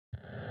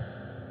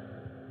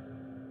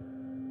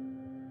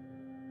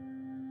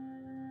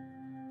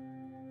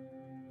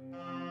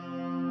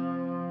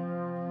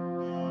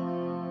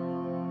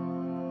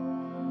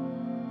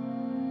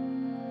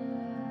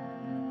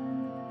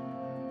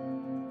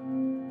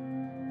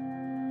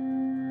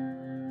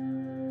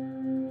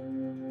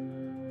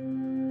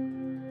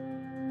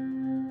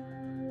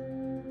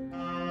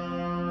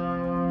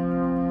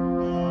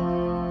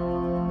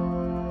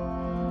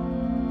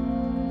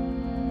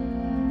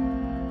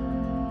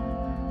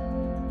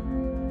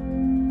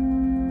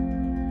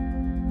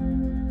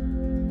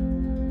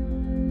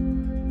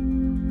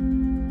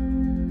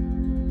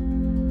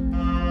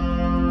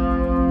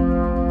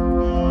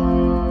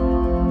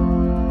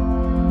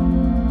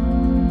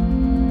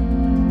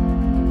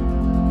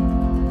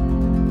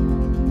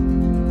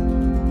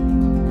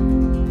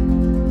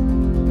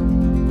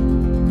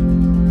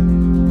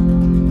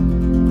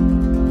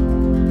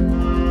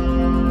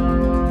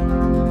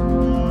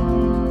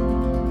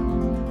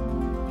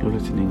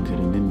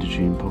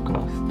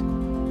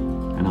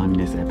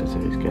this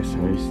episode's guest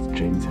host,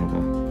 James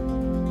Heather.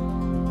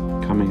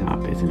 Coming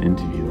up is an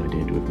interview I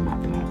did with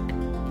Matt Black,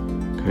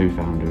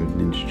 co-founder of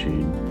Ninja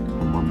Tune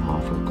and one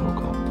half of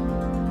Coldcut.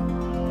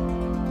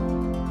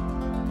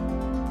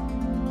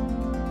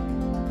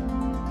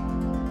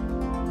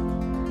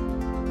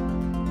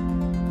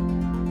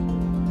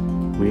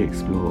 We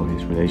explore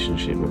his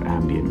relationship with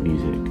ambient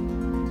music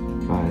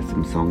via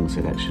some song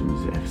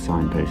selections that have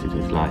signposted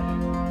his life,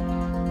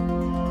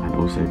 and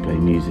also play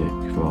music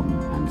from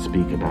and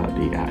speak about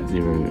the At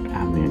Zero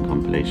ambient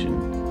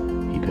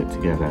compilation he put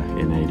together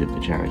in aid of the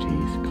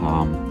charities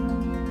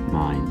Calm,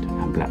 Mind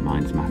and Black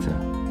Minds Matter.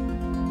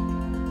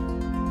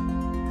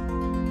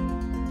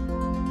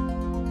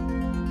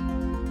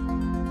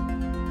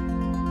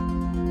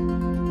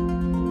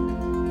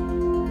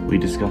 We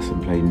discuss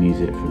and play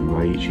music from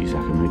Ryuichi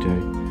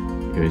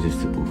Sakamoto,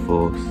 Irresistible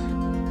Force,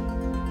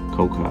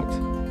 Coldcut,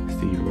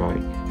 Steve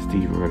Reich,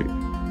 Steve Roach,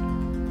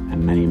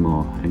 and many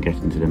more, and get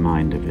into the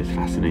mind of this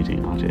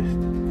fascinating artist.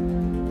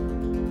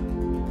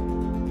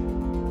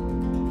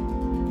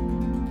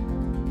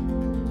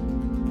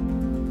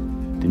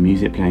 The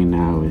music playing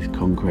now is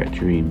Concrete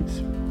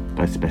Dreams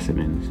by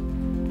Specimens,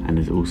 and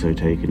is also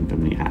taken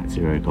from the At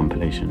Zero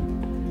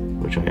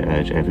compilation, which I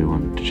urge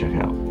everyone to check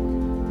out.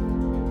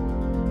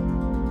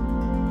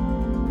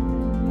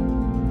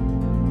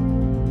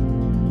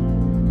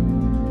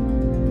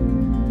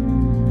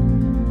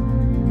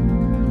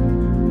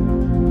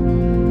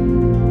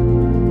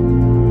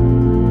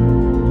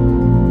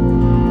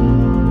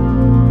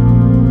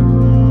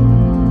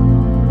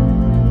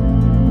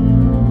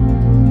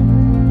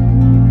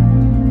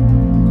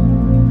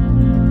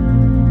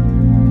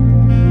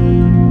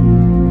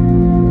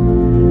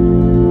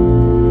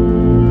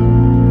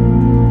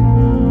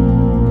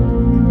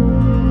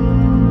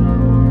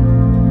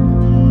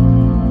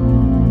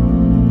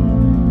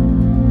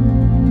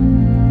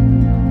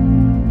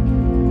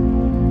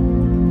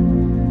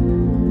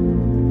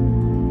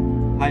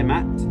 Hi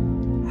Matt,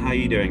 how are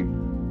you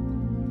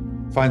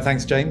doing? Fine,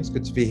 thanks James.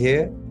 Good to be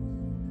here.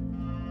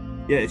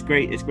 Yeah, it's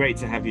great. It's great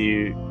to have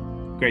you.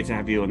 Great to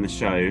have you on the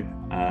show.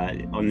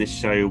 On this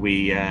show,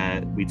 we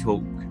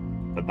talk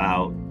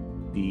about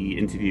the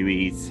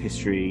interviewees'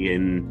 history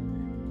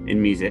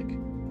in music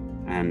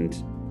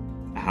and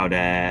how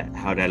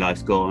their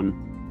life's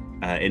gone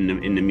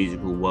in the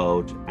musical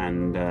world,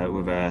 and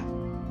with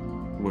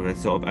a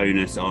sort of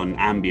onus on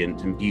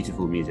ambient and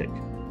beautiful music.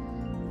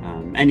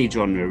 Any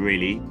genre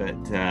really,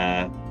 but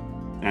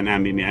an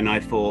ambient. And I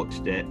thought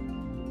that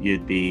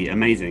you'd be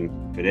amazing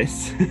for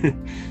this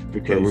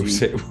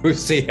because we'll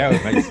see how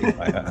amazing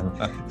I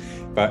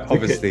am. But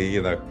obviously,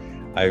 you know,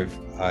 I've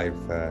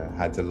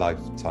had a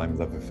lifetime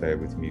love affair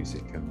with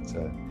music, and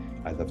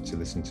I love to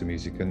listen to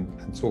music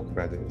and talk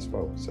about it as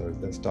well. So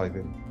let's dive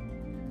in.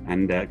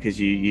 And because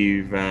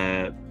you've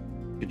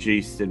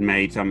produced and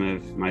made some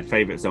of my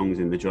favourite songs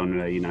in the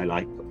genre, you know,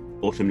 like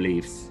Autumn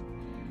Leaves.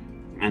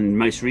 And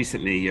most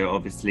recently, you're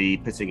obviously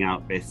putting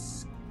out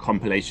this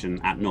compilation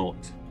At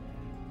Naught.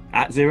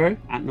 At Zero?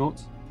 At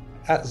Naught?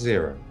 At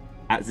Zero.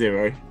 At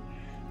Zero.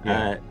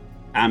 Yeah.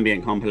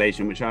 Ambient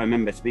compilation, which I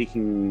remember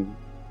speaking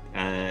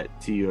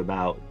to you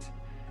about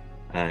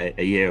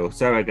a year or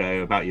so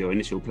ago, about your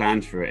initial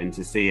plans for it, and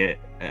to see it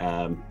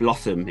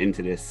blossom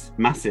into this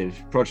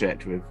massive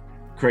project with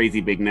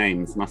crazy big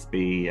names must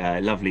be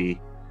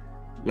lovely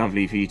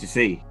for you to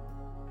see.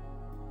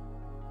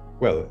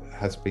 Well, it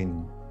has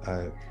been...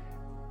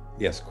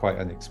 yes, quite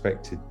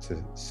unexpected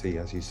to see,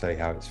 as you say,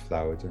 how it's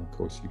flowered. And of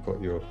course, you've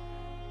got your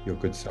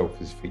good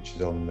self is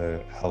featured on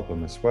the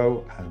album as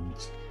well, and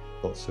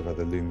lots of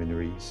other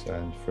luminaries.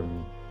 And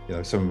from, you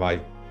know, some of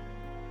my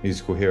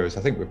musical heroes,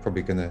 I think we're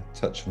probably going to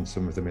touch on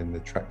some of them in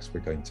the tracks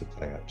we're going to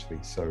play, actually.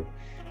 So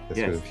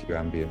there's got a few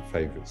ambient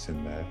favourites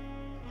in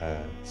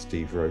there,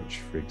 Steve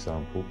Roach, for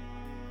example.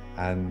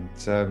 And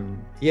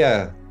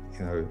yeah,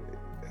 you know,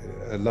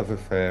 a love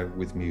affair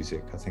with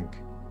music. I think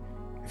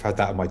if I had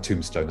that on my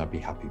tombstone, I'd be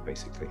happy,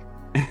 basically.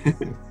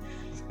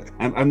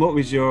 And what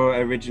was your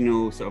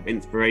original sort of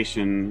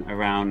inspiration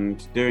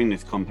around doing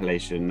this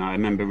compilation? I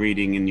remember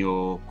reading in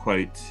your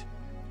quote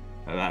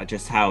about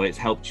just how it's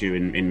helped you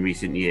in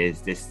recent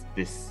years, this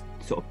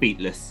sort of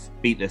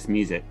beatless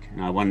music.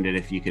 And I wondered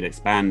if you could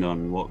expand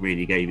on what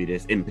really gave you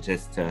this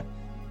impetus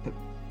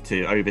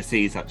to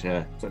oversee such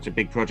a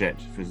big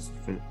project for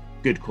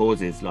good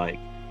causes like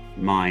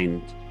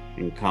Mind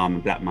and Calm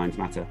and Black Minds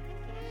Matter.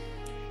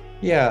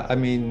 Yeah, I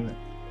mean,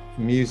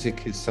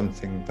 music is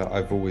something that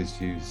I've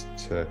always used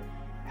to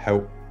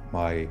help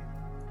to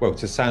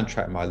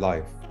soundtrack my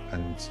life.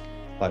 And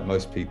like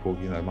most people,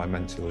 you know, my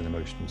mental and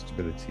emotional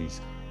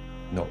stability's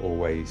not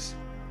always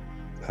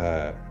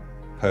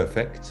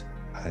perfect,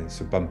 and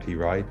it's a bumpy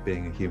ride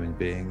being a human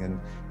being, and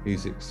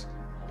music's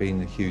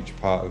been a huge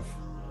part of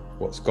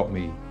what's got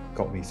me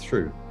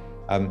through.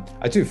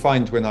 I do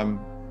find when I'm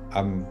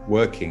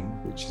working,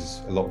 which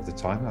is a lot of the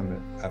time,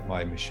 I'm at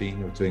my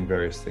machine or doing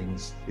various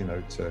things, you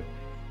know, to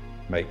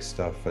make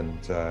stuff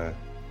and to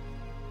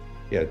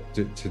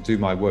do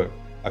my work.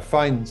 I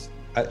find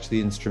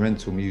actually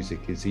instrumental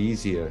music is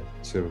easier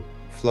to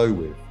flow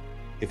with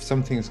if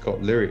something's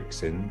got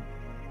lyrics in,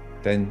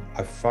 then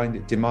I find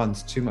it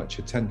demands too much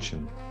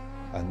attention.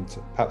 And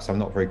perhaps I'm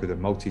not very good at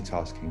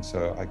multitasking,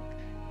 so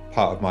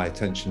part of my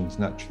attention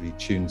naturally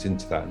tunes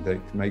into that, and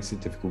it makes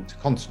it difficult to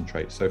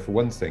concentrate. So for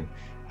one thing,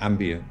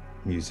 ambient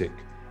music,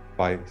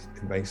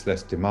 it makes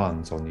less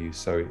demands on you,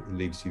 so it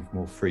leaves you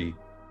more free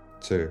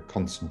to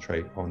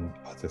concentrate on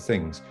other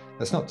things.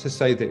 That's not to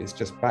say that it's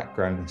just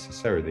background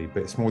necessarily,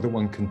 but it's more that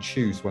one can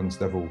choose one's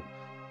level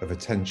of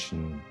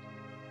attention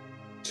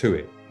to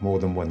it, more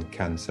than one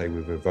can say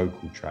with a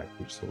vocal track,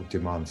 which sort of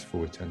demands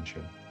full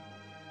attention.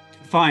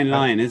 Fine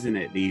line, isn't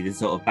it? The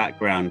sort of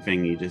background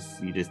thing you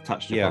just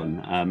touched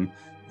upon,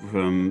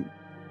 from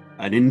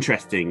an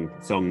interesting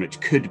song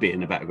which could be in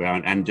the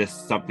background, and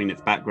just something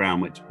that's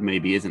background which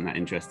maybe isn't that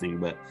interesting,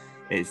 but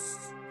it's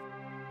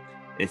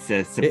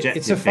a subjective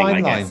it's a fine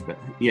thing, I line. guess. But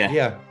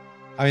yeah.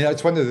 I mean,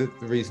 that's one of the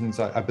reasons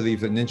I believe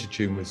that Ninja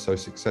Tune was so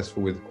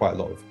successful with quite a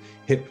lot of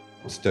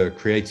hipster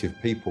creative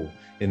people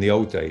in the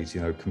old days.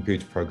 You know,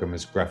 computer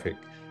programmers, graphic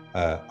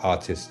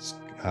artists,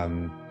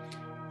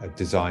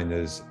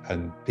 designers,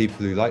 and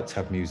people who like to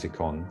have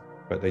music on,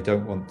 but they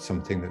don't want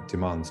something that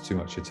demands too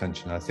much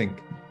attention. I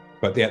think,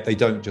 but yet they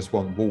don't just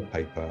want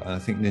wallpaper. And I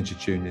think Ninja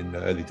Tune in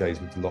the early days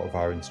with a lot of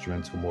our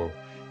instrumental, more,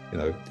 you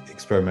know,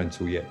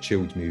 experimental yet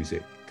chilled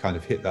music kind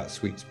of hit that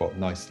sweet spot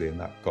nicely, and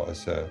that got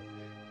us a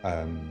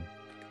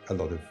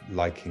lot of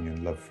liking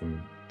and love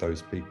from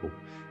those people.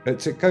 But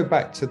to go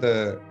back to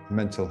the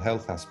mental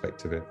health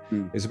aspect of it,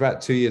 it was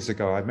about 2 years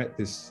ago I met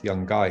this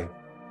young guy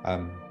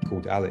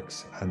called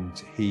Alex,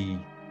 and he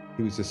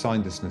was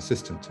assigned as an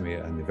assistant to me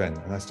at an event,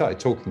 and I started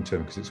talking to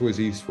him because it's always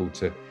useful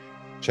to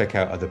check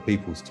out other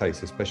people's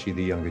tastes, especially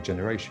the younger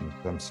generation,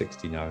 because I'm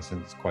 60 now, so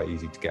it's quite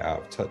easy to get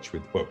out of touch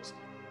with books.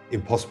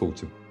 Impossible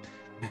to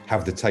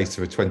have the taste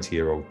of a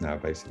 20-year-old now,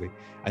 basically.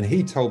 And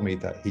he told me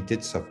that he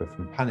did suffer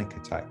from panic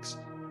attacks,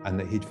 and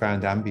that he'd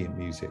found ambient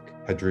music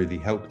had really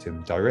helped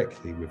him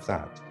directly with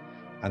that.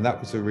 And that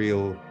was a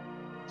real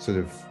sort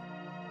of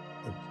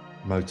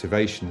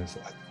motivation.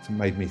 It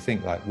made me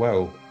think, like,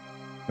 well,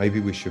 maybe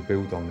we should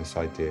build on this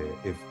idea.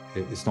 If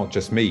it's not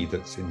just me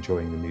that's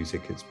enjoying the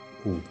music, it's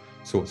all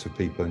sorts of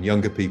people, and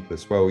younger people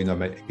as well. You know,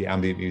 maybe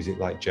ambient music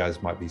like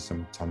jazz might be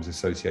sometimes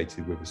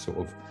associated with a sort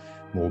of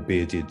more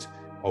bearded,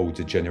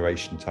 older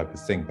generation type of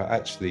thing, but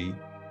actually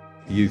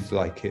youth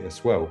like it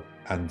as well.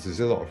 And there's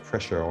a lot of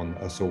pressure on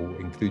us all,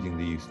 including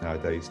the youth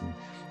nowadays, and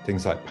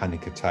things like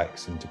panic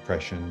attacks and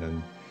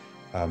depression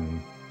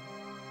and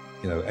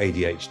you know,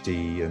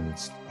 ADHD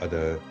and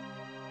other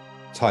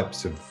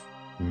types of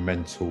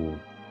mental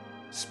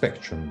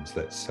spectrums,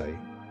 let's say,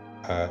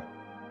 are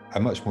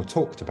much more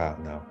talked about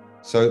now.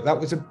 So that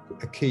was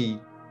a key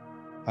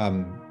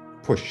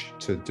push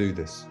to do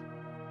this.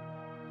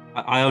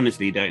 I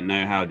honestly don't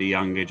know how the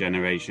younger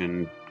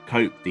generation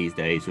cope these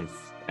days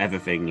with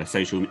everything,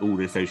 like all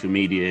the social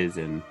medias,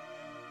 and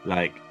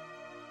like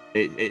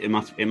it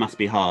must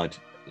be hard.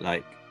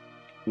 Like,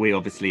 we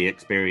obviously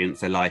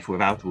experience a life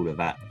without all of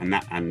that,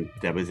 and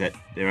there was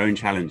their own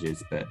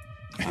challenges. But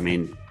I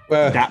mean,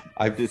 well,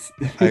 I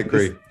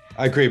agree.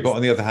 I agree, but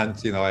on the other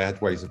hand, you know, I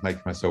had ways of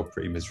making myself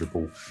pretty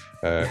miserable,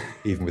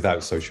 even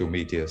without social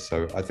media.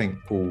 So I think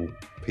all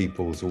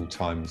peoples, all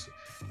times,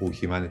 all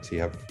humanity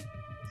have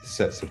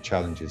sets of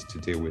challenges to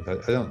deal with. I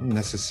don't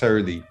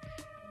necessarily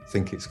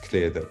think it's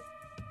clear that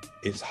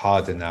it's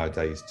harder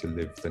nowadays to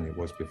live than it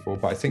was before,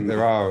 but I think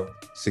there are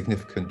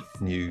significant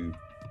new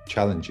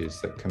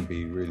challenges that can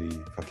be really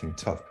fucking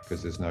tough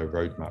because there's no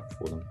roadmap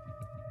for them.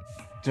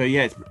 So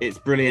yeah, it's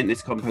brilliant.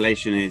 This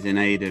compilation is in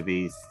aid of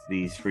these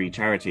three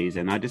charities,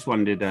 and I just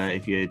wondered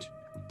if you'd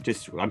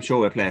just, I'm sure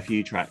we'll play a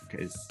few tracks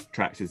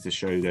as the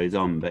show goes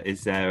on, but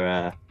is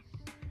there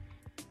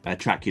a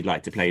track you'd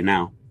like to play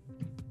now?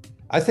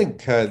 I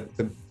think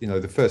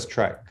the first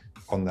track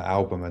on the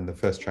album and the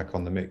first track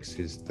on the mix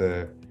is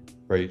the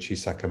Ryuichi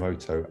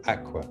Sakamoto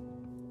Aqua,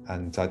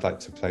 and I'd like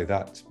to play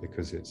that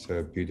because it's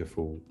a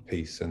beautiful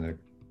piece and a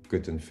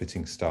good and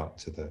fitting start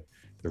to the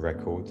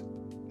record.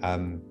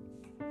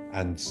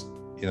 And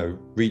you know,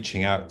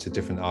 reaching out to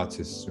different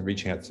artists,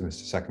 reaching out to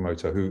Mr.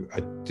 Sakamoto, who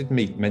I did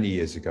meet many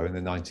years ago in the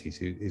 90s,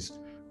 who is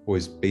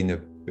always been a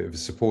bit of a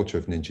supporter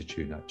of Ninja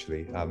Tune,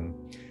 actually,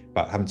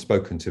 but haven't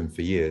spoken to him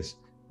for years.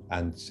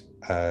 And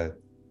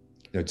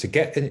you know, to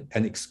get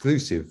an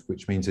exclusive,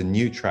 which means a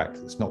new track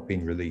that's not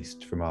been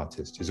released from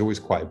artists, is always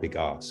quite a big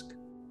ask.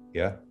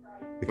 Yeah,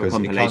 because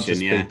it can't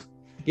just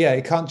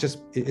it can't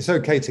just. It's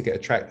okay to get a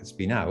track that's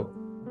been out,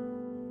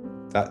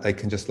 that they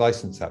can just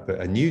license that,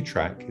 but a new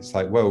track, it's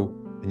like, well,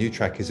 a new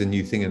track is a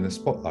new thing in the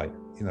spotlight,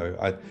 you know.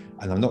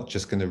 And I'm not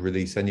just going to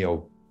release any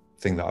old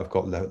thing that I've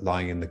got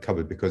lying in the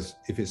cupboard, because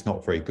if it's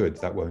not very good,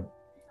 that won't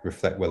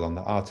reflect well on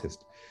the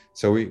artist.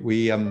 So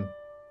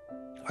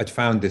I'd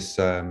found this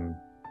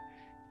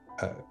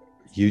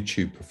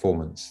YouTube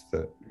performance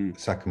that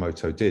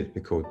Sakamoto did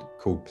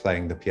called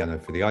Playing the Piano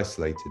for the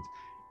Isolated,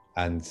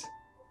 and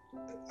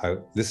I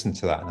listened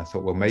to that and I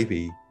thought, well,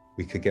 maybe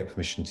we could get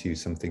permission to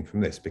use something from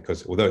this,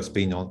 because although it's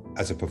been on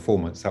as a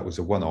performance, that was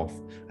a one-off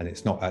and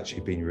it's not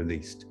actually been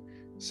released.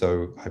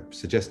 So I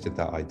suggested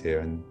that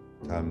idea, and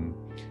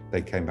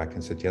they came back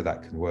and said, yeah,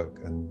 that can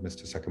work. And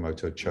Mr.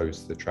 Sakamoto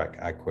chose the track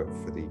Aqua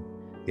for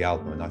the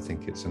album. And I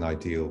think it's an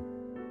ideal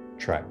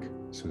track,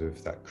 sort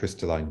of that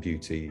crystalline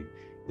beauty.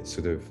 It's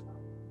sort of,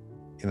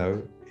 you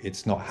know,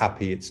 it's not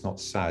happy, it's not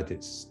sad.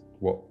 It's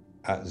what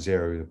At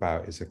Zero is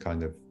about, is a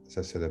kind of, as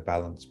I said, a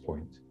balance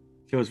point.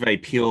 Feels very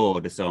pure,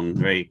 the song,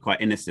 very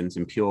quite innocent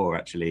and pure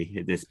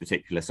actually, this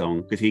particular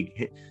song, because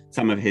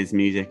some of his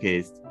music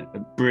is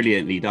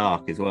brilliantly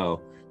dark as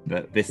well,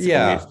 but this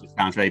just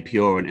sounds very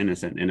pure and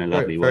innocent in a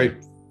lovely way.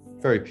 Very,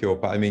 very pure.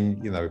 But I mean,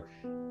 you know,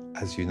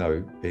 as you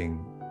know,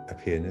 being a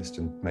pianist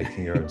and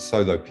making your own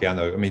solo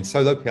piano, I mean,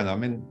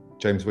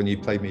 James, when you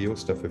played me your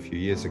stuff a few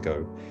years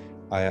ago,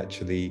 I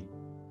think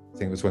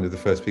it was one of the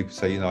first people to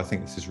say, you know, I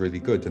think this is really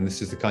good, and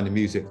this is the kind of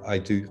music I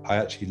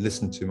actually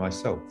listen to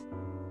myself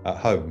at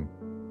home.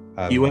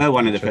 You were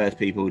one of the first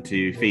people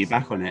to feed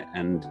back on it,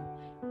 and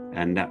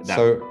that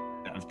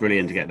was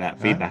brilliant to get that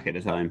feedback at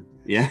the time.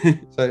 Yeah.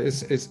 So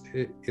it's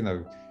you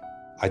know,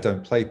 I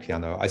don't play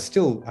piano. I'm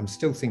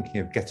still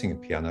thinking of getting a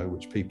piano,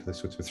 which people are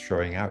sort of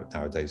throwing out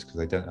nowadays because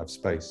they don't have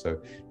space.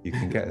 So you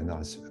can get a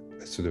nice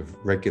sort of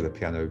regular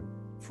piano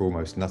for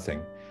almost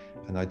nothing.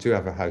 And I do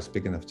have a house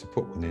big enough to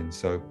put one in.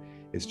 So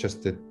it's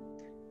just the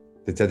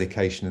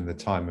dedication and the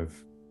time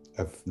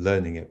of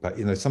learning it. But,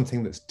 you know,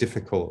 something that's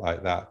difficult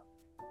like that,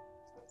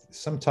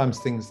 sometimes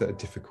things that are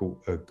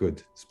difficult are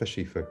good,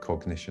 especially for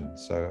cognition.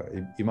 So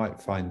you might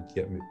find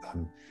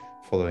I'm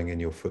following in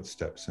your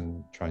footsteps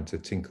and trying to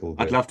tinkle.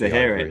 I'd love to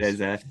hear it.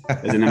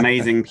 There's an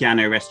amazing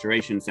piano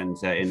restoration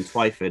centre in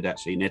Twyford,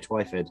 actually, near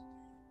Twyford.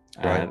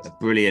 Right.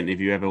 Brilliant if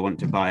you ever want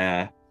to buy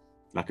a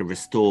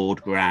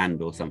restored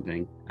grand or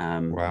something.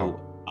 Wow.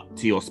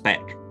 To your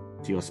spec,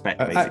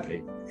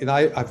 basically.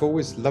 I've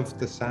always loved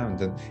the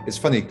sound, and it's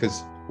funny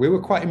because we were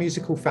quite a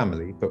musical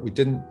family, but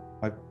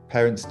my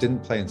parents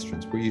didn't play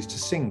instruments. We used to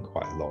sing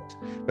quite a lot,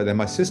 but then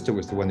my sister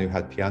was the one who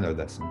had piano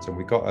lessons, and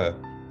we got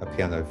a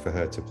piano for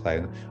her to play,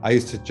 and I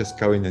used to just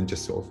go in and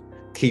just sort of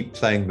keep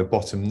playing the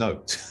bottom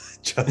note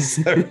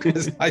just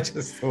because I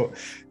just thought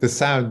the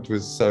sound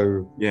was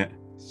so the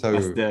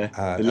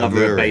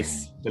lover of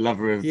bass,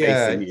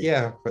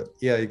 bass.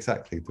 Yeah,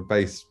 exactly. The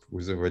bass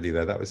was already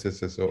there. That was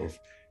just a sort of,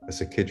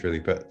 as a kid, really.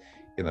 But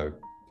you know,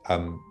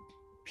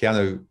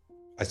 piano,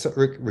 I sort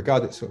of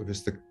regard it sort of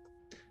as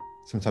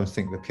sometimes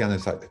think the piano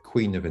is like the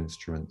queen of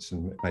instruments,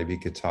 and maybe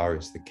guitar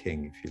is the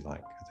king, if you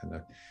like. I don't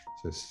know.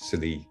 It's a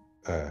silly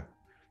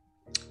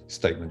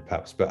statement,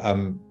 perhaps, but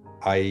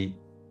I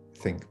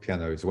think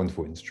piano is a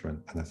wonderful instrument,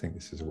 and I think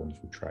this is a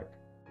wonderful track.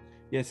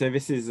 Yeah, so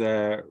this is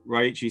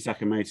Ryuichi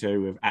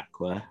Sakamoto with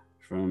Aqua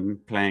from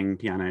playing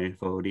piano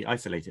for The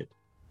Isolated.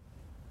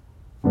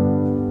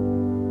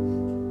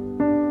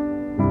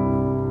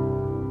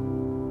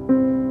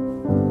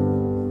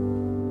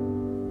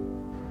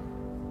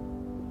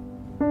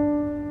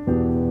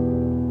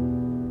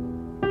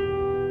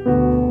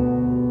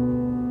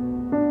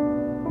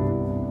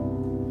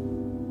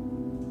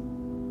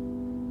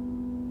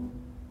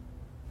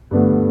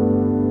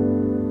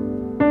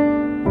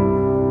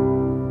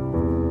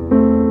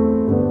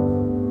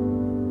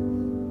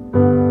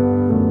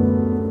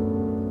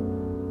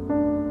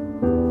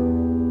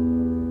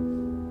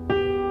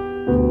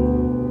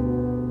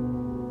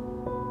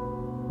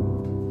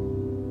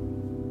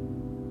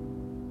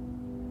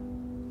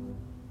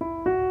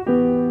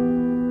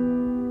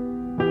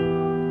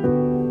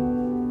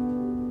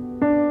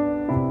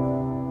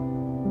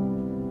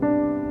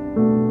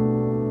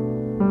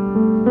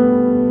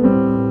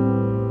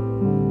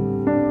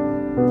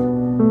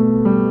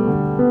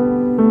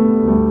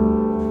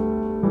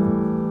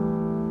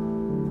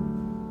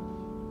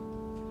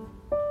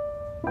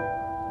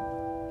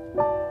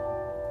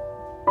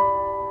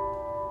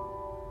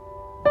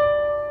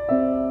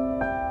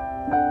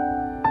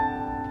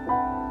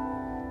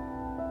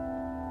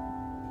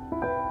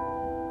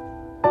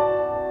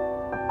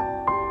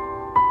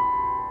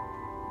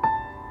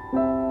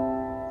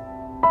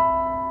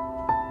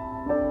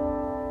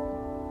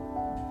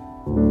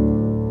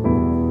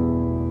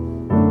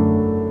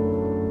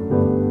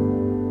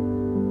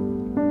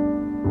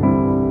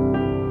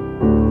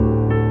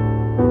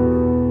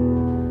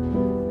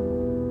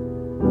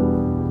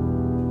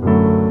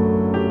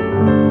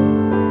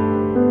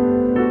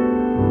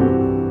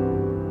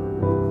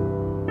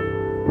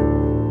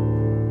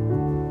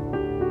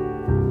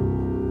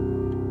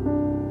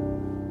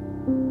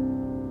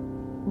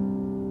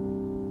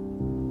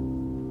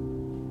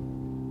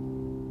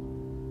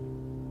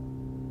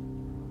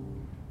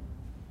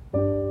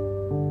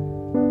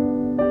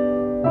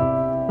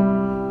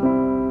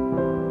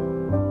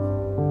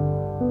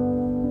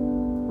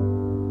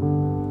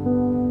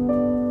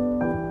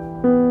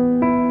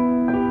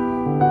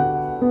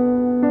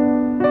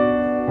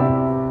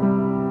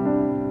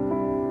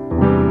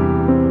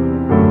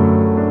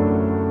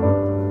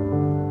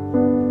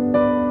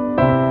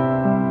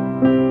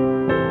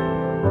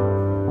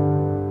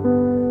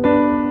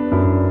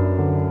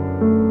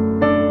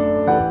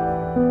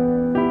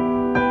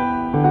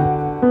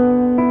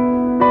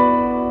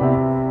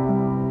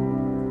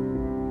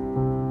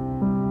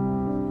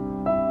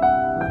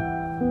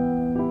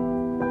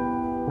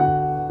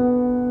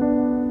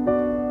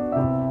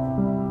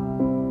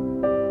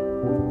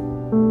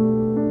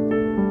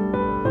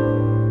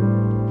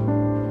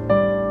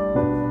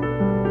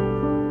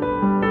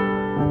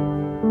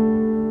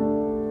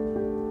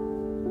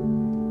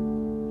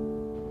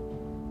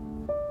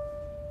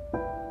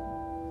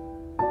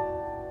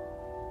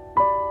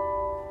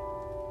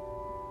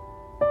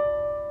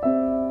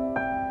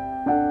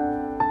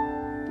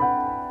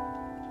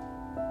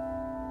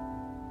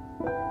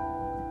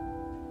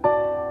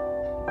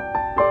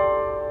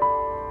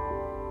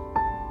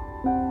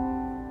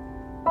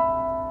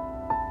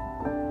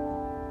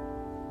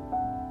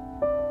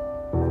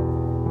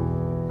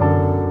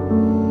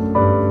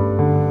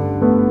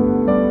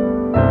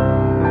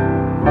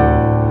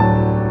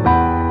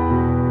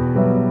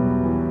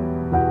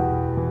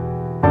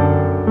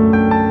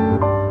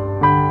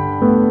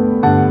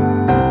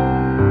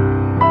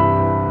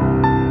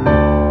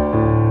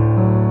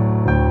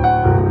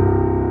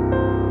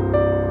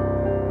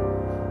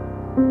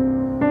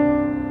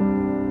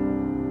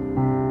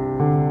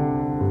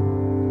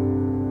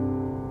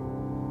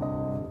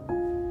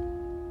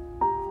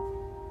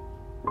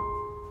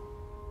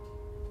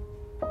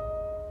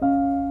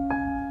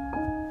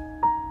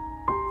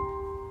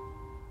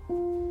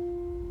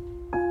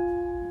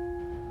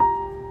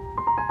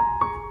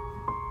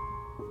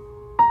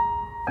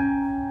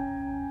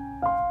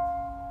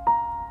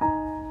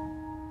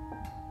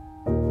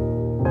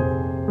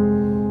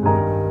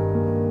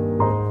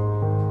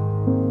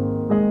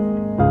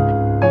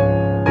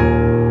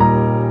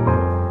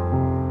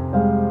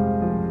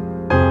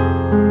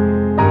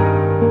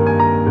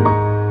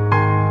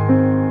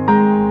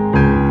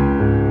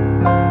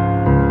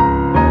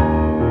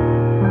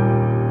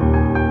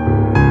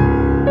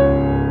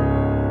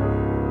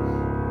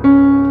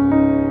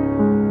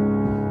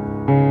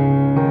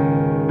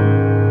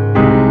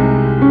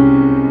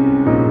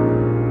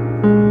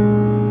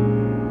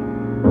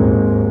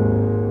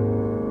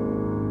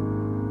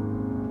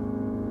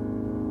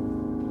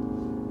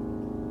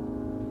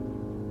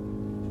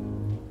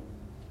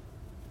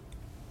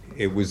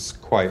 it was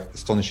quite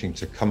astonishing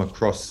to come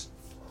across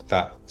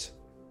that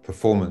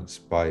performance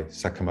by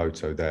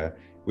Sakamoto there,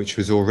 which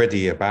was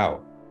already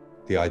about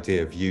the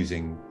idea of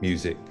using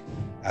music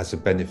as a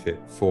benefit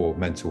for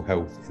mental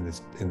health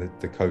in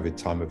the COVID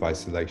time of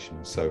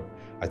isolation. So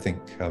I think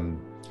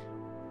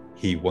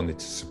he wanted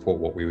to support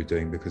what we were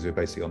doing because we were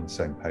basically on the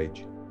same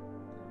page.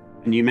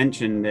 And you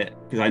mentioned it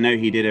because I know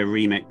he did a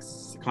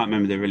remix. I can't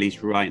remember the release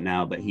right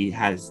now, but he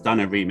has done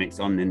a remix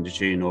on Ninja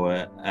Tune or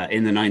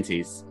in the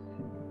 90s.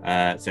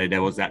 So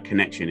there was that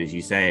connection, as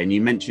you say. And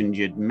you mentioned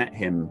you'd met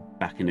him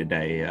back in the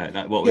day.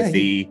 What was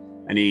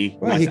any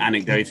nice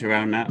anecdote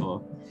around that?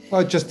 Or?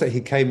 Well, just that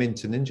he came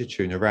into Ninja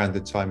Tune around the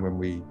time when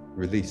we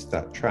released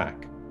that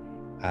track.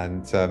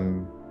 And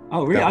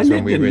oh, really? I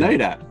didn't know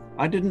that.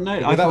 I didn't know.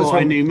 I thought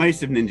I knew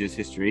most of Ninja's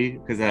history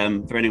because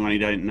for anyone who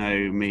don't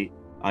know me,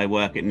 I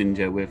work at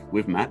Ninja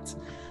with Matt.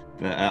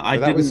 But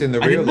that was in the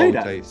real old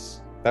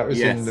days. That was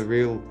in the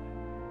real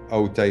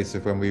old days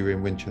of when we were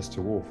in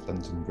Winchester Wharf,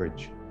 London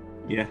Bridge.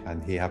 Yeah.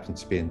 And he happened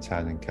to be in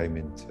town and came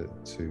in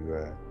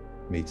to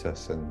meet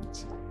us.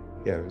 And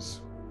yeah, it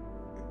was,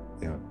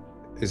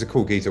 he's a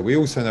cool geezer. We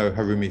also know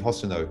Harumi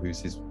Hosono,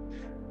 who's his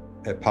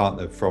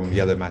partner from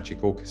Yellow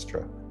Magic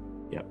Orchestra.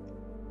 Yep.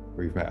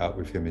 We've met up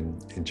with him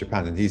in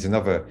Japan, and he's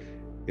another,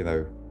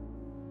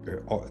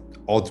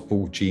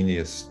 oddball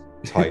genius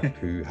type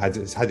who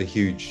has had a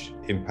huge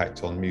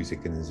impact on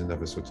music and is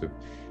another sort of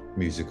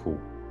musical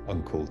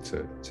uncle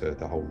to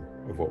the whole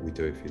of what we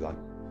do, if you like.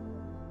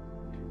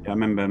 I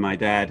remember my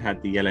dad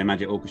had the Yellow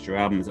Magic Orchestra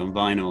albums on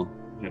vinyl,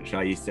 which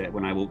I used to,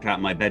 when I walked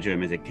out my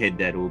bedroom as a kid,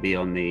 they'd all be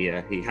on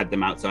he had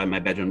them outside my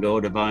bedroom door,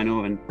 the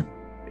vinyl, and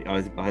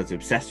I was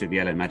obsessed with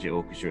Yellow Magic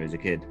Orchestra as a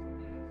kid.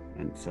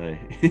 And so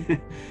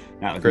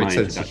that was great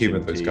sense of humour,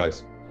 those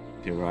guys.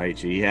 To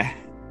Raichi, yeah.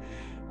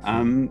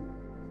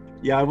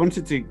 I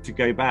wanted to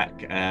go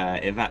back,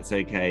 if that's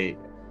okay.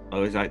 I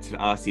always like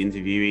to ask the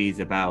interviewees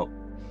about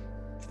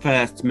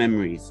first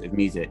memories of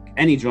music,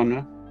 any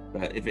genre,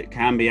 but if it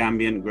can be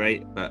ambient,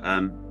 great, but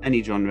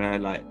any genre,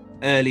 like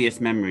earliest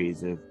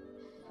memories of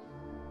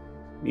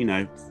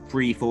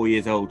 3-4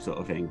 years old sort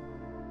of thing.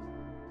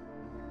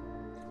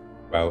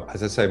 Well,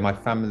 as I say, my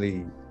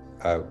family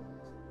have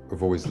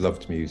always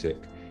loved music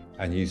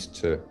and used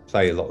to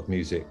play a lot of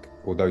music,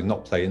 although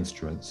not play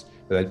instruments.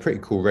 But they had a pretty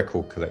cool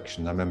record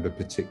collection. I remember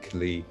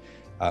particularly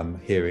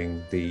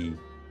hearing the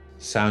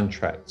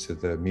soundtrack to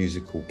the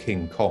musical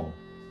King Kong,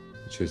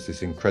 which was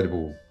this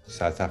incredible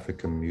South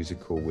African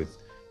musical with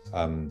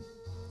Hugh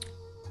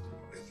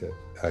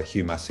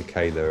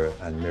Masekela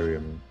and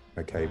Miriam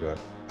Makeba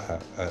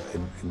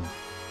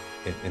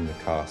in the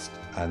cast.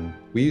 And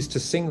we used to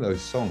sing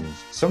those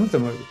songs. Some of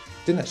them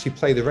didn't actually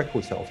play the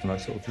records that often. I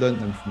sort of learned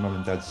them from mum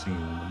and dad singing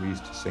them, and we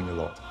used to sing a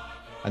lot.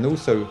 And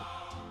also,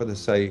 got to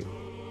say,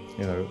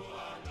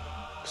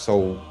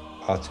 soul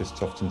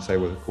artists often say,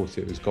 well, of course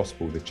it was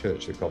gospel, the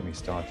church that got me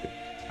started.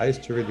 I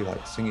used to really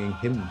like singing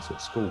hymns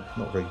at school.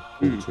 Not very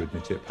cool to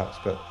admit it, perhaps,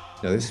 but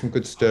there's some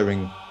good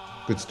stirring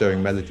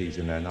melodies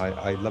in there, and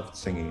I loved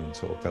singing and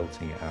sort of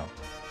belting it out.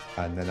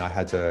 And then I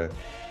had a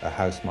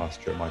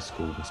housemaster at my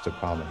school, Mr.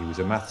 Palmer. He was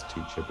a maths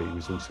teacher, but he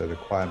was also the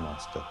choir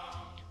master,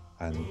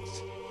 and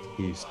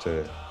he used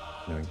to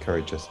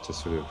encourage us to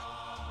sort of,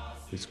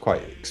 it's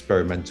quite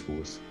experimental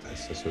as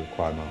the sort of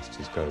choir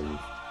masters go, with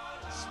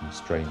some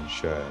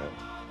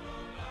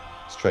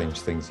strange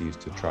things he used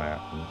to try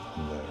out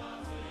in the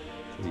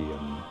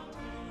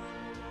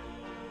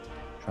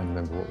trying to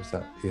remember, what was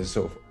that? He was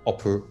sort of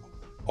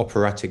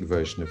operatic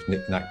version of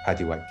Knick Knack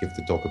Paddywhack, Give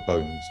the Dog a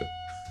Bone, was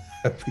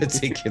a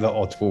particular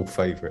oddball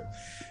favourite.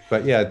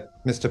 But yeah,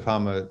 Mr.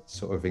 Palmer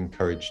sort of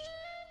encouraged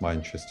my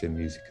interest in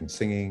music and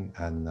singing,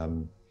 and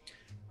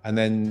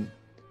then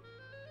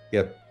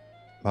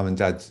mum and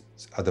dad's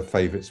other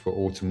favourites were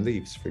Autumn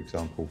Leaves, for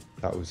example.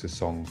 That was a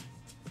song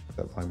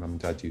that my mum and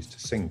dad used to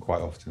sing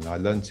quite often. I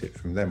learnt it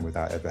from them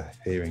without ever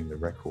hearing the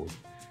record,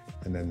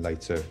 and then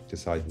later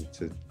decided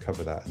to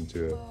cover that and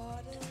do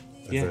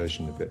a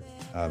version of it.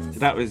 So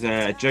that was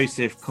a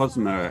Joseph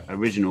Cosma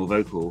original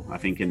vocal, I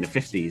think in the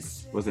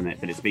 50s, wasn't it?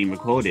 But it's been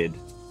recorded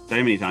so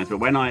many times. But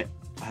when I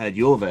heard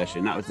your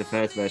version, that was the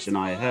first version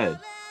I heard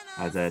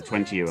as a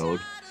 20-year-old.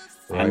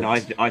 Right. And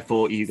I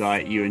thought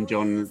you and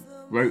John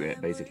wrote it,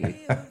 basically.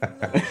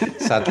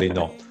 Sadly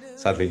not.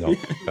 But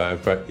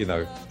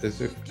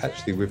there's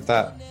actually, with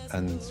that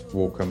and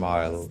Walk a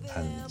Mile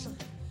and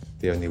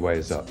The Only Way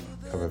Is Up,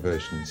 cover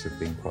versions have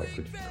been quite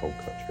good for Cold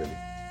Cuts, really.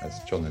 As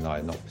John and I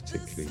are not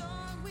particularly,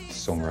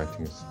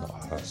 songwriting is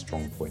not our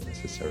strong point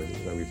necessarily,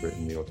 although we've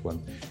written the odd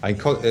one.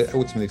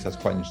 Ultimately, that's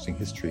quite an interesting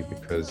history,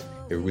 because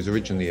it was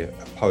originally a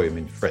poem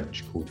in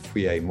French called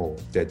Feuilles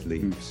Morts, Dead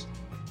Leaves.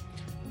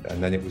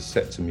 And then it was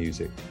set to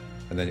music,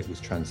 and then it was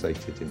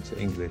translated into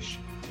English,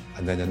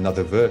 and then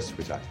another verse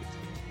was added.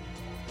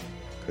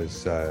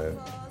 Because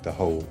the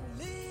whole,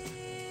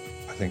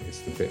 I think it's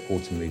the bit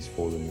Autumn Leaves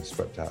Fall and Are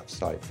Swept Out of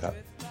Sight,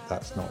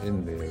 that's not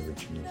in the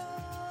original.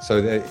 So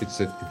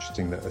it's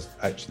interesting that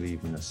actually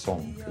even a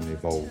song can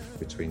evolve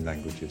between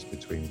languages,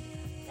 between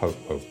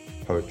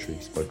poetry,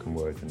 spoken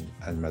word,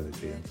 and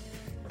melody.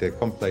 the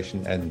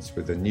compilation ends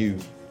with a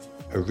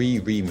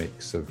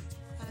remix of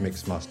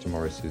Mixmaster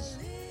Morris's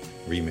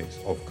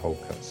remix of Cold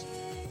Cuts,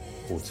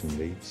 Autumn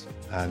Leaves.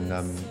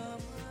 And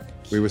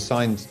we were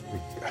signed,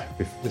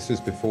 this was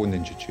before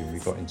Ninja Tune, we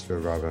got into a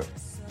rather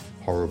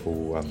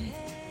horrible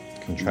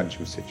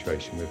contractual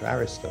situation with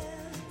Arista,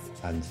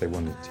 and they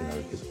wanted to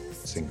hit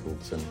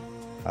singles,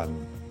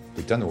 and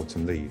we'd done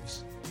Autumn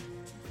Leaves,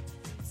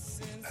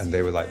 and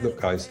they were like, look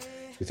guys,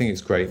 we think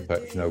it's great,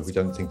 but we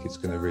don't think it's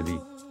going to really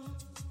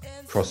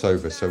cross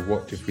over, so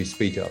what if we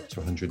speed it up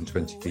to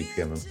 120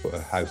 BPM and put a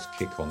house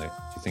kick on it?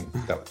 Do you think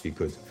that would be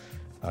good?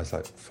 I was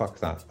like, fuck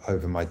that,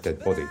 over my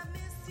dead body.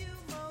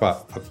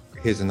 But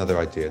here's another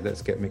idea,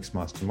 let's get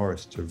Mixmaster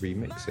Morris to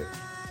remix it,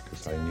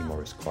 because I knew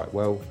Morris quite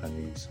well, and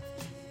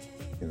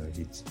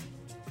he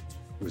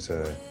was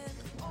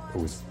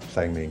always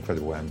playing me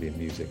incredible ambient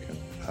music,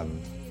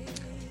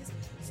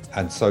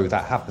 and so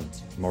that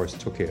happened. Morris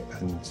took it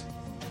and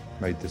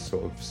made this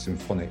sort of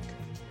symphonic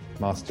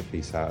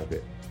masterpiece out of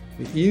it,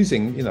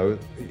 using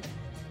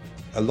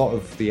a lot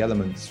of the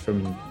elements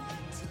from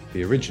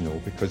the original,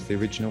 because the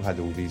original had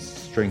all these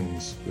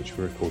strings which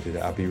were recorded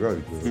at Abbey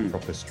Road with a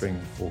proper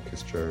string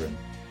orchestra,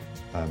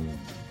 and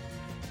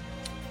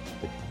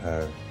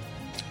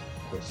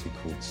what's he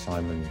called,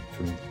 Simon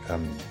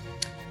from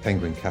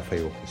Penguin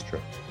Cafe Orchestra.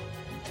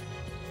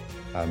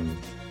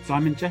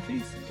 Simon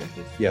Jeffries?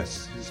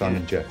 Yes,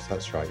 Simon Jeffs,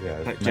 that's right,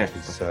 yeah. Jeff.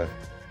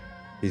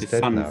 He's His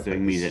dead son's now.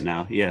 doing music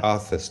now, yeah.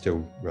 Arthur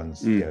still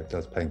runs,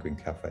 does Penguin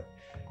Cafe.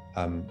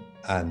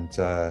 And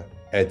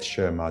Ed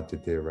Shermar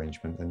did the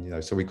arrangement,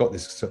 and so we got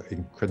this sort of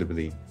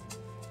incredibly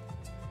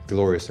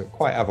glorious,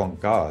 quite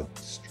avant-garde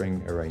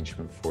string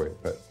arrangement for it.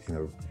 But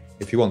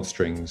if you want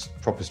strings,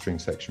 proper string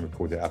section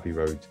recorded at Abbey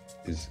Road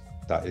is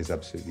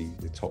absolutely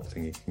the top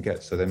thing you can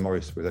get. So then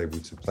Morris was able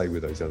to play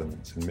with those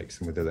elements and mix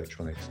them with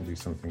electronics and do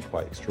something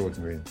quite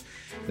extraordinary.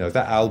 And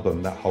that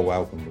whole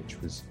album, which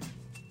was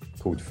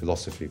called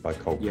Philosophy by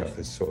Cold Cut,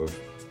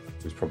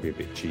 was probably a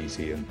bit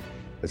cheesy and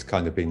has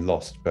kind of been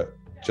lost, but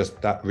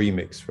just that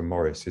remix from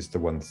Morris is the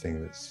one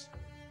thing that's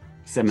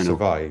seminal,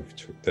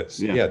 survived,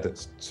 that's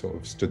sort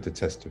of stood the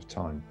test of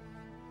time.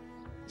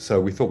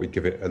 So we thought we'd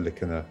give it a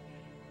lick and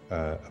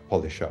a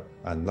polish up,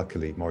 and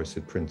luckily Morris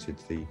had printed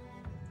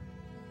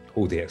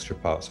all the extra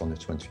parts on the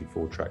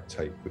 24-track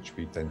tape, which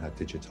we then had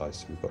digitized,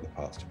 so we've got the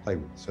parts to play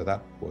with. So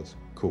that was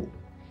cool.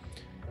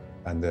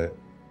 And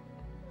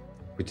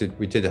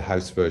we did a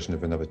house version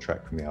of another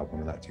track from the album,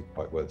 and that did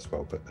quite well as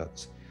well, but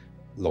that's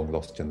long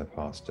lost in the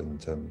past.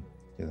 And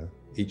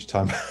each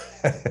time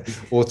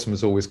autumn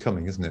is always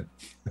coming, isn't it?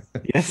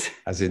 Yes.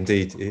 As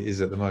indeed it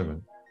is at the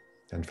moment.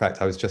 In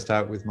fact, I was just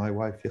out with my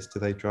wife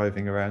yesterday,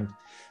 driving around,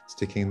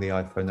 sticking the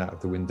iPhone out of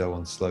the window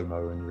on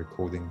slow-mo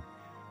and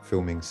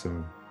filming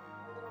some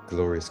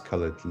glorious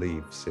coloured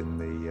leaves in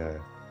the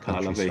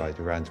countryside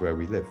around where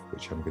we live,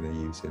 which I'm going to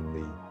use in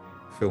the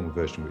film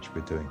version which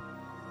we're doing.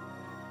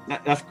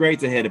 That's great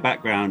to hear the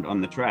background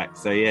on the track.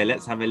 So yeah,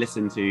 let's have a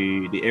listen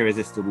to The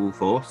Irresistible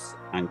Force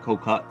and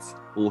Cold Cut's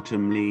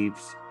Autumn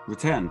Leaves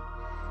Return.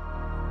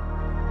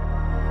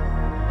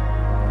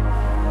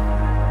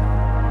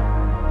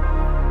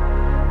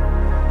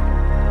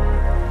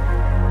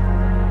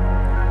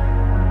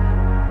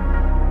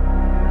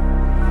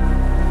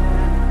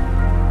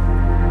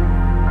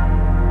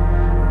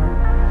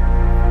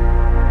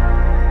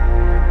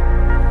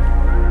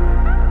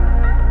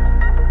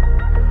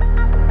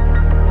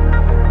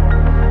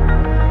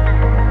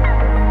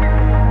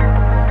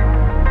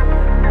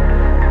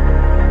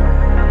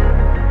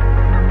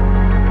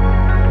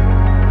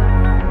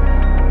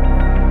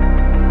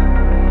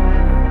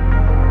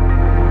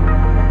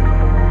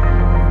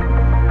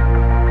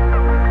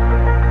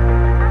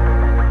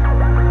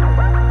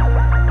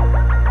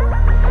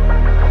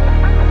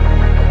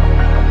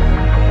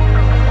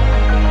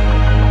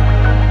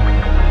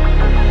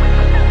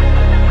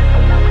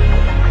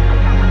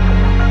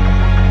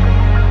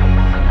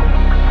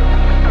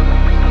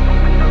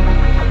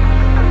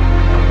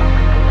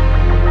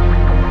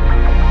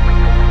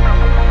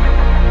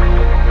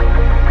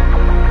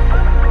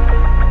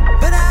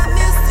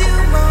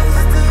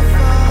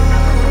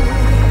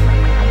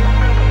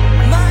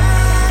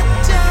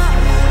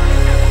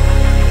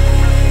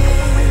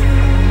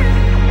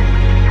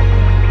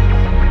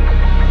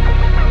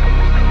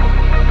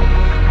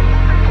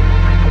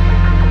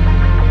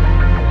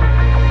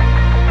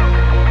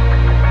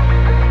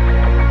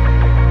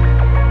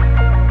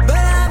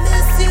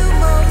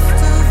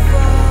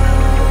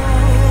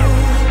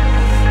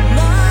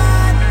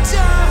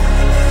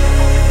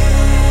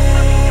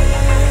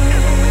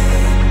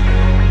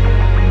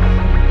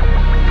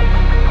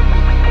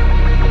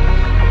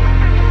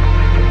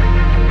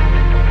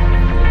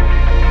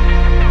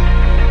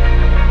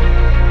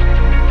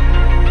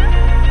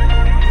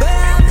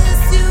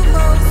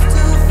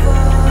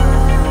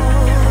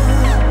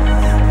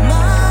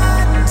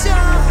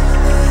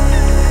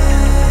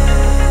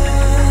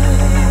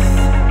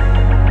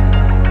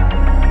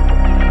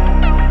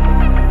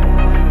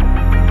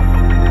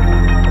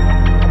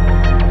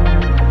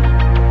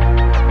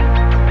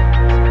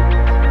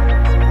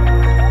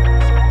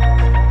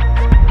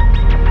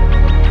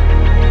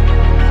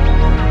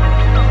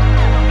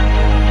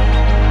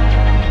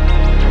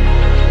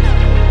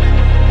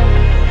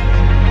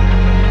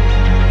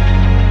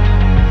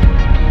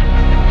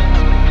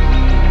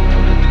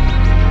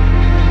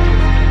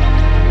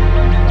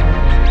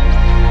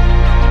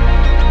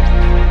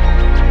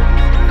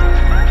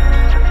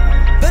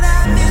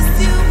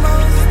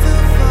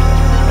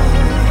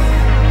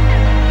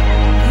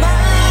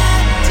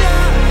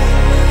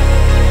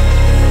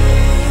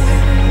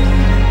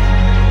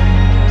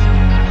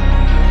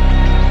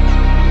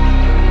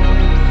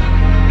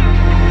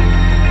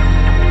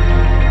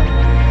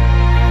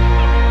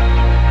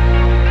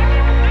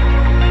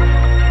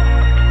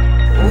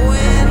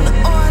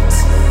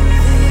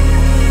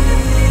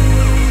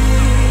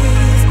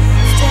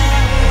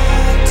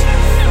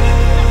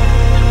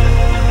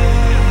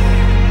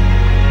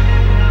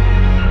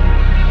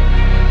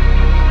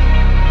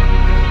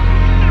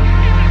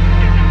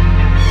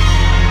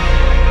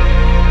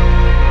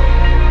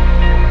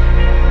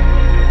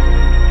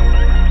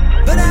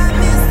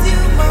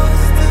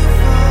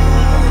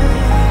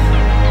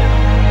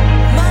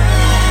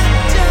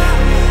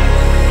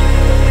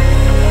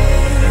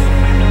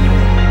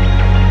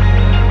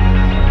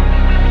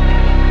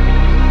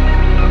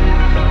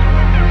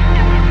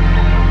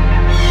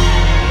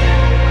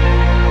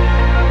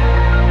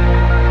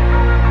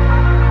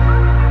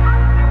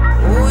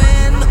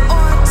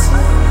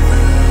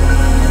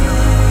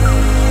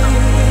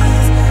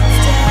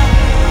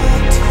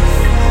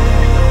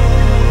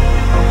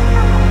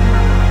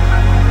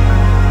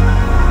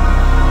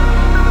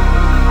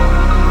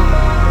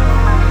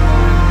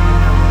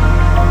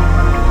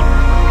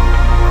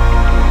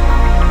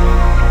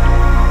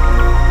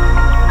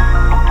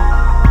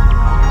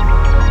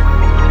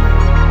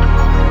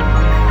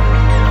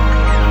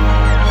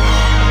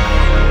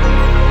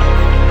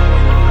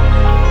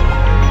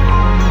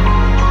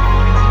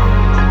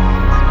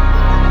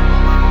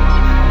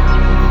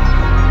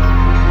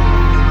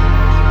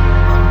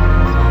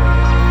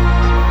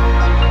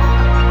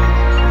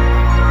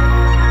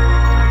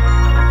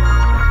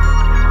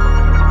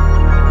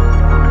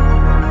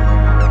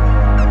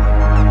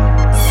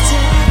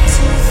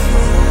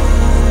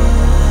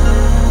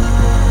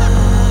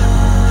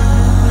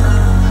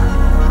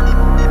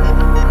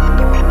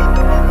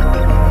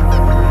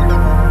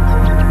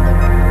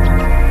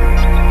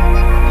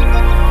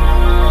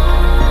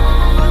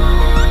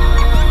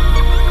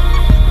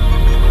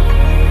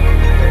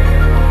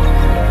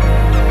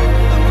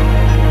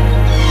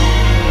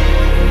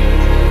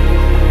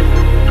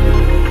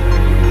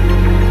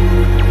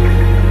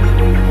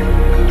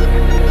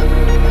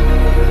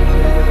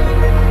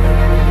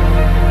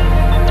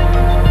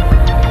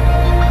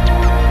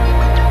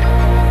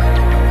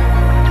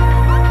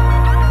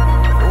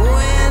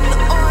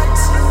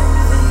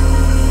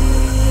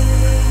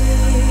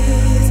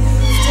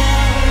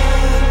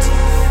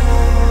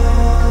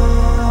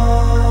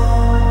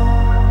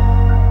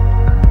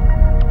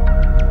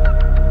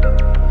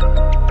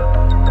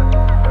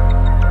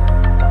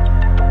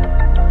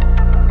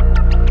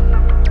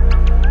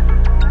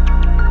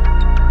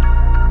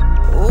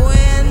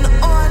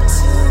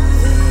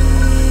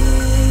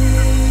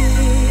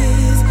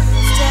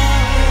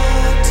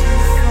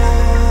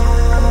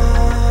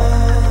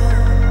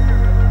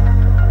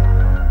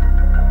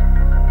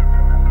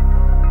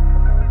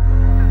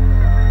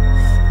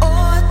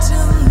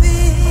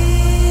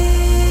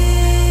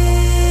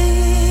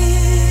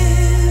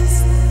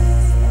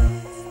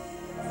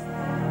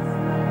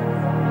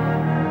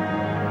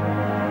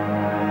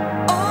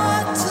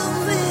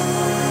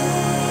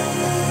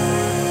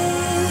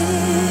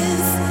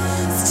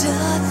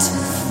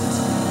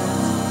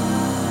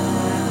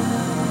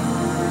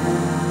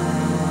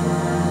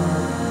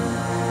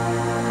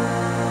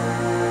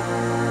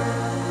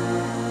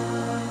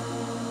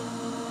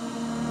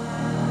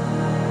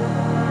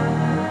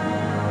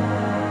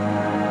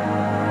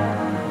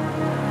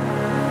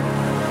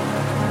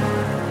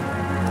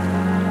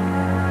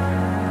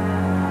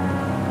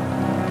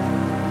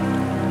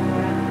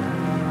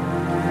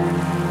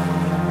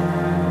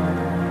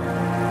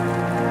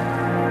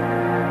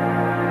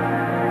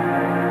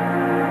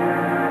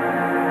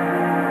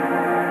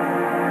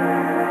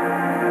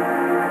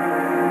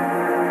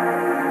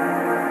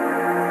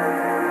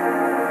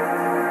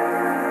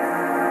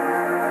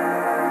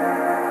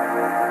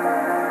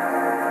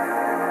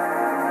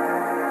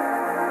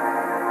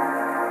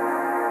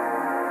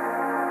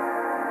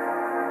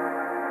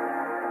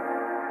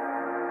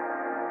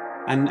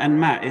 And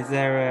Matt, is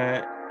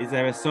there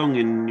a song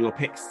in your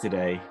picks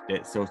today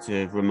that sort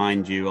of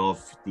remind you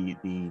of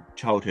the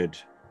childhood,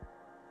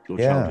 your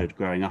childhood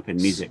growing up in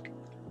music?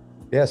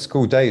 Yeah,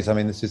 school days. I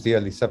mean, this is the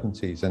early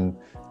 70s, and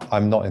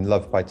I'm Not in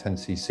Love by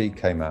 10cc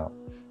came out,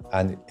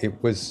 and it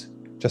was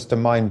just a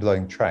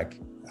mind-blowing track,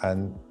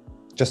 and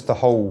just the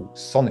whole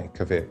sonic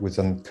of it was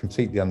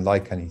completely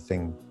unlike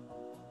anything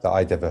that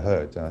I'd ever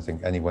heard, and I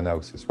think anyone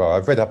else as well.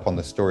 I've read up on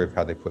the story of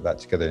how they put that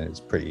together, and it's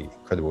a pretty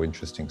incredible,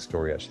 interesting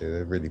story, actually.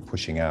 They're really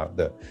pushing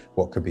out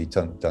what could be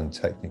done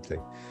technically.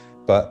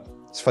 But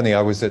it's funny,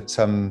 I was at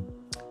a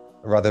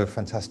rather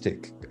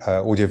fantastic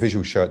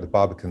audiovisual show at the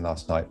Barbican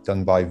last night,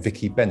 done by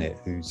Vicky Bennett,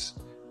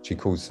 she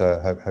calls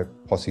her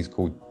posse's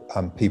called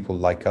People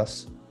Like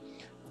Us.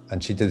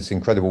 And she did this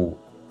incredible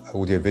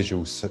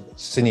audiovisual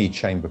cine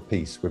chamber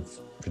piece with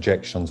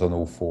projections on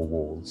all four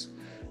walls.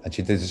 And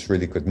she did this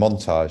really good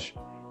montage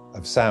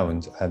of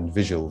sound and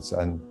visuals,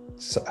 and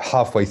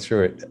halfway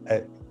through it,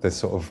 the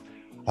sort of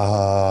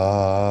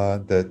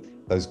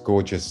those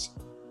gorgeous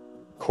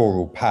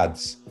choral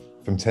pads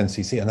from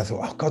 10cc, and I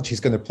thought, oh God,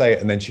 she's going to play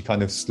it, and then she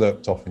kind of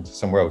slurped off into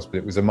somewhere else, but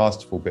it was a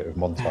masterful bit of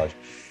montage.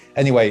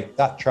 Anyway,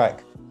 that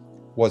track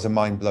was a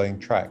mind-blowing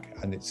track,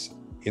 and it's,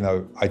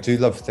 I do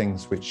love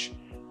things which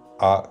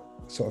are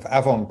sort of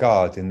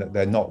avant-garde in that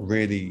they're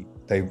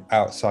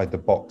outside the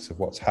box of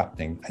what's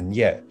happening, and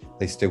yet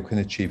they still can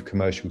achieve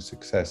commercial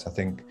success. I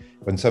think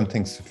when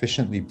something's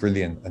sufficiently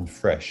brilliant and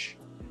fresh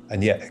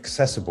and yet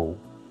accessible,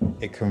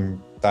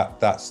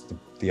 that's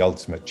the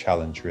ultimate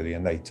challenge, really,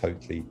 and they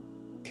totally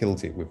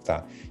killed it with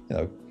that.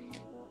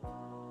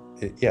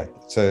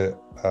 It's a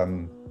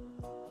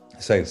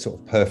sort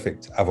of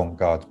perfect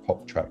avant-garde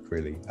pop track,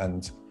 really,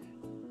 and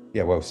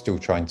still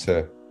trying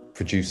to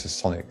produce a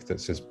sonic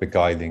that's as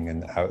beguiling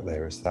and out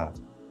there as that.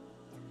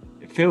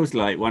 It feels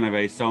like one of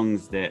those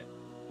songs that,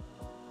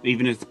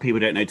 even if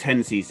people don't know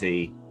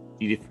 10cc,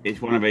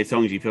 it's one of those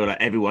songs you feel like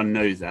everyone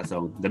knows that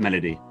song, the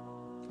melody.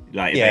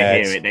 Like, if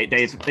they hear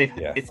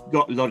it, it's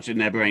got lodged in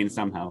their brain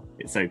somehow.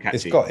 It's so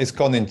catchy. It's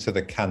gone into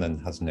the canon,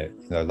 hasn't it?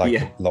 A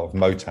lot of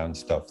Motown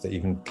stuff that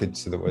even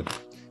kids that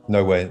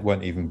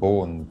weren't even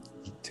born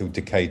till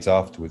decades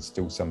afterwards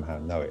still somehow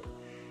know it.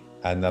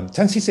 And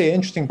 10cc, an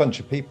interesting bunch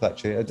of people,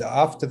 actually.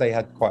 After they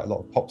had quite a lot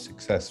of pop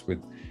success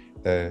with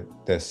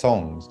their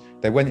songs,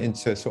 they went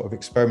into sort of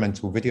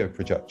experimental video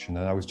production,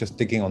 and I was just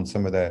digging on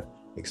some of their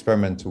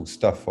experimental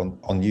stuff on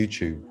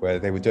YouTube, where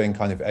they were doing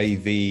kind of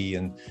AV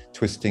and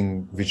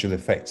twisting visual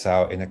effects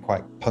out in a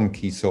quite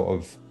punky sort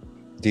of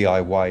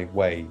DIY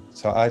way.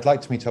 So I'd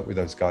like to meet up with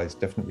those guys,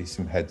 definitely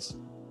some heads.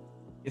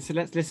 Yeah, so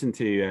let's listen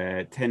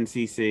to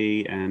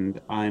 10cc and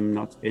I'm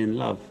Not in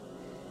Love.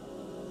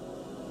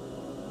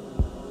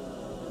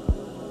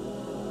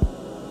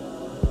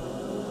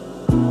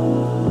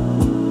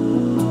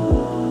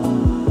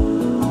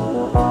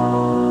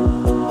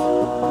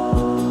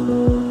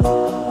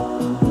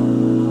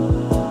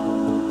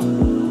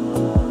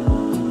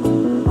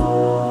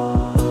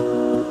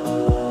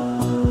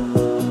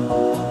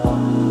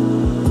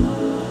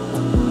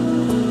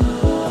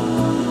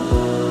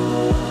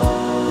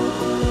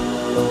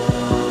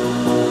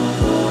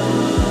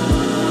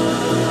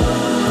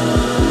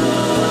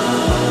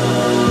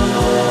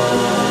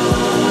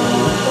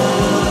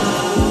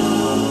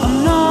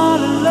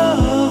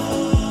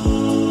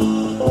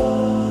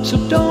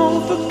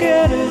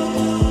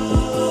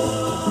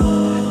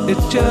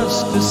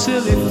 Just a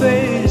silly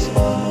phase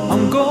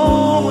I'm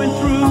going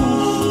through,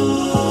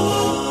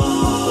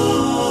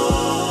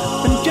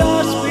 and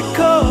just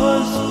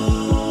because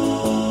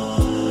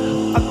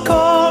I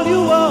call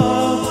you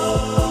up,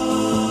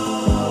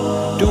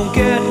 don't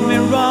get me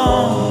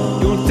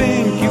wrong, don't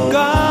think you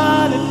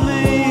got it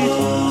made.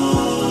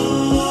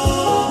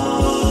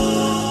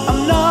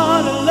 I'm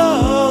not in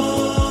love,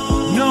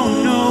 no,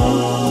 no.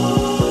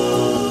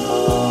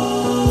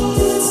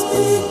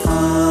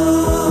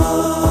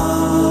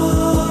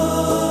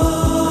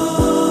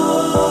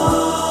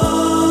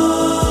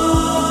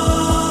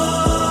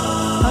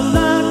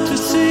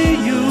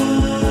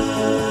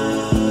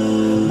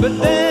 But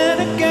then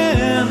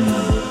again,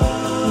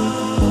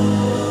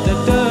 that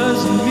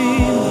doesn't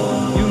mean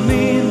you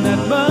mean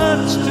that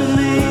much to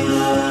me.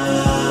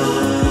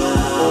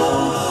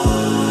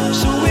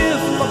 So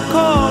if I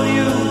call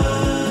you,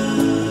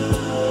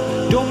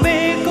 don't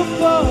make a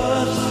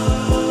fuss.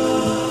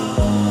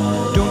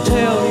 Don't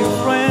tell your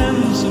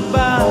friends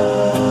about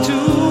the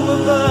two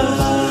of us.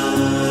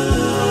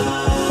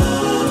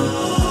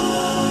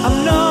 I'm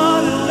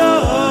not in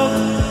love,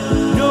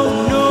 no,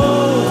 no.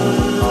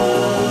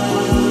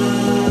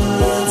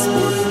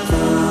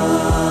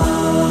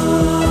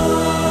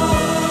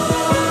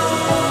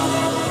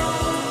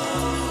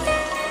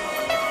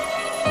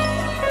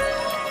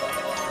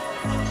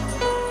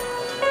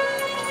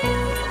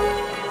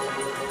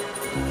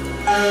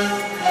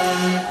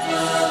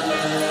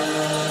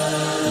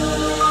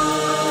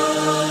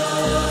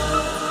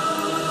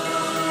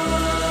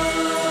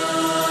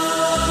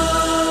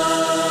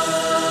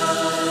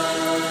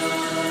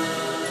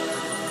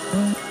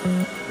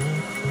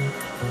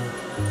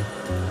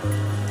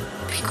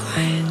 Be quiet.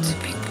 quiet.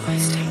 Big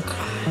boys don't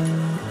cry.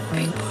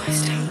 Big boys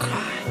don't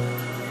cry.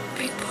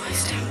 Big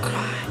boys don't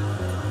cry.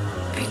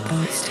 Big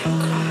boys don't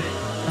cry.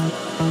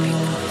 Big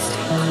boys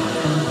don't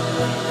cry.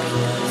 Big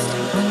boys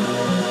don't cry.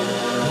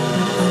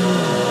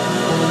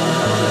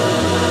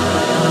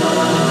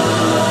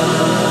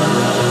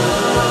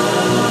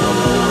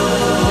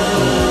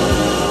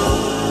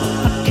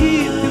 I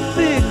keep your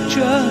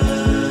picture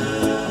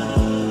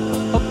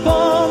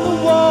upon the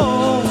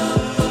wall.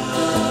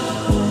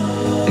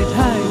 It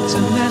hides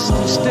a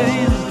nasty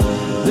stain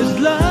that's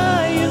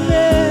lying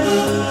there.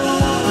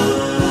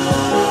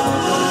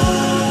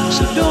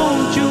 So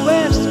don't you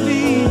ask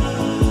me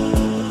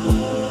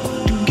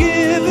to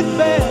give it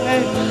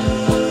back.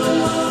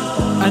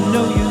 I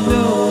know you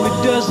know it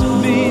doesn't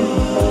mean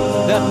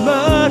that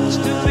much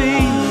to me.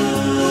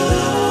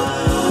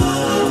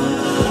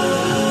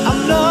 I'm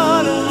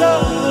not in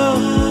love,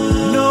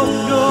 no,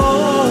 no.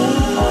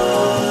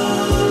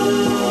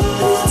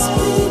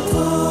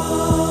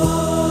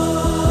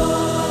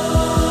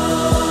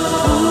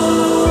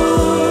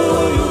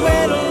 Ooh, you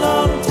wait a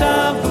long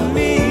time for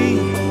me.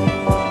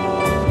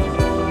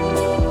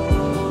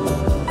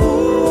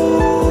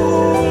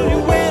 Ooh, you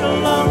wait a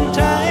long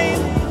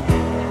time.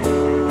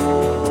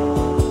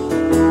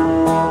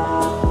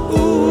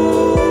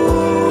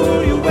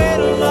 Ooh, you wait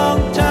a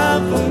long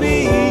time for me.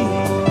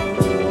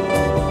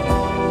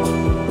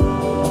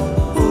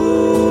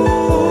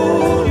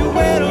 Ooh, you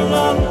wait a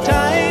long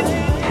time.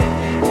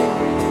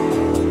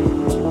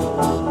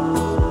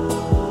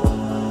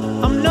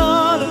 I'm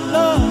not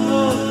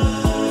alone,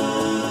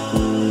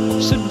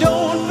 so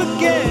don't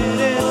forget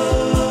it.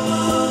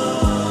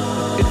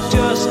 It's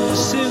just a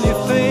silly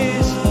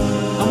phase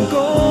I'm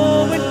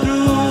going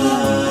through.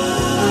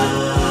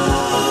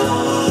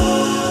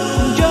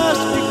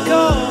 Just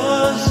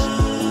because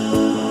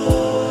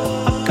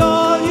I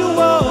call you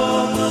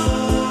up,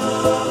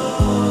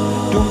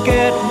 don't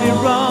get me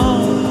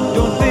wrong,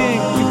 don't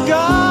think you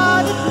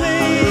got it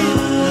made.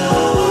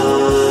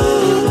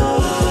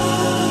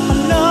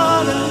 I'm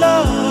not in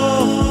love,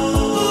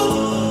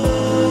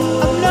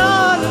 I'm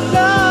not in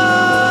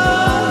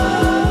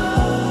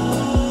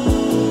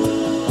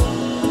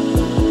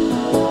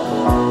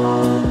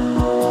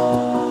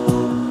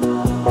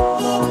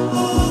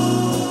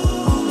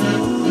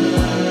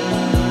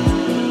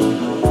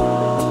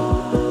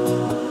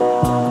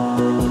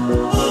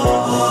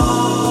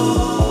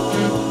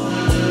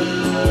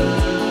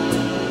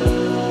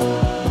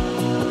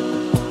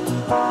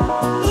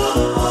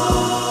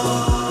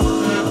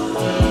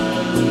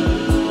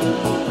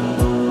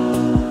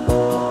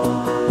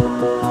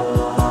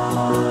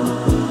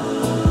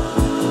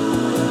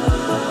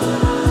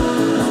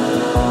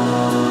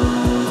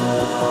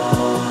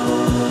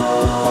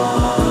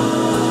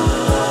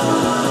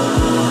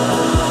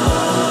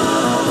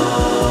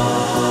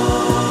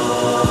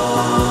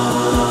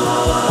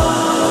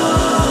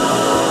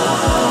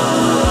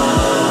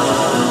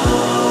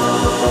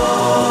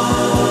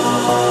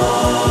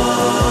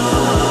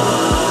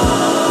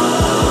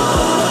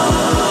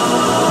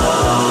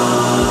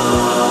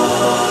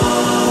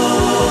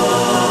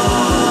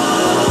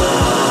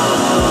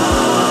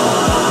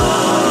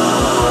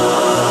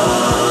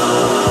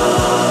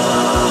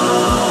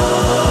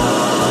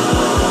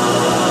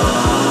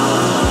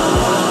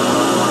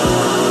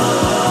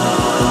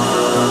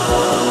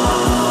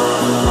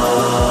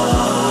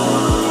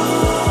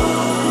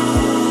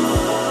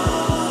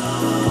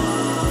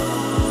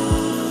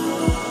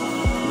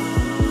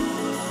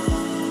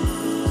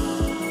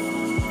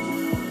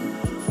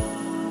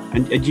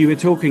And you were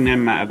talking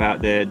then, Matt,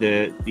 about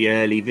the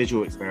early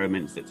visual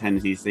experiments that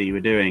 10cc were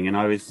doing, and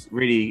I was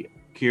really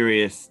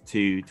curious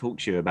to talk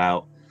to you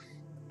about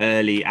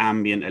early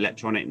ambient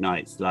electronic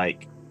nights.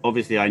 Like,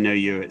 obviously, I know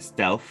you're at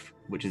Stealth,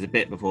 which is a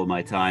bit before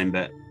my time,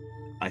 but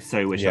I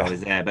so wish I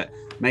was there. But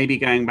maybe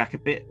going back a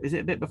bit, is it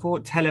a bit before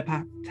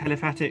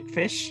Telepathic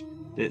Fish?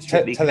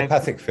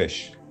 Telepathic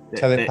Fish.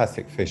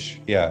 Telepathic Fish.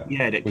 Yeah.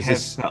 Yeah, that Was Kev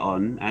this- put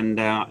on, and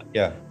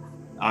Yeah.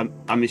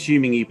 I'm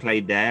assuming you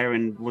played there,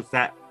 and was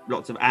that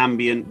lots of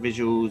ambient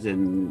visuals?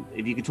 And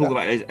if you could talk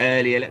about those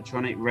early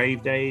electronic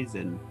rave days.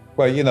 And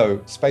Well, you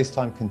know,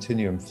 Space-Time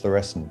Continuum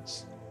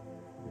Fluorescence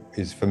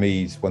is, for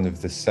me, is one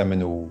of the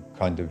seminal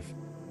kind of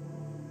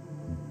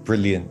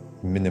brilliant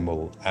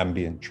minimal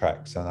ambient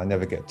tracks, and I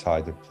never get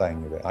tired of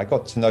playing with it. I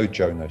got to know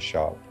Jonah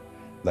Sharp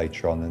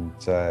later on, and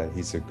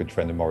he's a good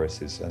friend of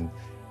Morris's, and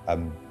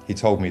he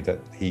told me that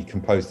he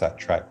composed that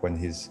track when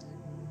his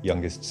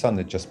youngest son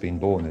had just been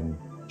born, and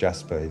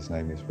Jasper, his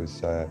name is,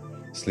 was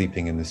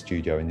sleeping in the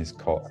studio in his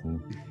cot,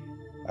 and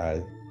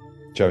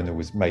Jonah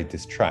made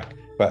this track.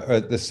 But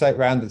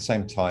around the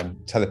same time,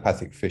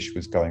 Telepathic Fish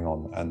was going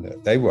on, and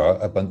they were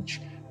a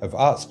bunch of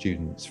art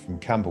students from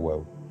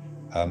Camberwell.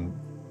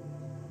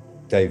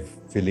 Dave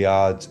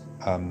Villiard,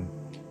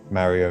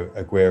 Mario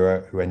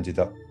Aguirre, who ended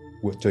up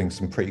doing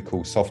some pretty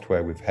cool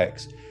software with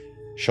Hex.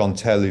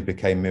 Chantel, who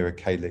became Mira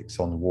Calix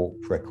on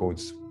Warp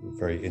Records,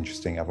 very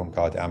interesting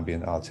avant-garde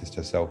ambient artist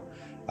herself.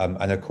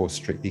 And of course,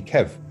 Strictly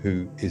Kev,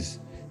 who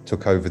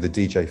took over the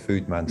DJ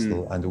Food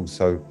mantle and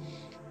also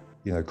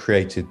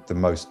created the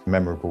most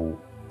memorable,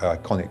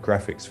 iconic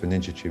graphics for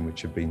Ninja Tune,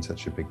 which have been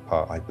such a big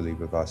part, I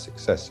believe, of our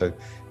success. So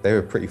they were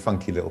a pretty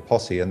funky little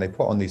posse, and they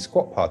put on these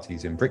squat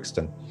parties in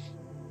Brixton.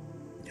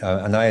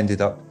 And I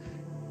ended up,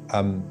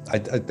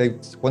 they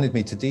wanted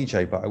me to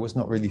DJ, but I was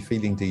not really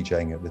feeling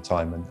DJing at the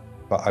time,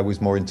 but I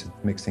was more into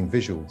mixing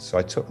visuals. So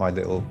I took my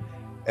little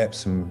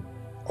Epson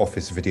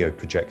office video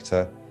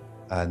projector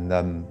and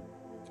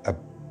a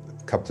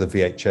couple of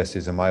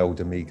VHSs and my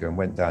old Amiga, and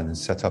went down and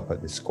set up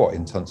at this squat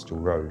in Tunstall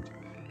Road.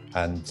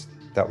 And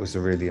that was a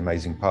really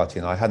amazing party.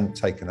 And I hadn't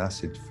taken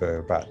acid for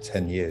about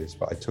 10 years,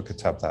 but I took a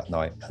tab that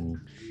night, and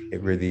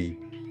it really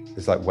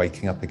was like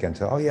waking up again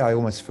to, oh yeah, I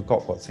almost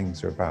forgot what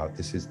things are about.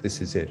 This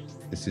is it.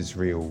 This is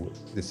real.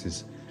 This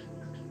is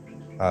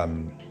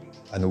an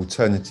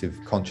alternative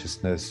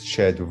consciousness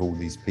shared with all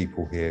these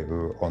people here who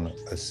are on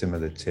a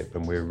similar tip,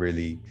 and we're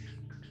really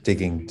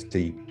digging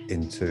deep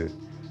into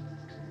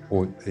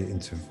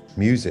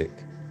music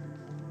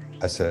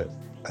as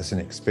an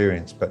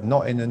experience, but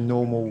not in a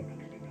normal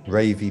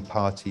ravey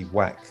party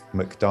whack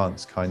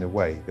McDance kind of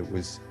way. I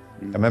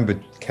remember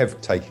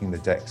Kev taking the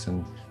decks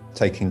and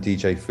taking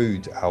DJ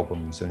Food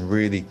albums and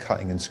really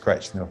cutting and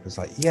scratching them up. It's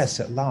like, yes,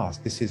 at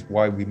last, this is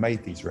why we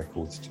made these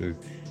records, to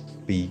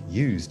be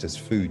used as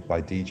food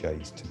by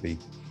DJs, to be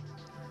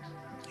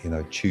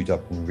chewed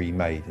up and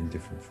remade in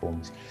different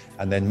forms.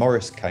 And then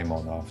Morris came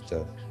on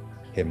after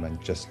him,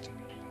 and just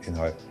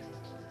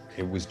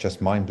it was just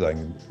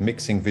mind-blowing.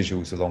 Mixing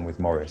visuals along with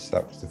Morris,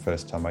 that was the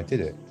first time I did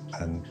it.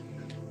 And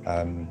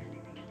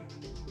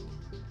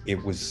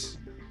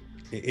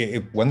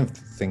one of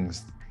the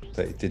things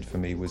that it did for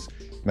me was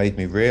made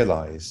me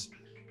realize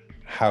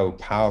how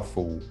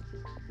powerful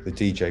the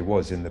DJ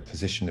was in the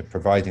position of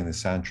providing the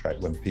soundtrack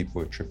when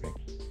people are tripping.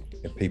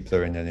 If people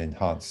are in an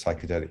enhanced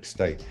psychedelic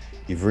state,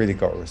 you've really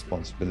got a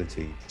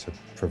responsibility to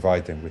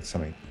provide them with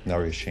something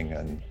nourishing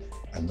and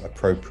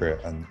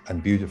appropriate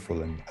and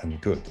beautiful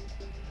and good.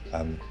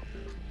 And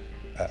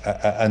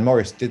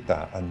Morris did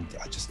that, and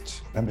I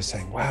just remember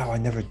saying, wow, I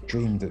never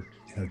dreamed that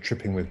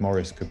tripping with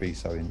Morris could be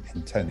so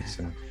intense.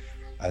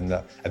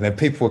 And then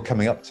people were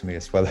coming up to me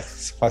as well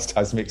as whilst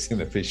I was mixing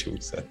the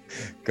visuals, and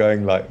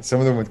going like, some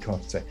of them would come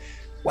up and say,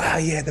 wow,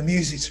 yeah, the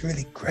music's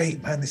really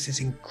great, man, this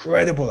is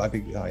incredible. I'd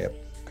be, oh yeah,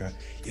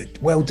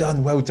 well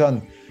done.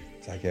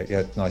 It's like,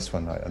 yeah, nice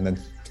one. And then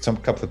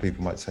couple of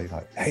people might say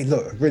like, hey,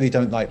 look, I really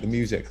don't like the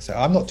music. I say,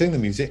 I'm not doing the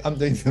music, I'm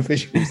doing the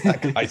visuals.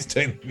 That guy's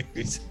doing the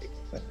music.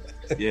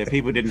 Yeah,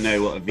 people didn't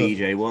know what a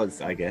VJ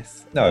was, I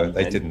guess. No,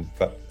 they didn't.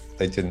 But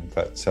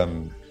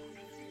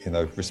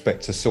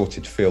respect to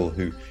Sorted Phil,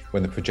 who,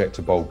 when the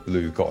projector bulb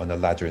blew, got on a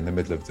ladder in the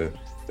middle of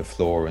the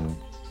floor, and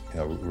we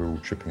were all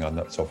tripping our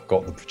nuts off,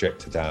 got the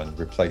projector down,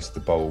 replaced the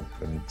bulb,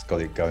 and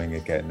got it going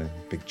again. And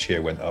a big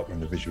cheer went up when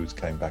the visuals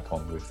came back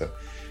on with the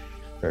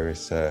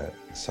various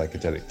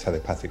psychedelic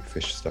telepathic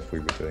fish stuff we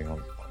were doing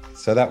on.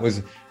 So that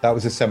was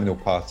a seminal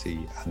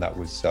party, and that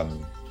was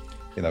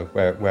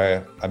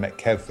where I met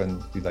Kev,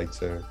 and who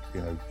later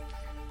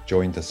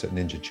joined us at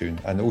Ninja Tune,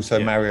 and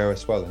also Mario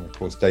as well. And of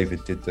course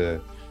David did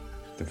the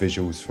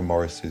visuals for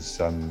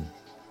Morris's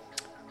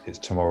It's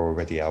Tomorrow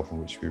Already album,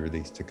 which we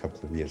released a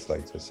couple of years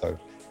later. So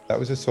that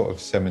was a sort of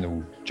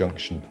seminal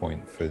junction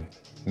point for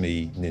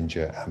me,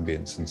 Ninja,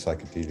 ambience and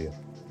psychedelia.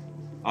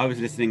 I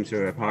was listening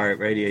to a pirate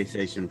radio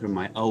station from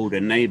my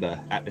older neighbour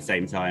at the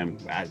same time,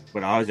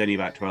 when I was only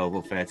about 12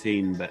 or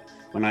 13, but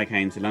when I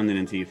came to London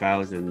in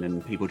 2000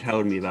 and people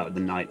told me about the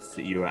nights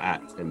that you were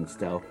at and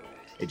stuff,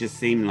 it just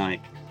seemed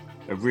like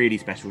a really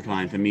special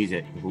time for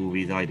music, with all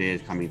these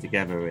ideas coming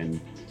together.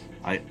 And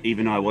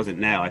even though I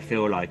wasn't there, I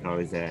feel like I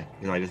was there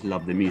because I just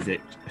love the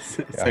music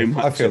so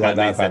much. I feel like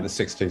that about the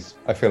 60s.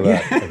 I feel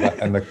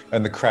that,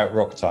 and the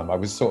krautrock time. I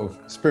was sort of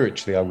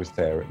spiritually, I was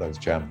there at those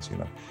jams,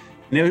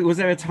 Was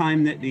there a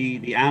time that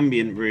the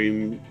ambient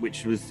room,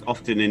 which was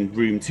often in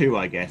room 2,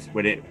 I guess,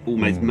 when it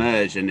almost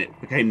merged and it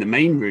became the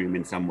main room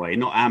in some way,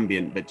 not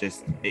ambient, but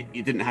just it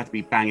didn't have to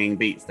be banging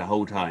beats the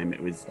whole time.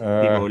 It was people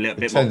were a little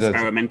bit more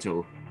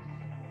experimental.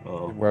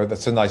 Well,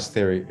 that's a nice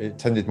theory. It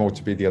tended more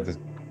to be the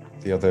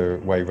other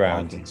way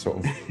round, and sort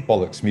of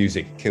bollocks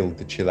music killed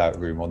the chill out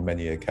room on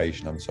many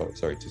occasions. I'm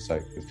sorry to say,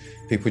 because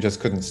people just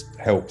couldn't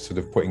help sort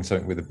of putting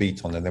something with a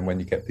beat on, and then when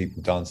you get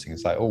people dancing,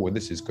 it's like, oh well,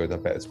 this is good, I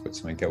better put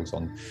something else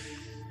on.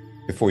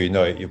 Before you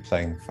know it, you're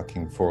playing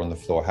fucking 4 on the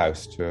Floor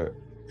house to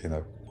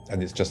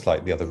and it's just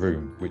like the other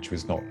room, which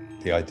was not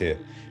the idea.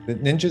 The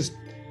Ninja's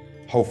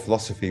whole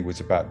philosophy was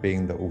about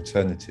being the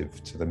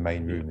alternative to the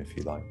main room, if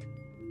you like.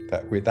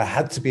 There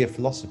had to be a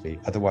philosophy,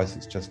 otherwise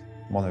it's just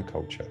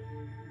monoculture.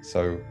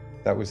 So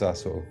that was our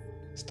sort of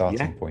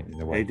starting point in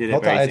a way.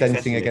 Not that I had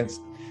anything against.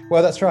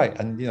 Well, that's right.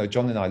 And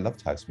John and I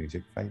loved house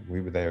music. Right?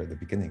 We were there at the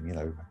beginning.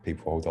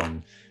 People Hold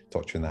On,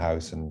 Doctor in the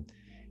House, and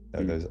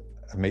those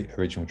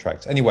original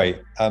tracks.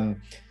 Anyway, a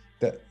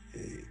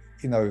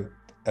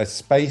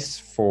space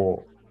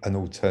for an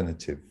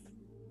alternative.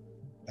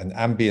 An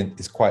ambient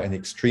is quite an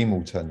extreme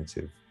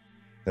alternative.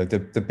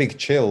 The big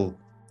chill.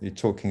 You're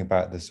talking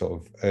about the sort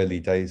of early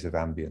days of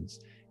ambience.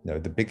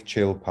 The big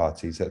chill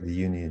parties at the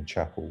Union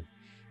Chapel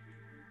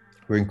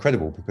were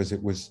incredible because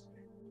it was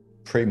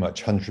pretty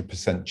much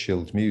 100%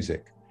 chilled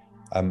music.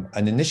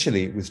 And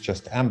initially it was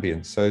just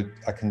ambient. So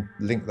I can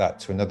link that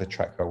to another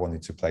track I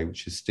wanted to play,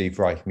 which is Steve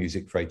Reich,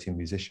 Music for 18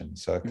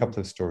 Musicians. So a couple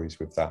of stories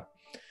with that.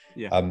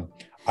 Yeah.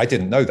 I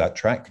didn't know that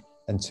track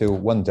until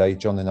one day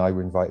John and I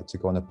were invited to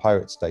go on a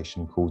pirate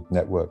station called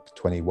Network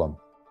 21.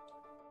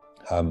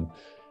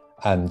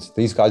 And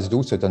these guys had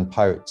also done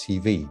pirate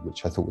TV,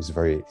 which I thought was a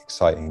very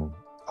exciting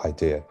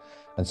idea.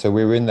 And so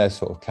we were in their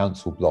sort of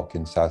council block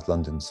in South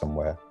London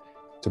somewhere,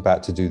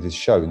 about to do this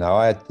show. Now,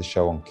 I had the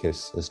show on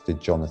KISS, as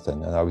did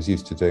Jonathan, and I was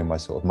used to doing my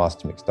sort of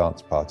Master Mix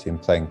dance party and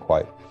playing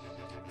quite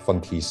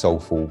funky,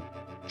 soulful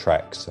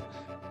tracks.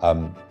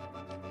 But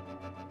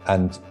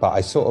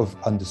I sort of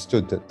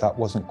understood that that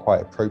wasn't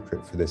quite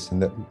appropriate for this,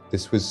 and that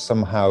this was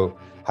somehow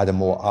had a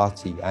more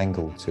arty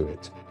angle to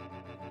it.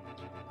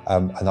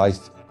 And I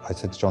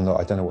said to John, look,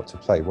 I don't know what to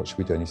play. What should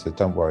we do? And he said,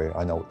 don't worry,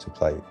 I know what to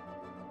play.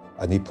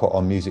 And he put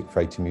on Music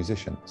for 80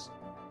 Musicians.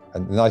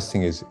 And the nice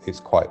thing is,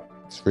 it's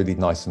really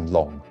nice and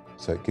long,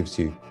 so it gives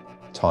you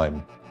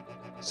time.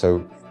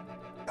 So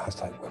I was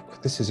like, well,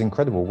 this is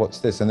incredible, what's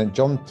this? And then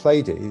John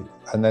played it,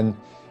 and then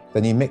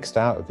he mixed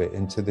out of it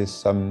into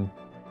this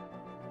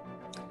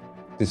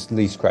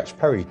Lee Scratch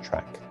Perry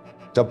track,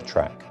 dub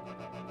track.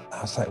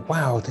 I was like,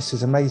 wow, this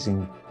is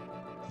amazing.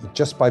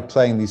 Just by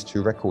playing these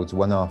two records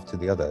one after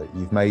the other,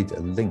 you've made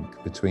a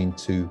link between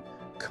two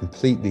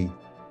completely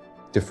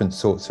different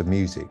sorts of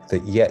music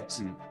that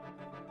yet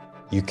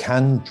you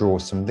can draw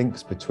some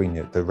links between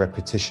it, the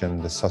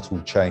repetition, the subtle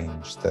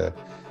change, the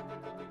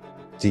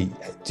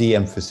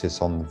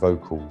de-emphasis on the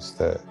vocals,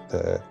 the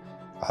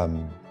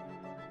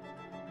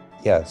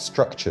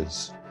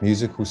structures,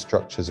 musical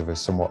structures of a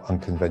somewhat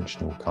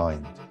unconventional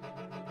kind.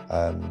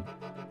 And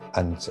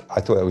I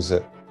thought it was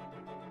a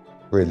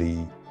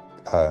really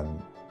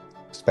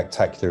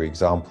spectacular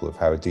example of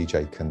how a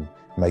DJ can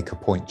make a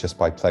point just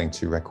by playing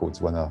two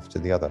records one after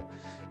the other.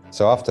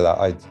 So after that,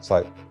 I was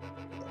like,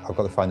 I've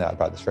got to find out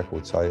about this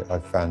record. So I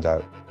found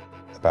out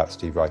about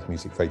Steve Reich,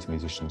 Music for 80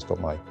 Musicians, got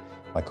my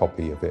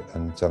copy of it,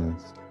 and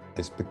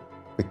it's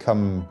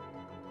become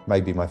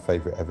maybe my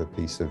favourite ever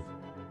piece of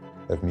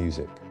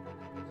music.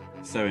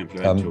 So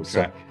influential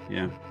track,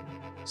 yeah.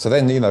 So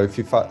then, if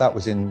you that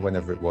was in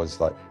whenever it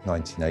was, like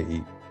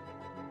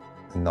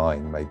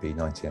 1989, maybe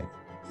 98,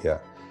 yeah.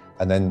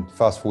 And then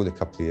fast forward a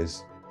couple of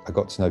years, I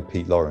got to know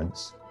Pete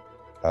Lawrence.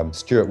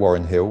 Stuart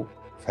Warren Hill,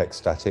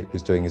 Hexstatic,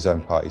 was doing his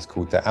own parties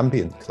called the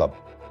Ambient Club,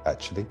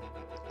 actually,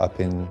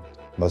 up in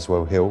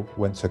Muswell Hill.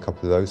 Went to a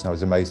couple of those, and I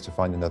was amazed to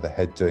find another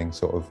head doing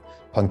sort of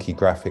punky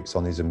graphics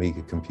on his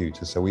Amiga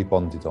computer. So we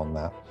bonded on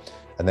that.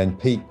 And then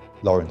Pete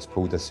Lawrence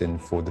pulled us in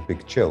for the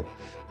Big Chill.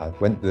 I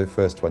went to the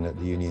first one at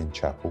the Union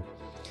Chapel,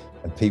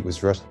 and Pete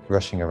was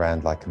rushing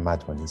around like a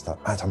madman. He's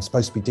like, Matt, I'm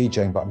supposed to be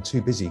DJing, but I'm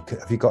too busy.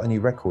 Have you got any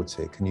records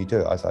here? Can you do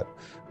it? I was like,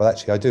 well,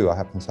 actually, I do. I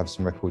happen to have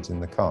some records in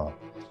the car.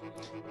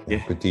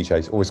 Yeah. Good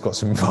DJs always got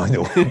some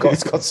vinyl,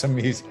 got some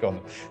music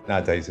on.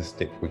 Nowadays a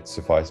stick would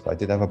suffice, but I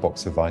did have a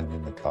box of vinyl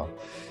in the car.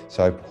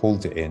 So I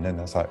pulled it in and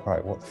I was like,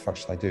 right, what the fuck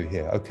should I do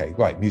here? Okay,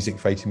 right, Music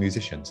for 80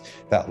 Musicians,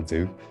 that'll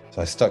do.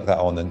 So I stuck that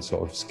on and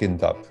sort of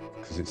skinned up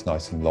because it's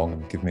nice and long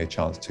and give me a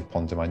chance to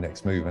ponder my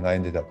next move. And I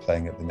ended up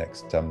playing at the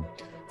next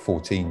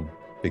 14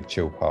 Big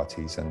Chill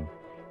parties, and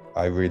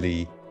I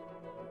really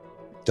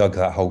dug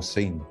that whole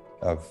scene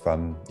of,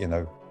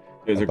 It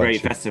was a great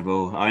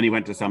festival. I only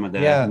went to some of the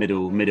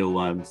middle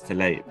ones to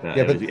late, but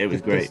it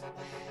was great.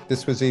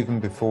 This was even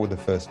before the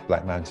first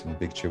Black Mountain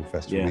Big Chill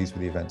Festival. Yeah. These were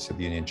the events at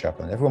the Union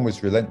Chapel, and everyone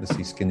was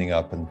relentlessly skinning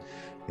up, and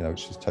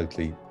which is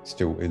totally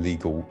still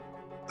illegal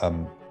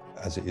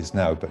as it is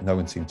now, but no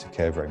one seemed to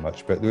care very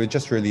much. But we were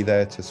just really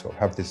there to sort of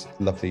have this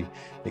lovely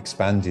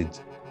expanded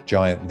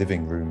giant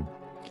living room.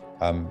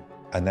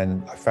 And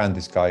then I found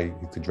this guy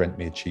who could rent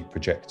me a cheap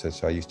projector,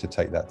 so I used to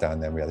take that down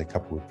there, and we had a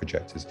couple of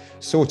projectors.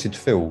 Sorted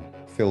Phil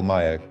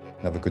Meyer,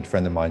 another good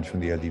friend of mine from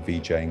the early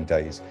VJing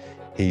days,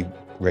 he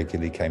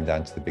regularly came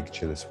down to the Big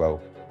Chill as well.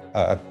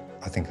 I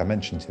think I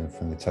mentioned him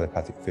from the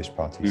Telepathic Fish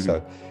Party. Mm-hmm.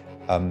 So,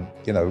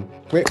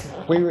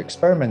 we were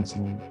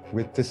experimenting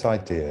with this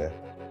idea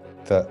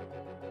that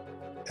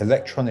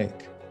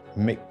electronic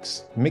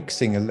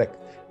mixing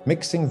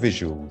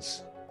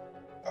visuals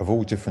of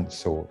all different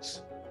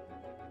sorts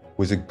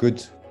was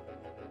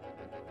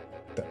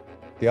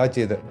the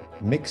idea that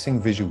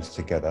mixing visuals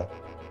together,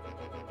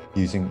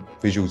 using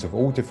visuals of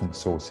all different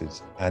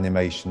sources,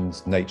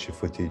 animations, nature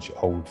footage,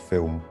 old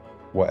film,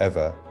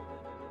 whatever,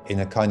 in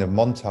a kind of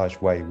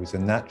montage way was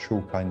had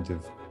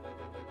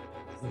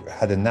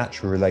a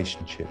natural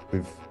relationship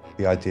with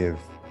the idea of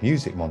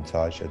music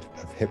montage,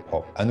 of hip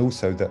hop, and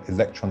also that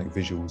electronic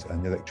visuals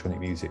and electronic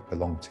music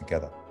belong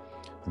together,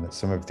 and that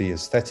some of the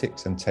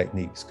aesthetics and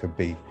techniques could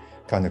be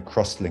kind of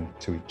cross-linked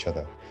to each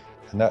other.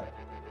 And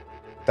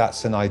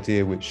that's an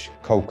idea which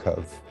Kolka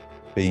have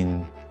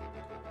been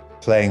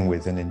playing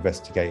with and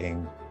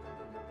investigating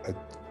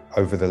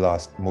over the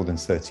last more than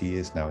 30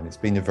 years now, and it's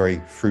been a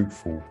very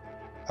fruitful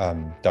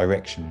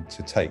direction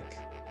to take,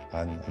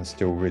 and I'm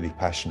still really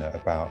passionate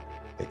about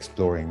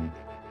exploring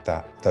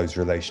those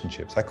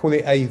relationships. I call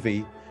it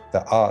AV,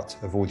 the art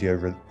of AV,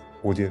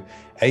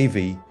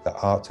 the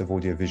art of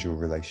audiovisual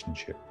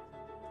relationship.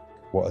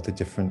 What are the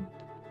different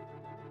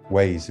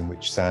ways in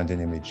which sound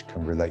and image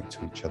can relate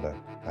to each other?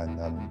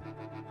 And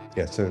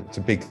so it's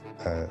a big,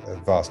 a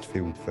vast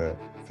field for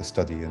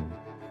study and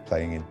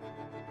playing in.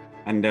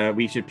 And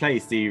we should play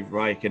Steve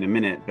Reich in a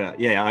minute, but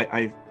yeah,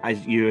 I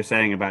as you were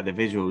saying about the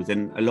visuals,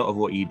 and a lot of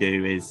what you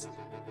do is,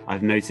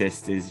 I've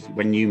noticed, is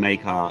when you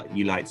make art,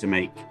 you like to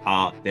make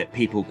art that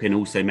people can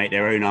also make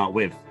their own art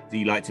with. Do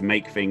you like to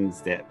make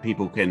things that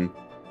people can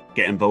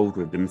get involved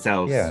with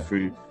themselves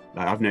through?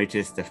 Like, I've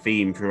noticed a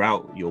theme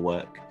throughout your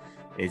work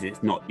is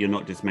you're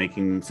not just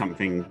making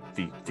something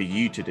for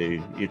you to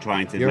do. You're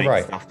trying to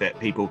make stuff that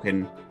people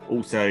can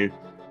also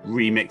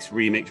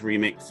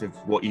remix of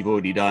what you've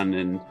already done,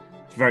 and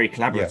it's very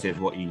collaborative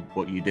what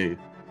you do.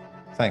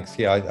 Thanks.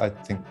 Yeah, I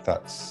think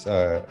that's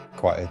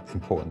quite an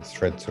important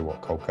thread to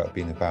what Coldcut have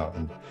been about.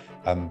 And,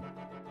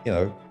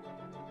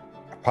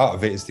 part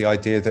of it is the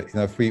idea that,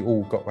 if we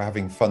all were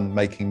having fun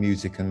making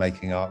music and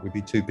making art, we'd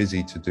be too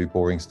busy to do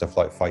boring stuff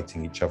like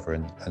fighting each other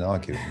and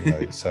arguing.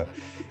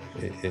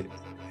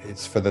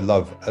 It's for the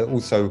love.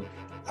 Also,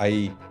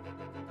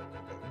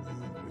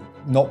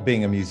 not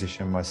being a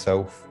musician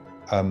myself,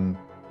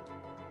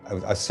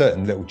 a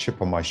certain little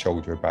chip on my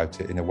shoulder about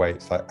it in a way.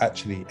 It's like,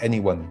 actually,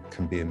 anyone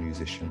can be a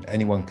musician,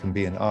 anyone can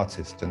be an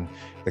artist, and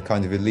the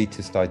kind of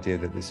elitist idea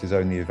that this is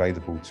only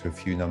available to a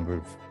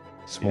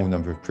small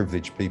number of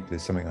privileged people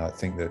is something I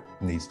think that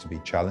needs to be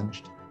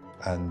challenged.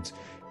 And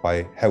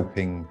by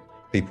helping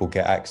people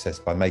get access,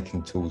 by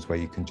making tools where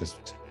you can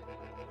just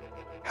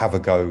have a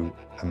go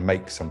and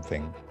make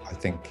something, I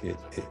think it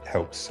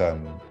helps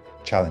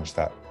challenge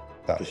that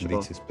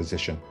elitist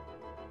position.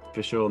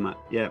 For sure, Matt.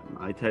 Yeah,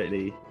 I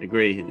totally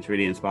agree. It's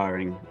really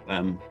inspiring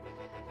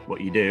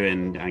what you do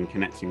and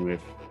connecting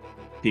with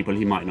people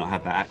who might not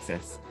have that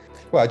access.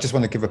 Well, I just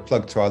want to give a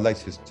plug to our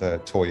latest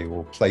toy,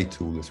 or play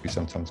tool as we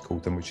sometimes call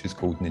them, which is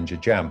called Ninja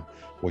Jam,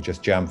 or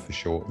just Jam for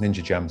short.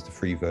 Ninja Jam is the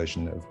free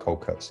version of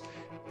Coldcut's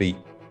Beat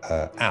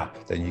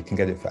app. Then you can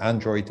get it for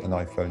Android and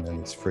iPhone, and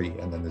it's free.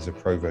 And then there's a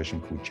pro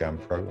version called Jam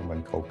Pro. And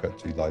when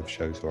Coldcut do live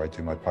shows, or I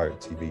do my Pirate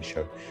TV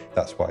show,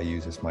 that's what I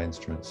use as my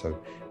instrument. So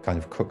kind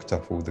of cooked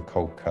up all the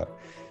Coldcut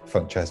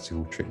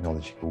fantastical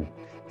technological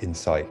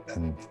insight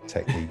and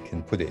technique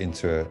and put it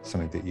into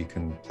something that you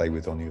can play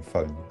with on your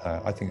phone.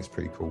 I think it's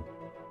pretty cool.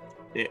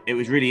 It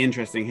was really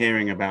interesting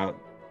hearing about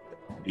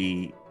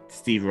the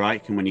Steve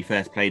Reich and when he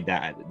first played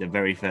that at the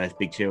very first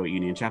Big Chill at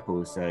Union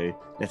Chapel. So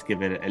let's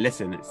give it a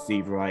listen at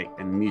Steve Reich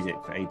and music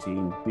for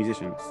 18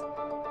 musicians.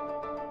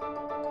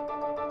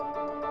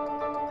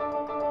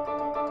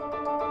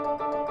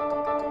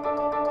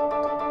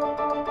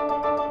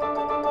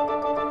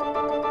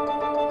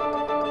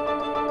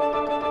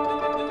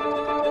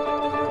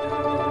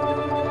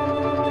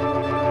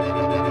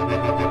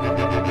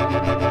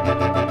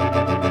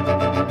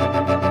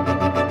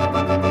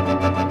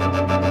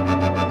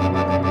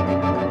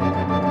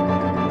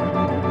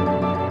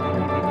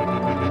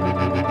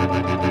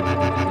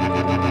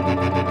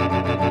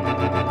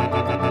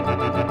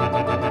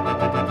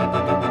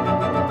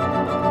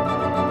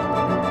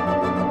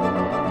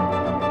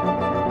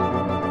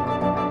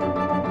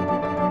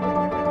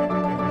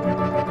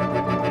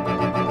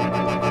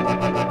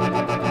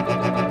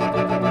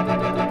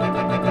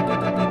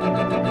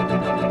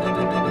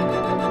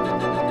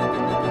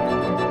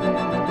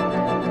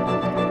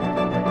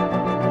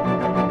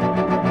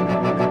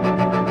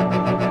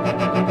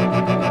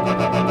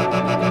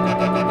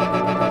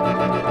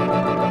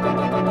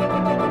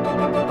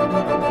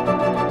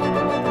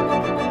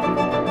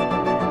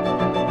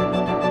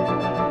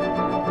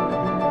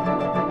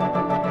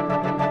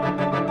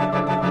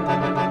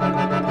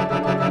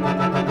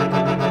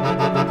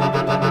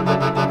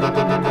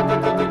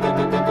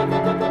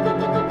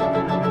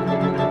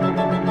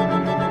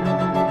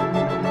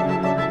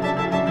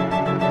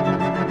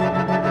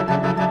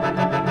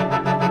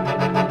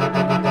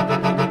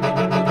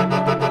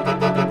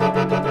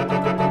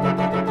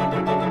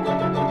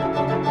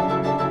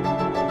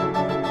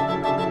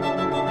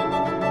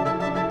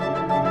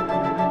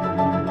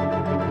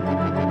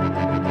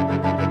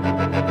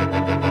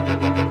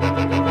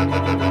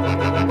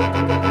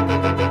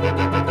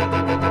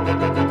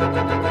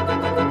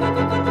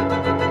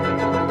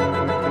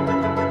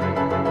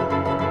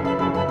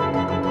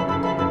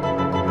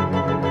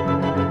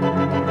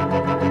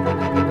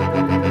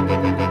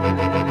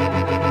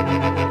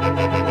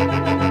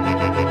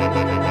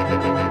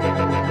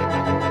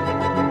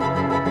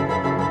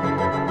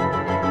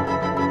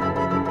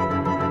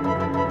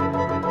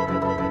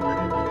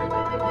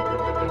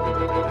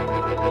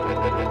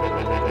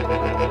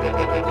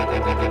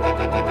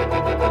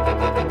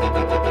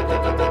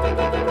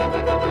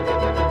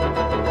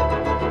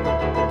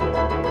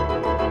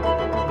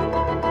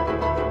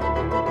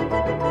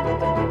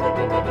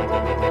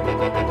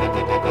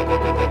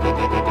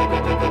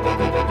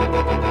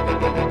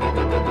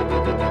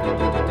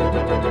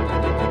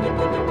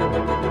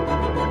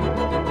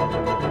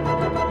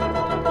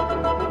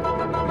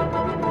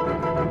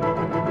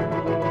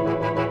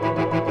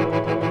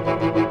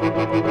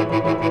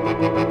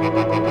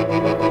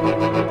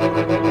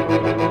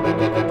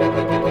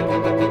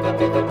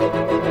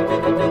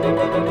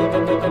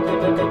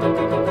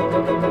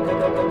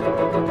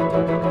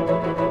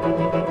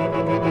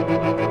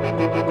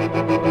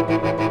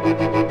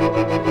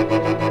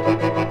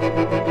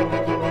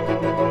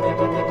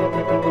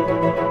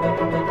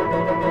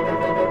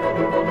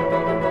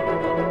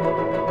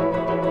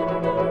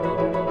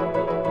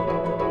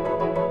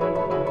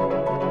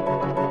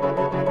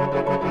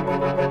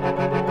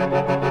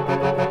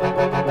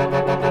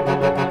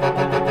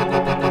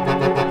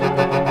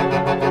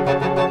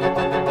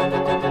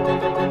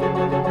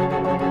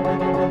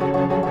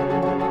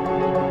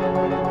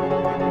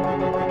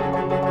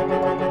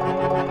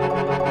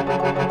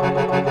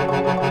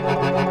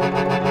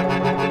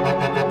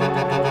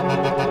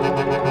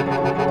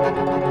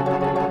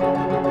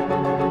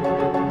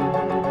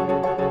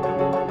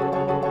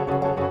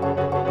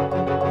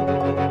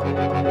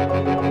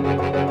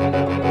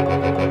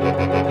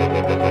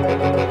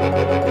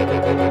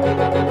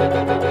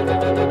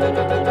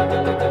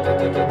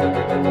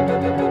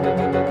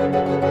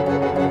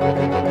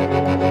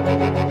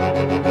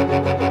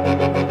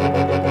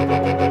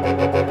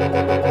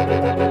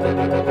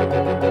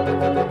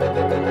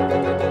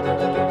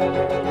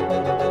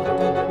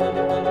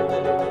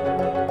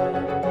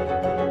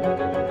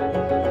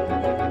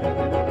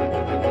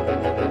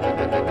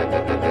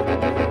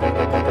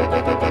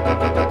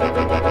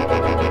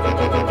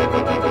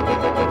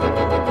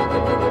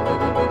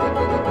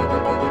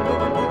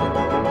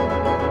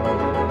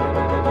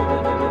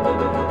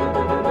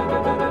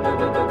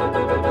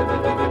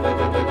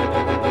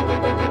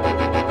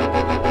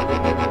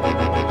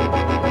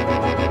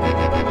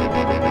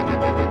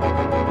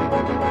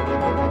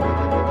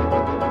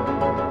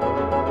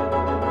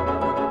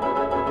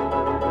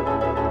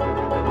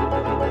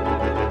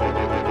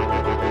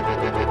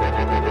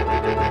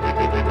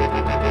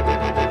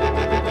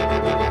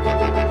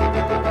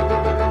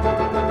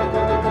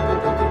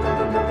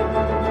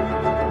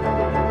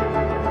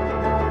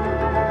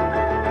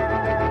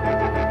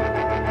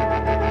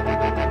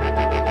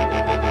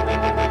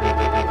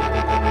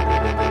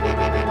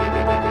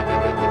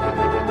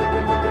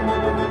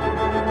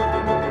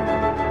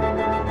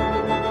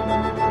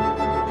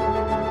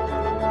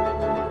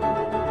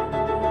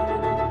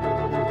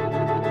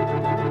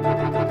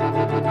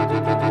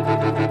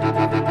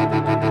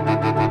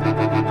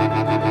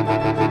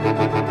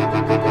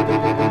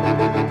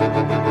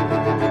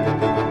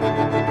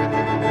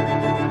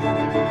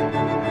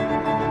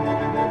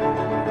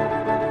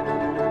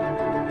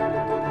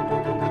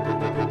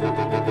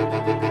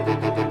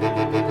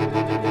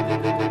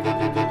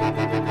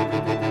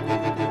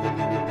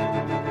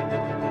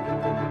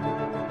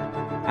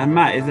 And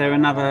Matt, is there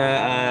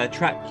another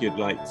track you'd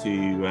like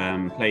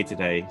to play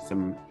today?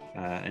 Some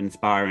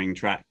inspiring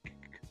track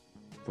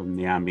from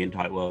the ambient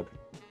type world?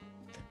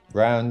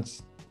 Around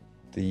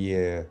the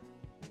year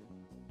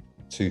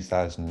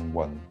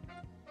 2001,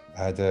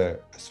 I had a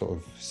sort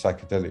of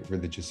psychedelic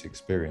religious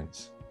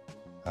experience,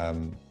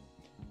 and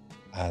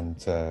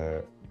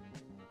I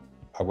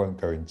won't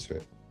go into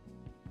it,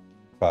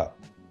 but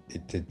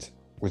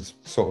was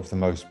sort of the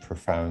most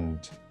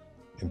profound,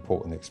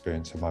 important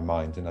experience of my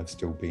mind, and I've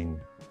still been,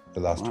 the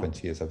last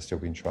 20 years, I've still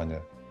been trying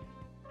to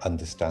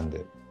understand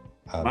it.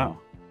 Wow.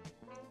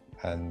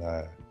 And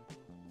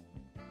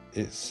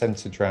it's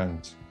centered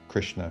around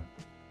Krishna,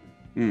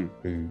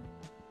 who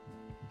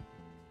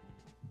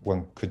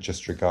one could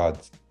just regard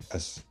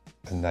as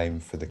a name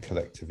for the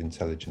collective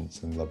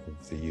intelligence and love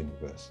of the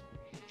universe.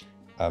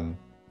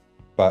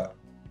 But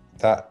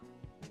that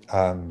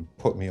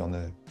put me on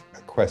a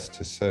quest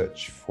to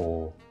search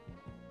for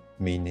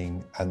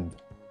meaning and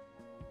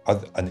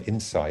an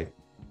insight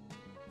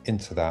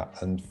into that,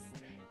 and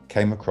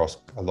came across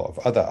a lot of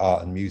other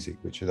art and music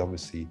which had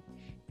obviously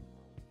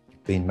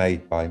been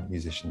made by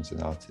musicians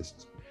and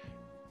artists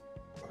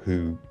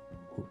who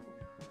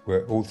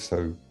were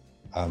also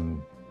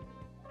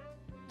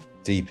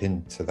deep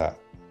into that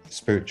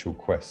spiritual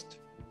quest,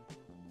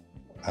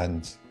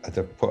 and I'd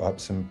put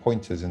up some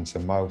pointers and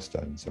some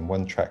milestones. And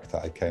one track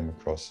that I came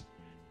across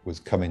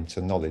was Come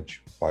Into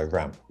Knowledge by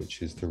Ramp,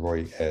 which is the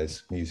Roy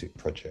Ayers music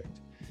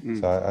project.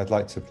 So I'd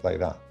like to play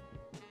that.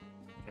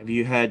 Have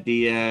you heard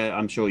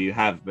I'm sure you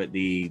have, but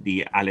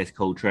the Alice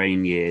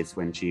Coltrane years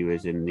when she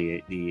was in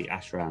the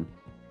ashram?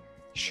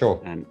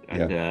 Sure. And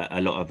a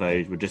lot of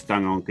those were just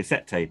done on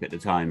cassette tape at the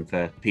time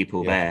for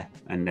people there,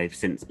 and they've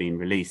since been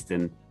released.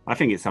 And I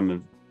think it's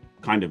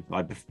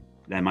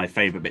they're my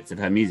favourite bits of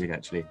her music,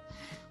 actually.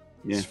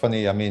 Yeah. It's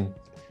funny, I mean,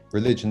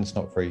 religion's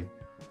not very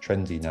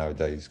trendy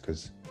nowadays,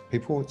 because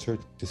people want to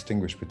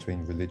distinguish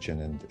between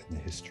religion and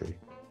history.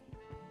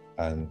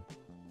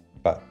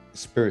 But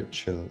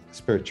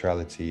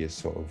spirituality is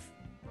sort of,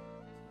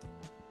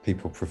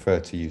 people prefer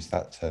to use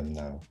that term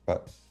now.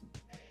 But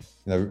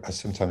I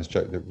sometimes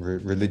joke that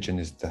religion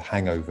is the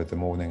hangover the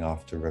morning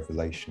after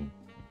revelation.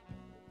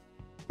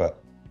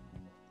 But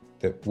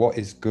that what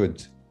is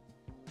good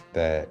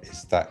there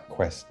is that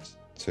quest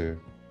to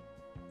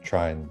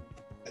try and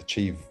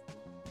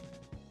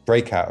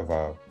break out of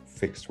our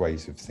fixed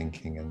ways of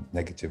thinking and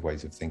negative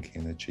ways of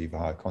thinking and achieve a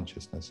higher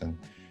consciousness. And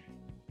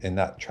in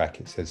that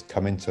track, it says,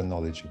 come into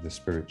knowledge of the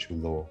spiritual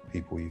law,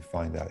 people, you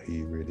find out who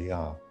you really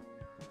are.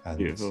 And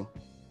beautiful.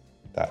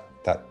 That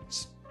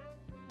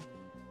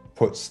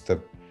puts the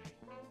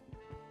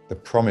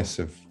promise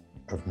of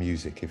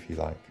music, if you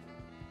like,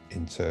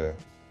 into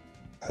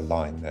a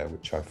line there,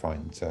 which I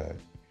find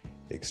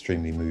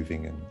extremely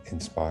moving and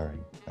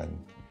inspiring. And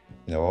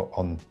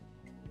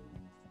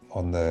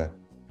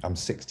I'm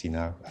 60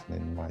 now, and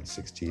in my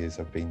 60 years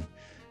I've been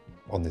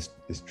on this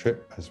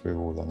trip, as we're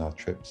all on our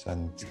trips,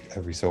 and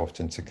every so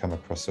often to come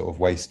across sort of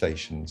way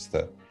stations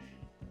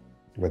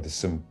where there's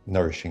some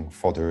nourishing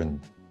fodder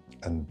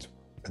and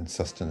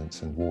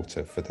sustenance and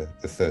water for the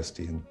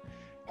thirsty and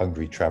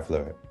hungry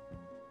traveller.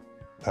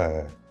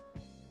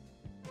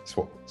 It's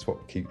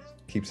what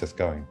keeps us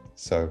going.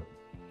 So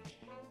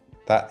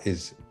that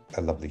is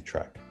a lovely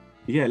track.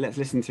 Yeah, let's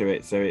listen to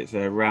it. So it's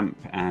a Ramp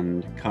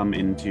and Come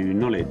Into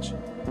Knowledge.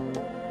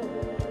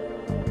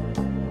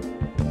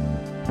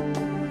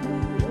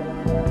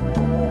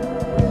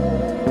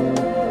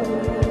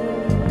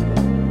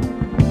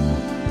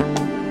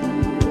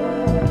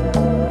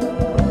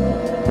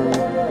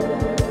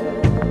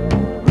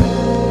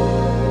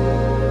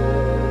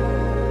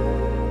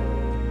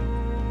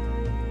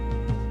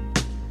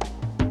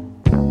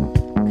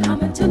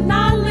 To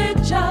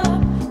knowledge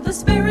of the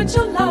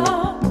spiritual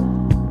law,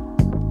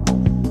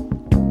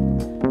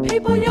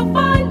 people, you'll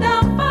find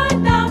out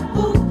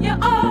who you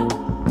are.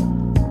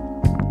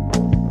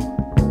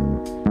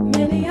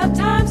 Many a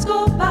times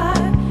go by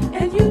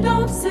and you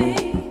don't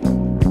see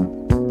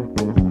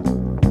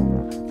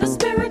the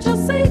spiritual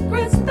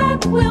secrets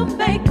that will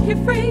make you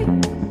free.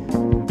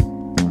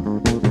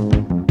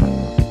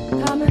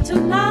 Coming to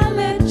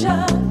knowledge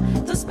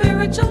of the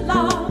spiritual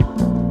law,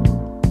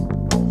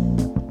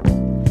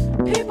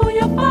 people,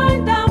 you'll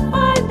find out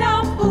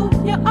who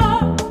you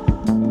are.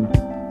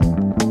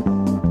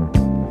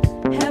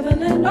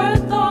 Heaven and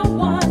earth are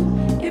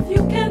one, if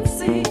you can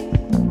see.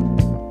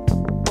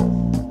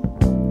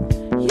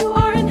 You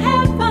are in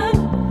heaven,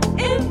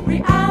 in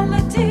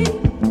reality.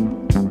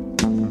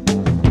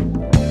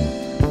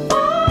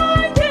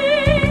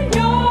 Finding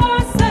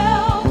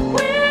yourself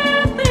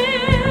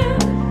within,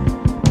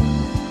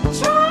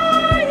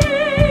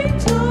 trying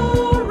to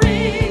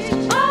reach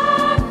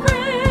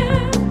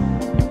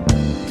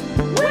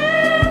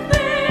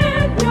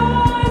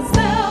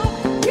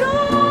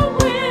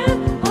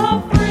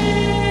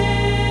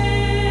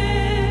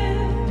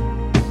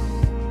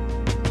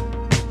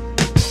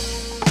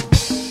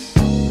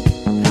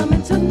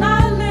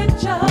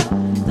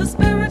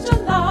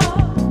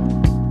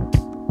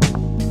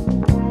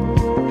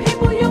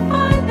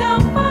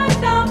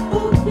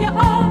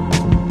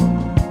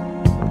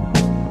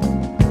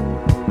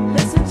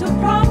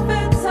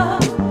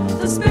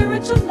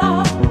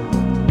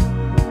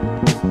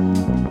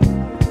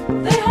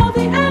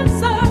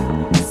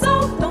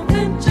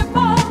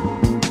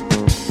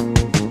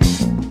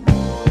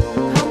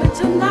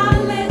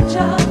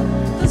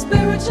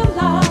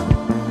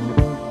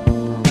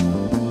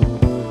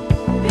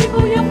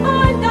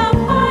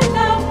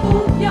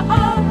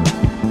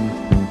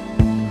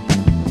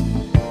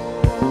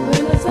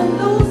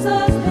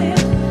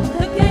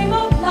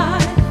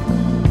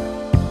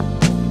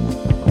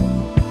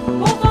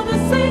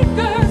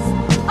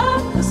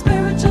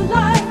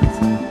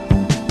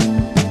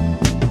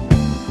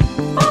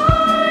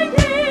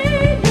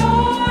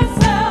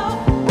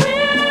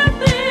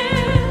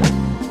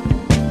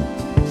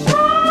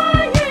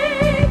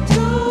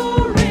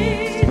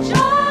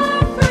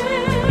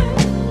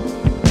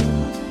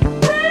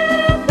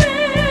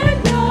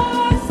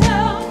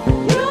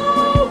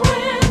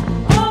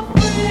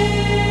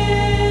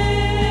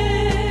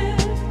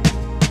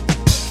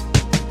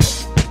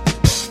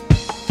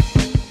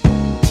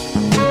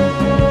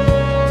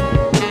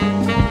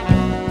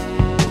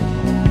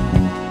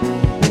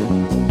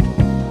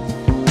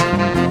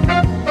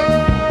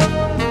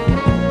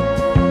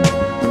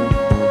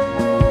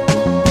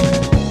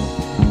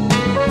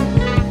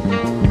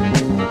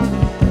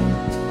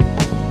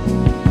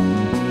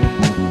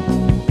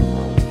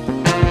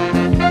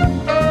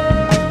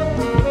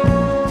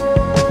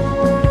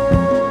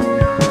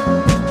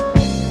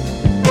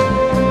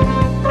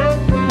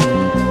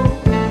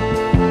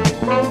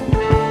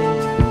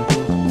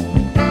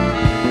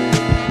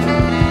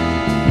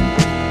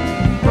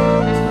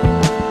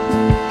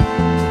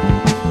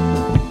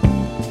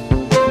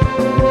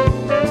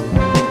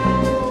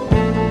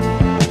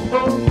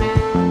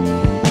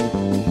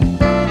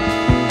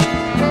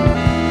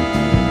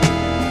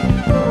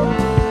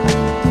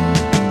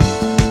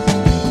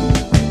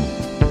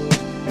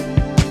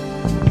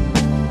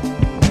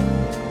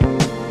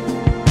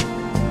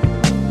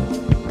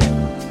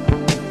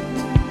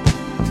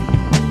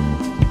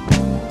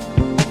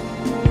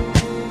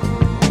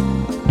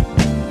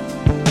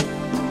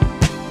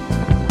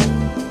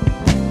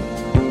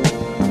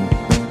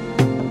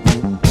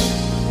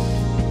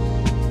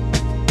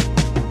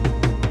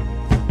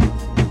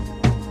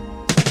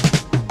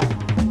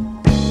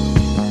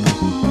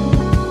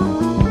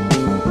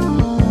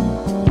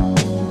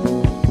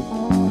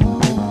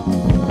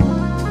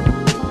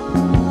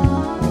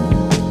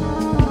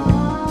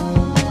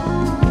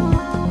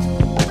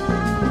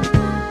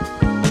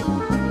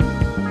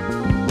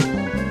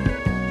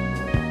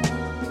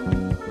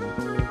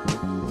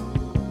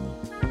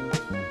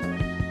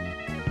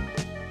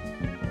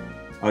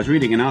was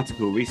reading an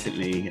article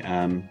recently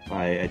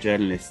by a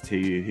journalist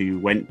who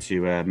went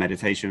to a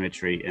meditation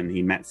retreat, and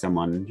he met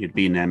someone who'd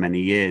been there many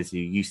years who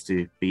used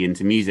to be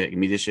into music, a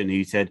musician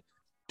who said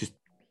just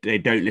they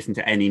don't listen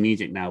to any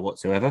music now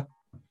whatsoever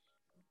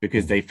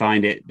because they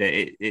find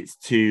it's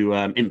too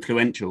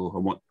influential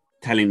on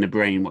telling the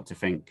brain what to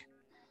think.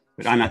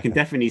 And I can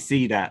definitely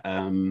see that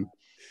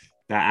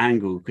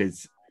angle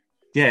because,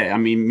 yeah, I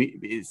mean,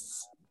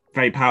 it's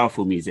very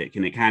powerful music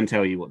and it can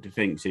tell you what to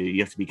think. So you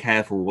have to be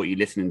careful what you're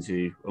listening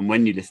to and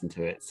when you listen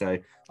to it. So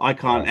I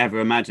can't ever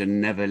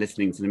imagine never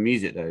listening to the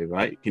music though,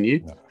 right? Can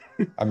you?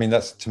 No. I mean,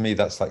 to me,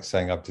 that's like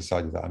saying I've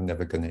decided that I'm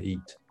never going to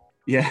eat.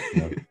 Yeah.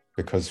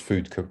 Because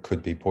food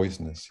could be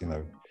poisonous,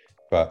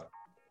 But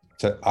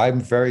so I'm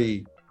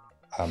very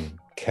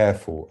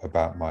careful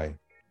about my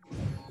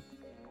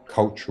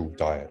cultural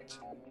diet.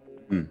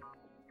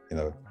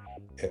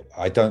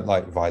 I don't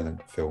like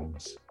violent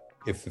films.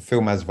 If the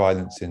film has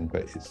violence in,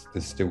 but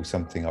there's still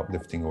something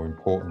uplifting or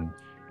important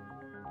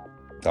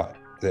that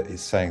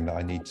is saying that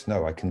I need to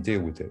know, I can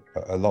deal with it.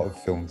 But a lot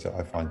of films that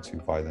I find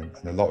too violent,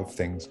 and a lot of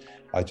things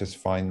I just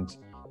find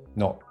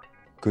not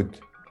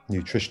good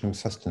nutritional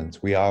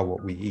sustenance. We are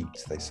what we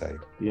eat, they say.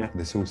 Yeah.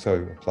 This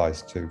also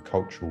applies to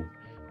cultural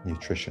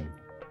nutrition.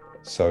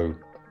 So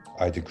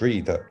I'd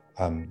agree that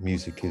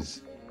music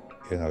is,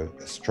 a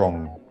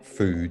strong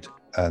food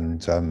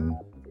and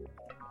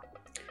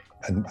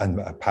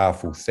a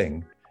powerful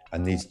thing,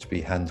 and needs to be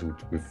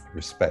handled with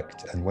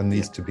respect. And one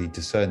needs to be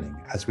discerning,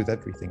 as with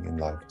everything in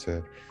life,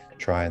 to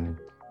try and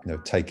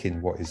take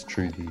in what is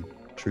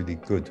truly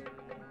good.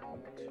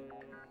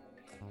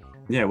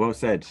 Yeah, well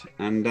said.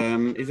 And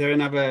is there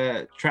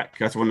another track?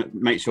 I just want to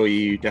make sure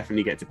you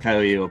definitely get to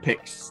play your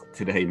picks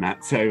today,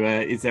 Matt. So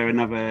is there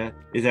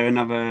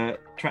another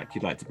track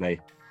you'd like to play?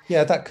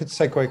 Yeah, that could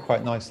segue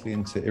quite nicely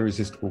into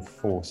Irresistible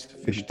Force,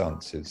 Fish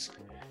Dances.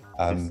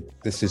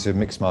 This is a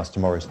Mixmaster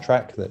Morris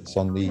track that's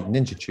on the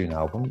Ninja Tune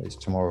album. It's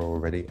tomorrow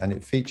already, and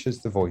it features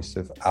the voice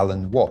of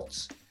Alan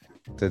Watts.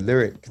 The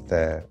lyric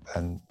there,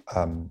 and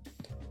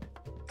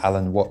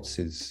Alan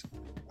Watts's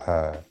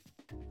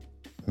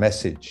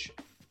message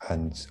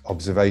and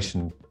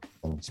observation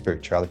on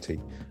spirituality,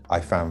 I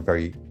found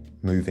very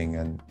moving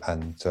and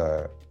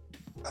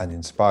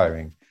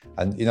inspiring.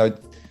 And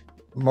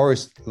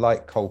Morris,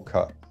 like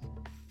Coldcut,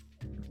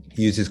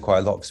 uses quite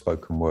a lot of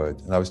spoken word,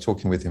 and I was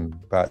talking with him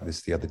about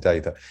this the other day,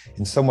 that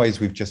in some ways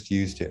we've just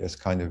used it as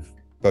kind of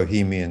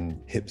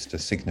bohemian hipster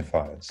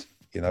signifiers.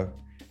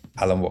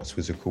 Alan Watts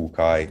was a cool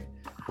guy,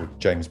 or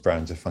James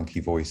Brown's a funky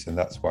voice, and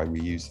that's why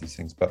we use these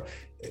things. But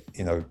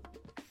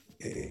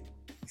it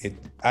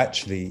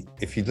actually,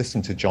 if you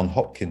listen to John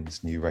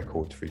Hopkins' new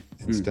record, for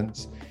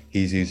instance,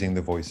 he's using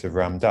the voice of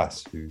Ram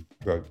Dass, who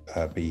wrote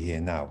Be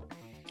Here Now,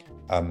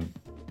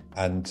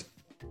 and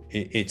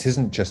it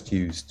isn't just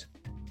used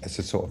as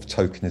a sort of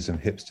tokenism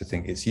hipster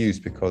thing. It's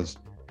used because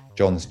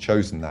John's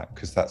chosen that,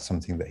 because that's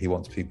something that he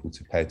wants people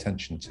to pay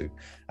attention to.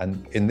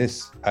 And in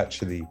this,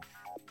 actually,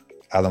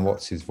 Alan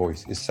Watts'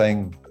 voice is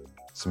saying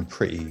some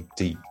pretty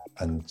deep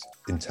and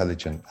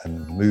intelligent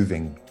and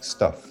moving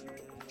stuff.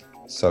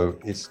 So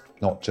it's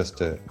not just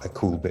a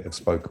cool bit of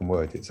spoken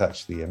word, it's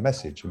actually a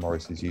message. And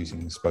Morris is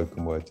using the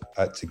spoken word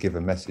to give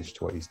a message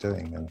to what he's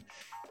doing. And,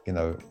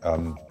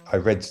 I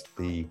read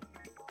the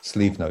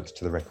sleeve notes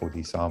to the record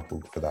he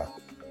sampled for that.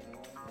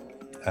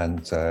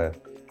 And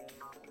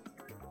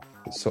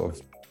it's sort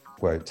of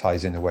where it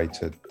ties in a way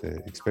to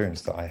the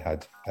experience that I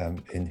had.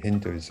 In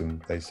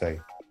Hinduism, they say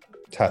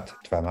Tat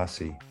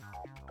Tvamasi,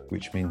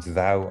 which means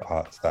thou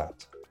art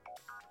that.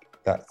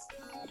 That's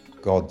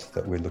God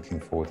that we're looking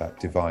for, that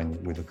divine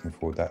that we're looking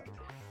for,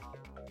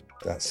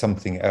 that's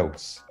something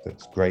else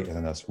that's greater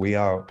than us. We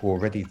are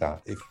already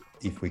that.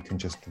 If we can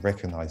just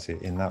recognize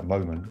it in that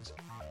moment,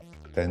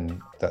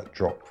 then that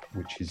drop,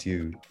 which is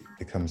you,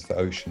 becomes the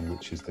ocean,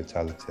 which is the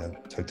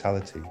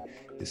totality.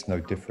 It's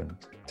no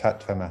different. Tat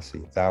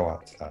Tvamasi, thou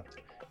art that.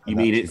 You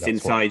mean it's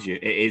inside you?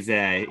 It is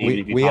there, even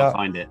if you can't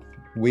find it.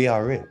 We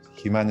are it.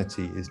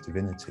 Humanity is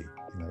divinity,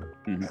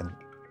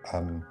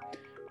 and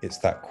it's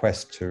that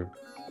quest to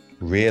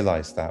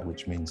realize that,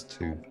 which means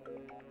to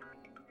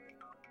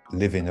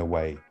live in a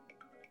way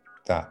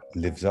that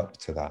lives up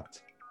to that.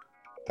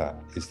 That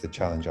is the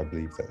challenge. I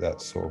believe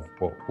that's sort of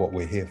what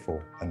we're here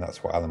for, and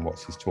that's what Alan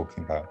Watts is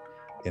talking about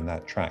in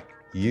that track.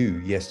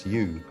 You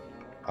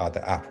are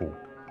the apple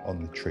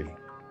on the tree.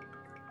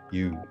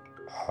 You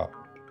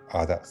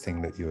are that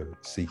thing that you're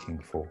seeking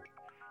for.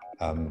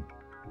 Well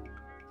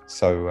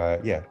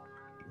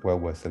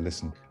worth a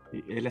listen.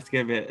 Let's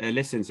give it a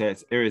listen. So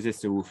it's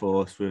Irresistible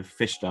Force with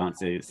Fish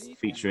Dances,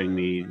 featuring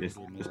the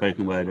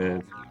spoken word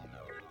of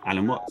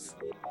Alan Watts.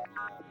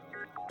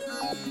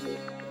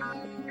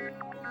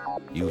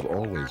 You've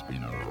always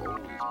been you.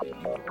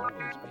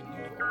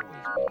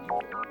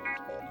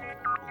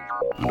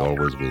 And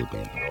always will be.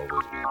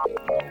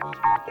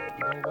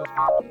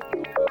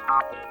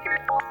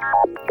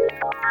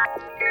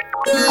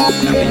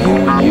 And the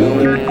you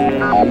in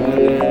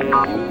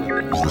you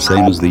is the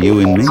same as the you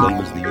in me.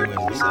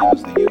 You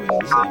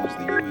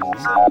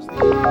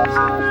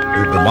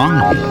belong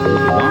here.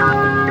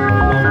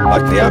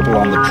 Like the apple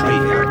on the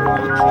tree.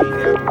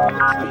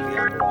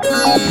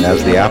 And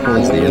as the apple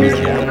is the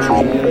energy of the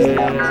tree.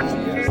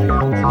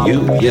 You,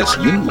 yes,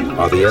 you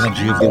are the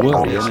energy of the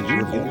world.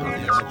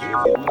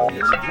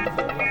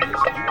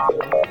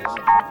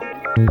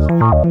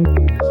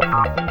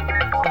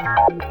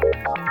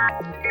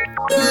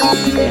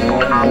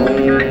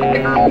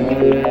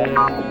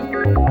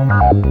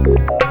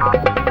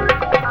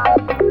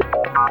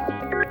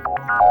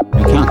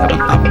 You can't have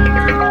an apple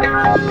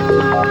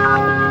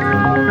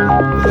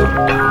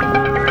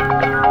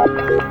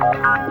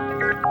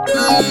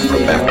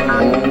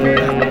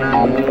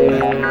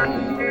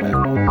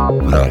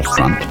without a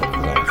front,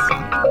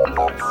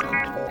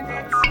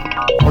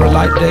 or a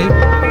light day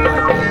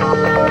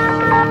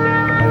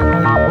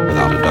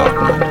without a dark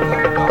night.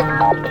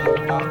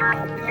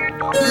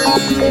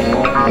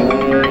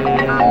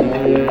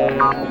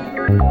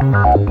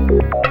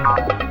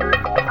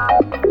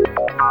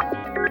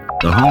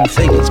 The whole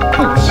thing is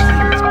pulse.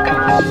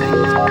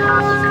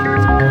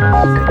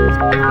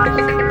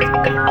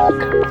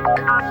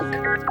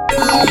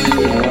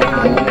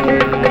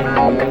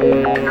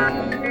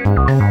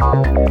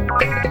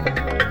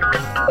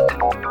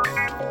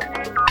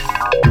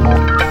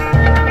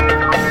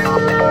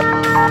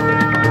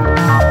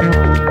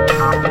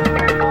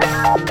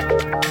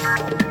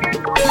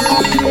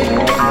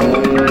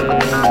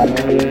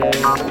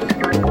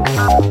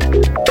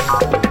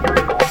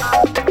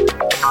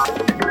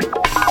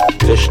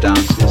 Fish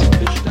dances,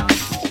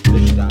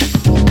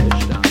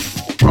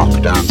 rock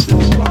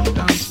dances,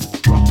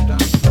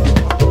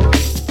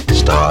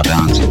 star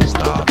dances,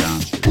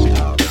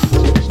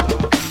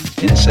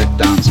 insect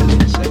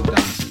dances,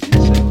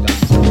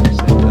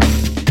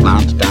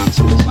 plant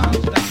dances,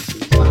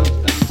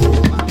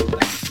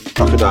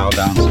 crocodile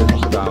dances,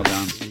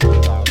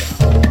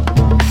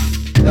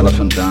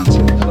 elephant dances,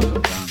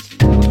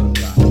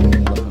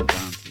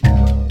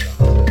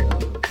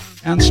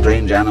 and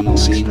strange animal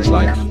scenes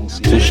like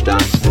fish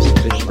dances,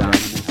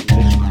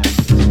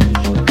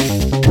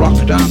 rock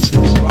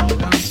dances,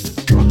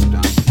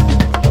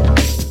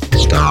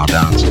 star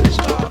dances,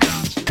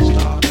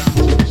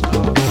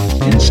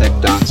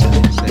 insect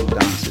dances,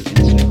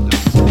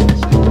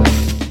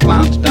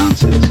 plant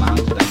dances,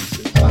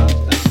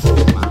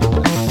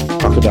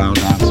 crocodile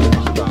dances,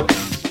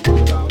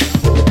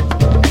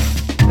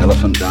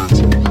 elephant dances.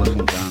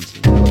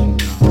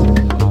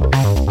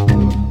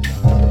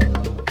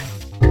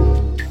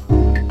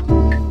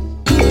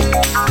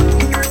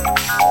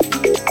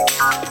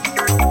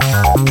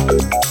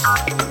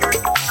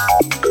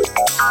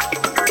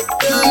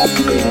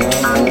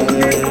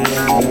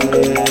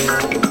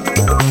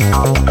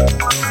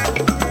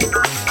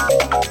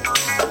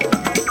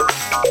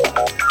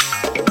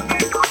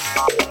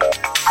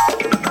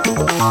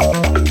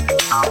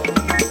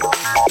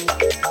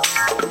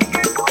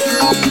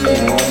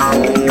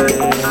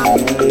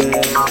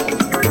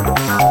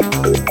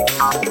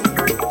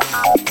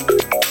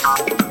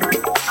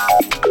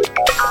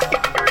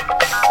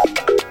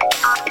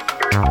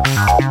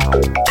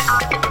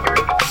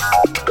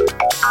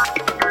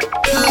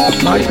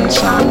 Light and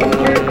sound,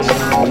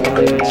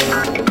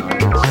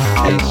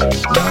 taste,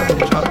 smell, and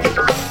touch,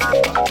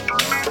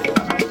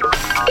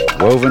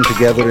 woven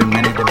together in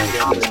many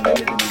dimensions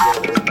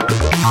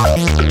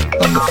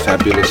on the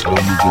fabulous loom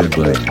of your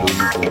brain.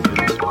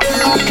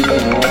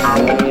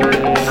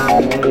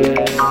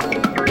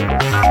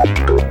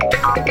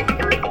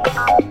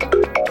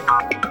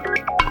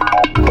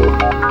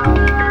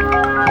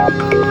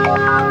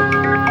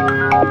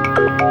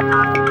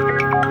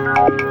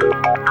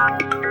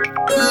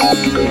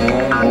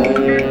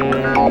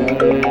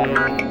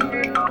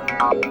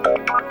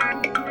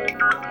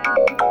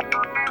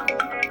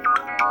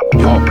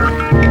 Your brain,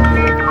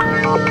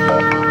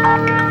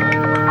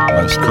 the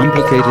most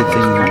complicated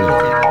thing in the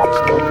world,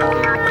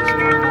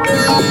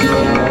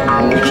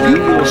 which you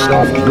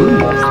yourself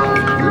move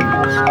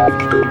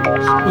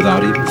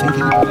without even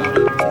thinking about it.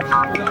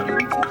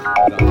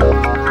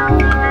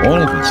 All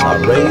of us are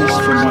raised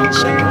from one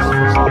center.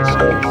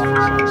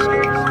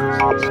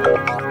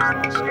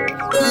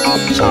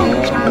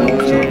 Sounds.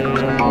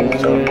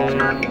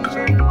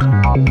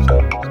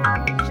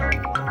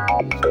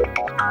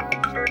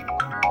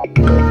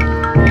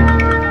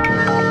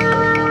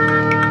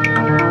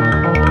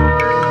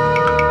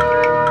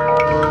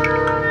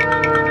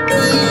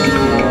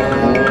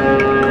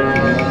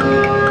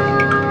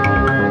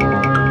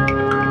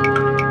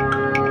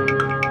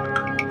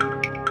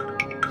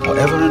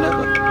 Forever and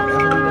ever.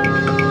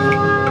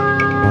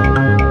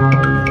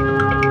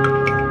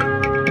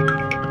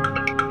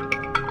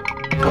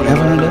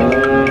 Forever and ever.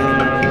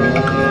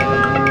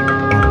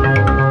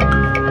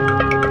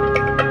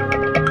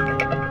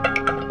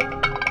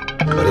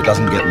 But it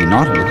doesn't get me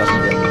naughty. It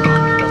doesn't get me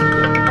naughty.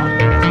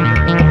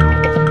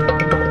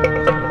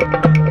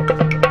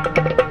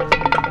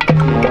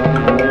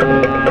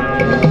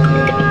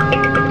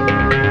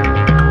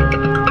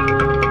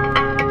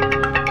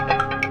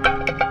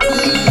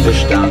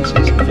 Fish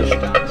dances, fish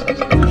dances,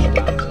 fish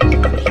dances.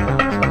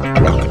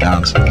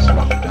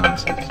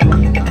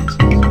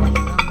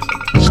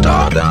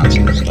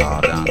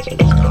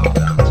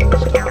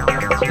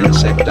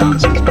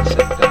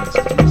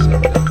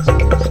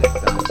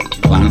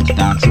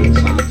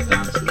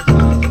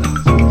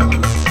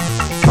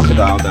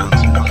 Crocodile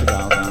dancing,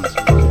 crocodile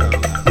dancing, crocodile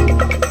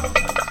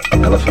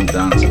dancing. Elephant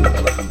dancing,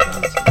 elephant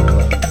dancing,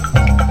 elephant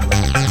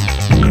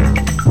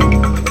dancing.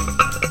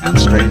 And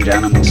strange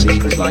animal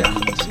scenes like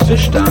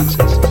fish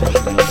dances, fish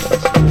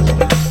dances.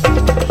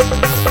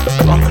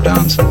 Rock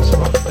dances,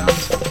 rock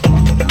dances,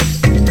 rock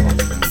dances, rock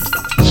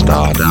dances.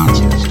 Star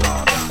dances,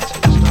 star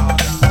dances, star dances, star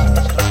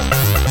dances.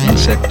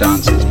 Insect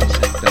dances,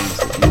 insect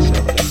dances,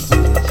 insect dances,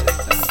 insect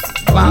dances.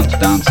 Plant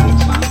dances,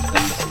 plant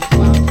dances,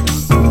 plant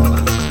dances, plant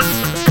dances.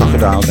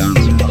 Crocodile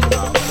dancing,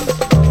 crocodile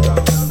dancing,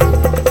 crocodile dancing.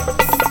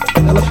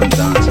 Elephant dancing, elephant dancing, elephant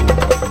dancing.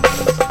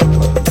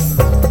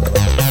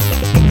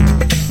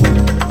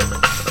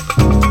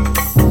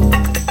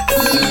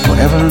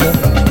 Forever and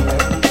ever.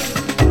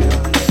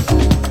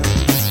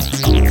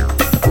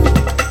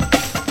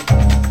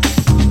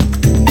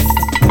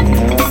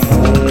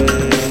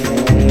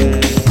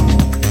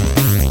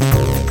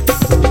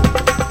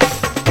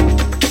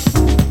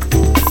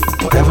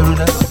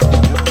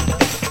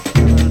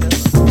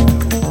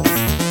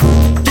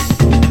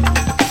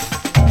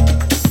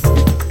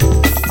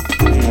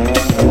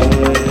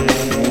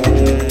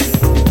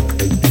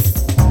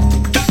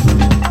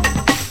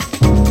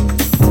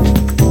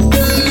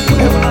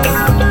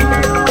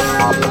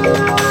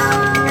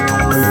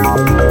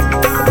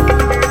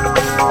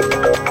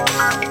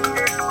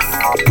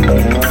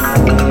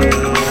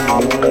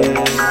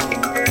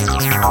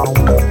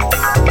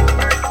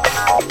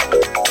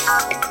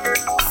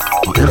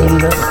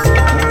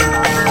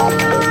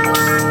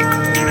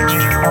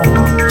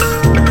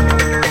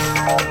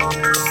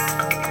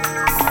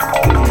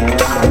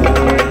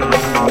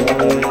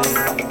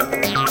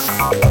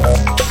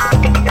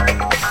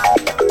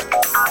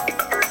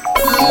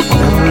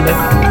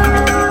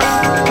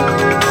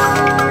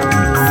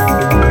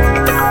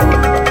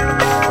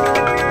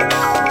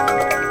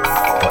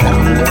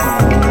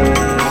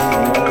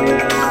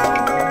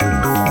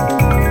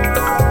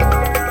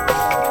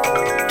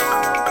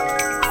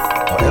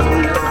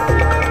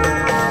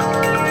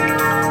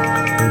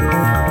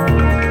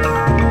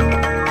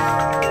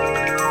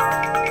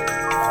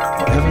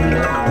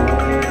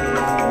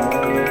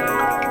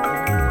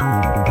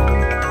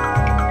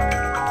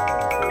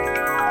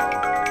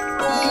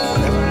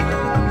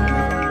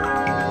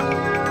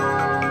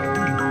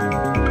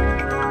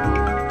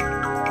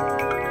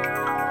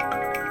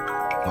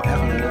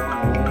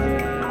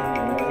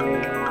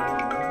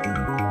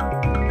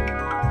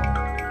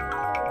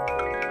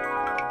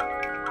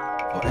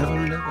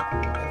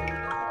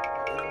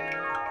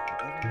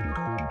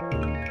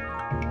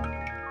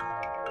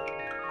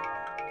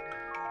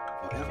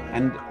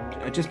 And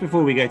just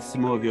before we go to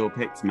some more of your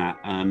picks, Matt,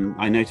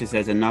 I noticed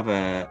there's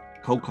another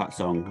Cold Cut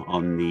song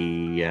on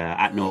the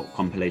At Naught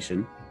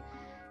compilation.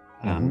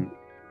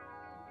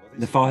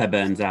 The Fire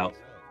Burns Out.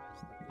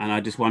 And I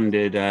just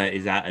wondered,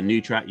 is that a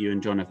new track you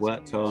and John have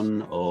worked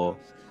on, or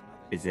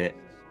is it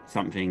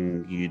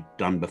something you'd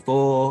done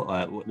before?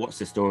 What's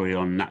the story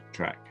on that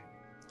track?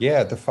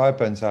 Yeah, The Fire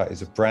Burns Out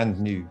is a brand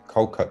new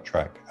Cold Cut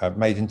track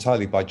made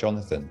entirely by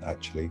Jonathan,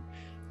 actually.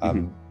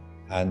 And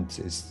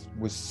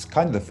was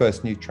kind of the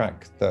first new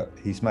track that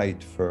he's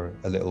made for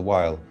a little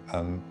while.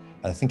 And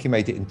I think he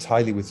made it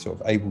entirely with sort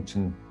of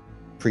Ableton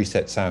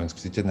preset sounds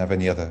because he didn't have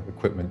any other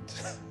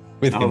equipment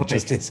with him,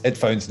 just his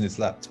headphones and his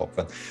laptop.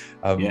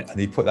 And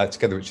he put that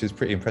together, which is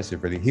pretty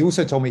impressive, really. He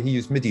also told me he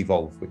used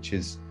MIDI-Volve, which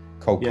is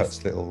Cold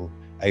Cut's little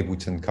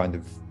Ableton kind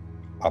of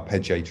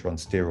arpeggiator on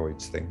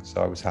steroids thing.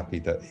 So I was happy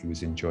that he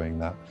was enjoying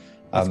that.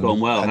 That's gone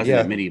well, hasn't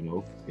it,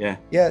 MIDI-Volve? Yeah,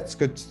 it's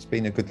good. It's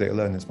been a good little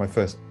learn. It's my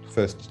first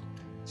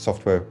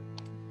software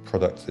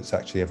product that's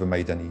actually ever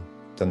done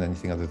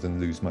anything other than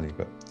lose money.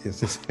 But it's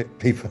just,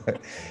 people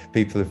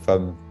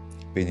have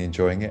been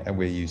enjoying it, and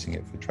we're using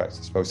it for tracks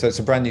as well. So it's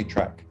a brand new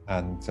track,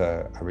 and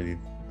I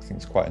think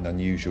it's quite an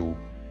unusual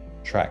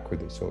track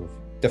with it sort of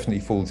definitely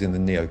falls in the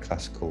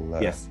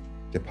neoclassical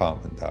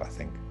department, that I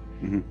think.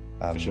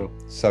 For sure.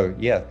 So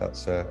yeah,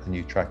 that's a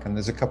new track, and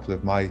there's a couple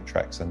of my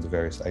tracks under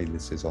various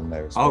aliases on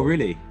there as well. Oh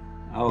really?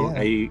 Oh,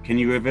 yeah. Can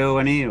you reveal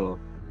any, or?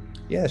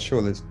 Yeah,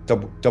 sure. There's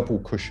Double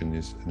Cushion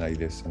is an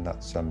alias, and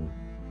that's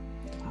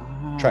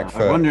track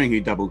for. I'm wondering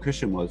who Double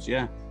Cushion was.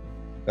 Yeah,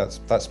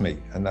 that's me,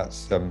 and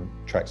that's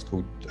track's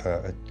called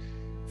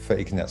for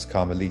Ignaz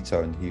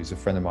Carmelito, and he was a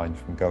friend of mine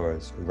from Goa, a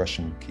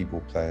Russian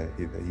keyboard player.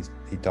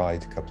 He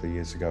died a couple of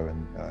years ago,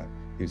 and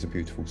he was a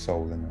beautiful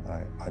soul, and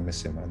I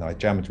miss him. And I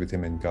jammed with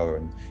him in Goa,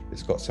 and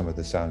it's got some of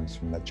the sounds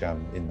from that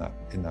jam in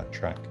that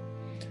track.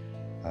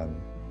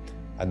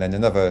 And then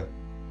another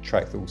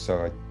track that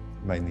also I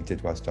mainly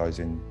did whilst I was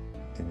in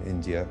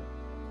India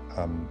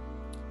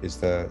is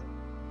the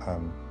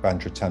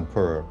Bandra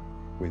Tanpura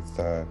with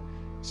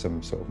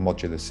some sort of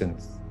modular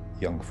synth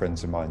young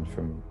friends of mine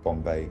from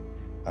Bombay,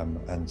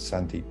 and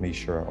Sandeep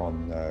Mishra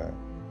on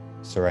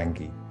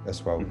Sarangi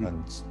as well.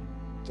 And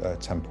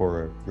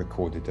Tanpura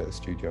recorded at a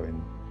studio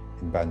in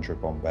Bandra,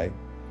 Bombay,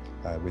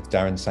 with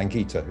Darren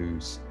Sangeeta,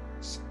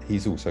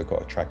 he's also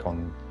got a track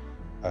on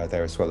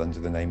there as well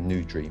under the name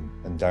New Dream.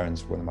 And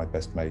Darren's one of my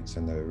best mates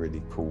and a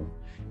really cool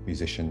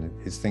musician.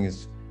 His thing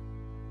is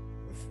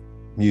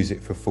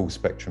music for full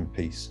spectrum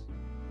peace,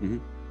 Mhm.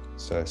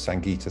 So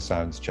Sangeeta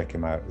Sounds, check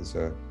him out. There's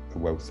a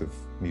wealth of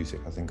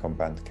music, I think, on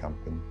Bandcamp,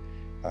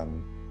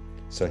 and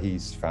so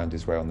he's found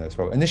his way on there as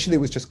well. Initially, it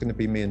was just going to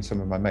be me and some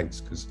of my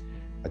mates because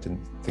I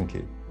didn't think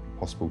it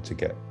possible to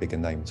get bigger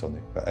names on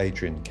it. But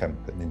Adrian Kemp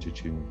at Ninja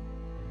Tune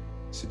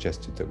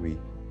suggested that we,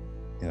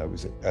 it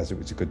was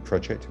a good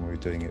project and we were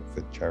doing it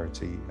for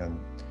charity, and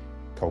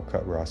Cold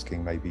Cut were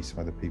asking maybe some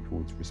other people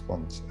would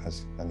respond,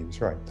 and he was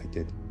right, they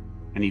did.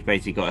 And you've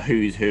basically got a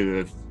who's who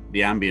of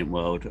the ambient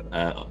world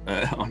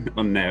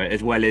on there,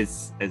 as well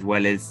as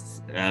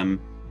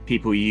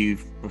people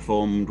you've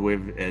performed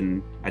with,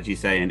 and as you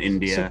say, in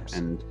India.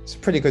 And it's a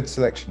pretty good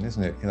selection,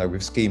 isn't it?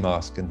 With Ski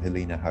Mask and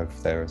Helena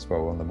Hauff there as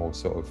well on the more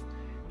sort of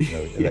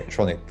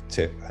electronic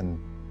tip, and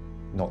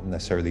not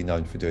necessarily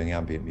known for doing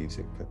ambient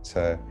music, but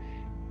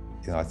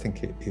I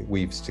think it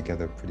weaves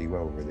together pretty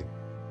well, really.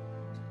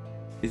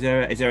 Is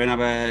there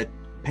another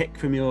pick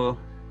from your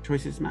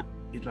choices, Matt,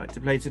 you'd like to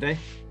play today?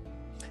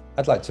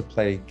 I'd like to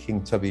play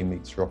King Tubby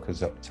meets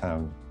Rockers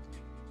Uptown,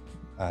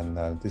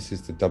 and this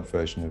is the dub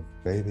version of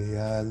Baby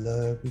I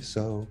Love You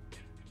So,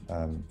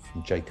 from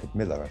Jacob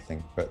Miller, I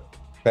think, but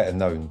better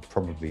known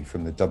probably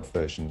from the dub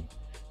version.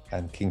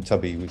 And King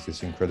Tubby was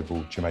this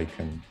incredible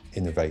Jamaican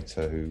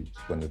innovator who's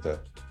one of the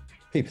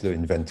people who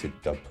invented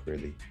dub,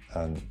 really.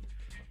 And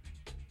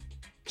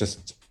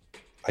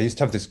I used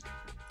to have this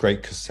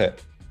great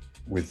cassette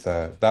with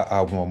that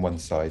album on one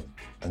side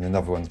and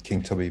another one,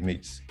 King Tubby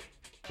meets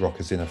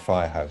Rockers in a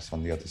Firehouse,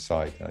 on the other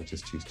side. And I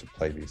just used to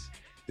play this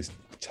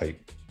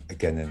tape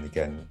again and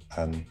again.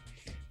 And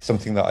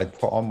something that I'd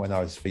put on when I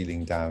was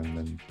feeling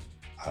down,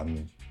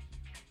 and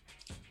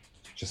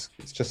it's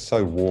just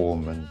so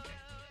warm,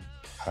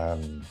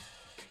 and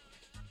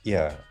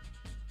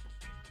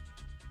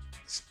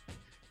it's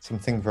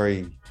something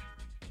very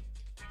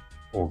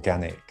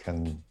organic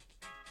and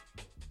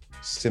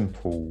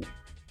simple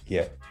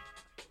yet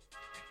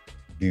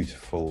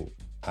beautiful,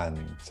 and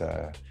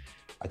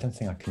I don't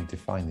think I can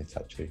define it,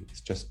 actually.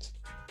 It's just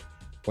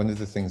one of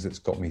the things that's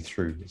got me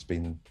through. It's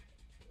been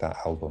that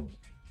album.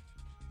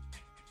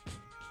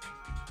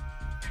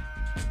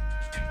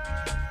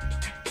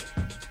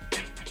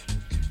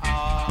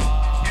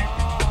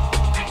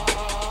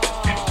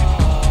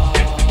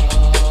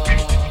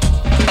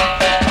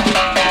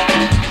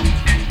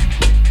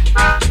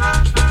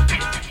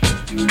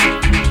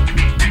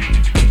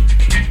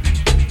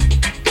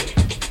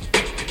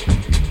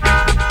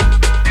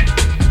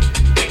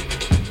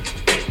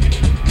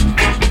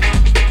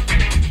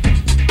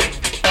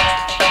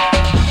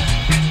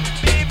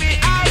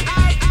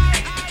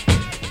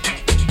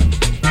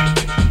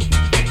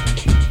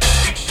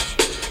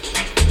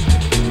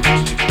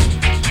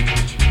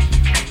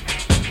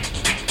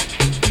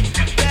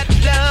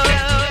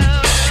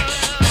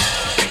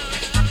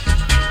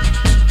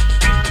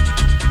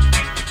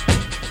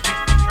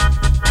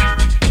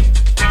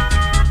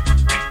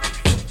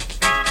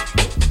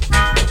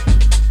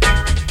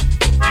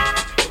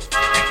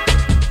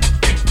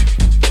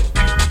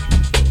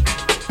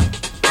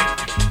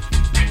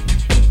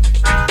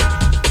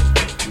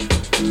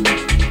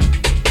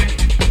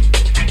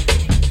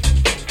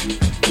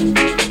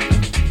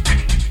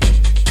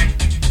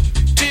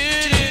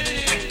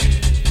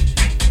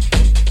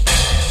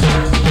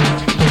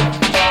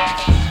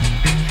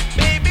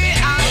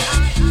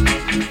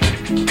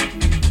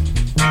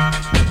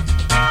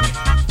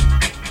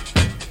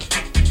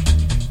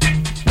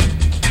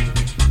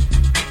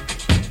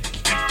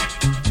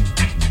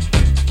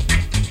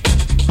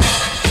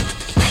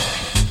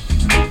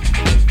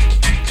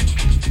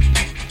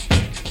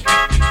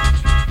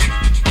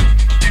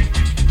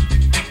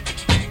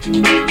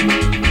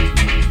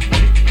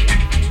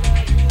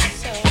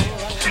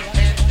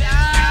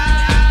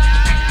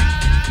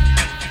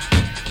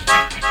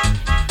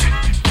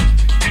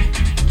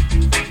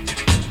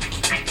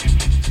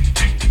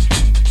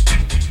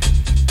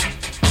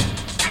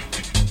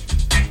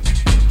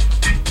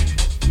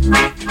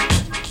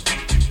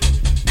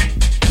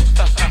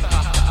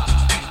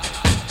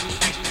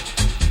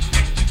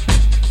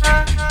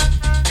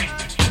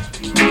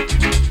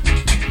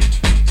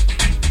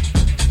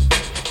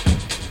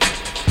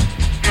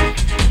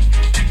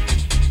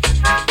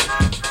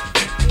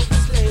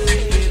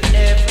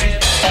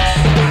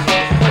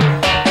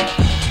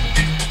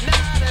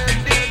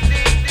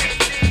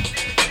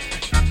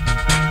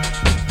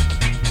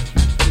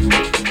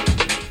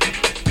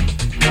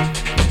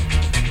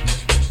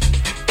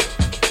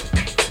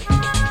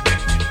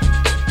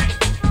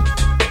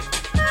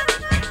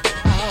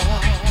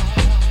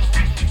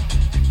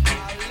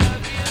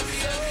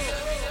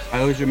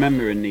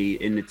 Remember in the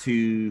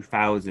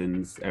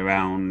 2000s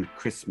around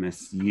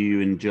Christmas,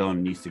 you and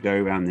John used to go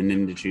around the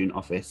Ninja Tune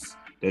office.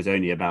 There was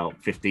only about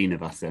 15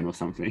 of us then or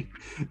something,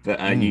 but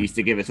you used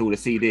to give us all a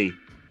CD,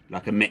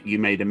 like you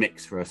made a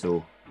mix for us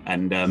all,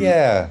 and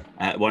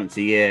once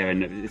a year.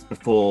 And it's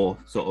before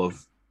sort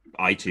of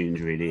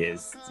iTunes really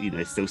is,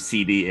 still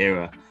CD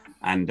era.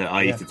 And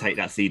I used to take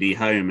that CD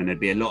home, and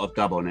there'd be a lot of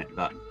dub on it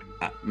that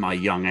at my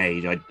young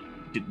age I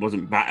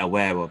wasn't that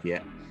aware of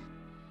yet.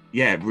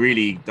 yeah,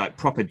 really like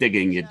proper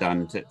digging you'd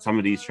done. Some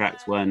of these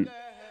tracks weren't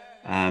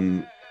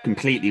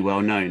completely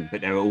well known,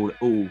 but they were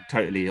all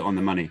totally on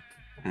the money.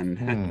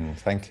 And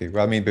thank you.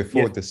 Well, I mean,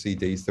 before Yeah. the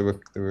CDs, there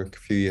were a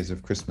few years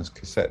of Christmas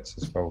cassettes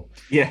as well.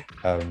 yeah,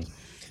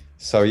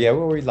 So yeah,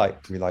 well, we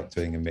like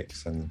doing a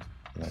mix, and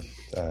you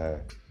know,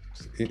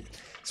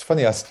 it's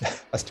funny. I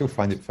still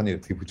find it funny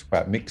that people talk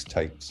about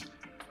mixtapes,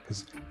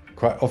 because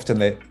quite often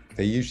they're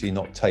usually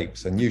not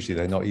tapes, and usually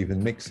they're not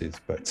even mixes.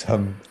 But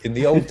in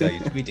the old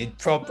days, we did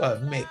proper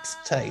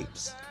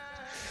mixtapes.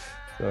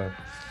 So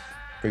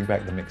bring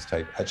back the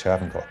mixtape. Actually, I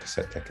haven't got a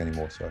cassette deck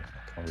anymore, so I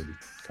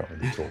can't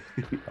really talk.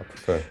 I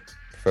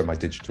prefer my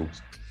digitals.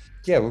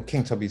 Yeah, well,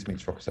 King Tubby's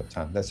meets Rockers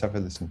Uptown. Let's have a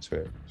listen to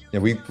it. Yeah,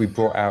 we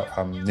brought out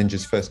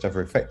Ninja's first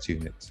ever effect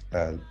unit,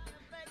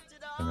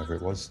 whenever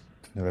it was,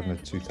 November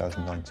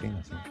 2019,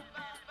 I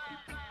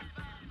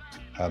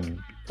think.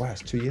 Wow,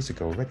 it's 2 years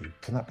ago already.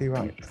 Can that be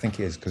right? I think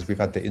it is, because we've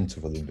had the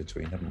interval in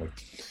between, haven't we?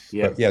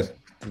 Yeah. But yeah,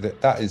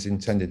 that is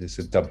intended as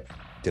a dub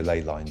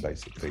delay line,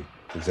 basically,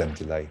 the Zen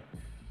delay.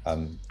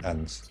 And,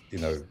 you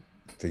know,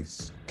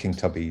 these King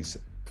Tubbies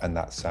and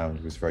that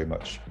sound was very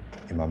much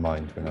in my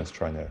mind when I was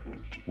trying to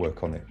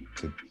work on it,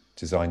 to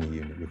design a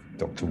unit with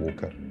Dr.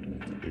 Walker.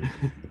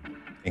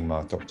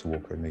 Ingmar, Dr.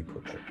 Walker and me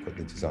put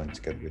the design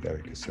together with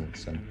Erica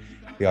Synths, and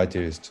the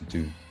idea is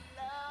to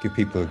give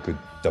people a good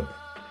dub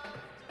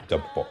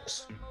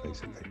box,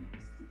 basically.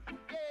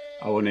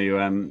 I want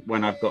to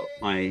when I've got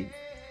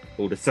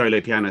all the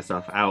solo piano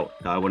stuff out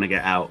that I want to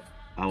get out,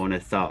 I want to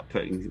start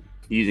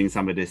using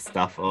some of this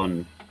stuff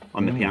on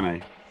the piano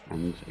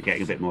and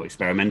getting a bit more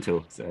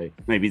experimental. So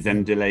maybe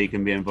Zen delay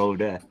can be involved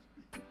there.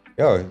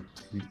 Yeah,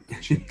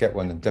 you should get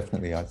one, and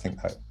definitely I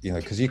think that, you know,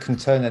 because you can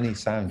turn any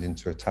sound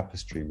into a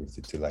tapestry with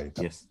the delay.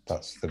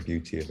 That's the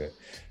beauty of it.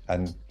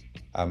 And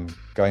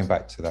going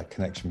back to that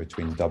connection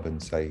between dub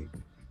and, say,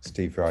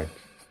 Steve Reich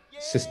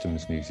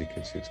systems music,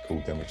 as it's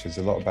called then, which is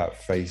a lot about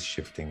phase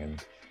shifting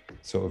and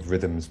sort of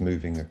rhythms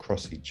moving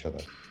across each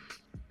other.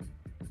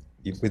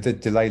 With the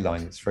delay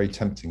line, it's very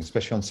tempting,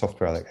 especially on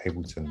software like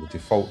Ableton. The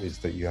default is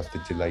that you have the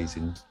delays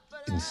in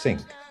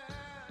sync.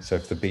 So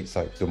if the beat's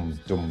like dum,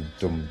 dum,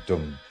 dum,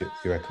 dum,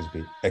 your echoes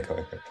be echo,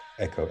 echo,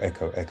 echo,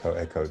 echo, echo,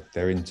 echo.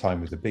 They're in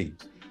time with the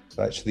beat.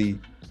 But actually,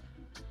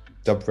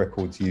 dub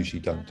records usually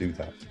don't do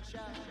that.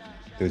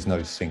 There's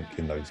no sync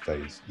in those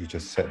days. You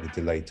just set the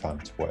delay time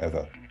to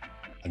whatever.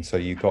 And so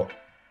you got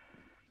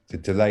the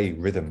delay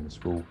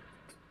rhythms will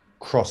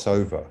cross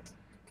over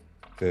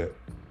the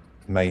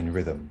main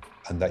rhythm,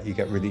 and that you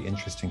get really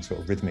interesting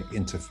sort of rhythmic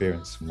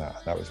interference from that.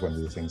 And that was one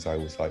of the things I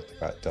always liked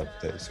about dub,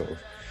 that it sort of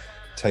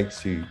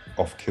takes you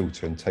off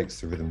kilter and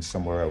takes the rhythm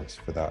somewhere else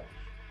for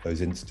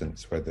those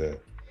instants where the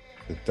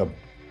dub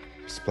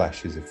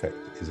splashes effect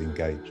is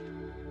engaged.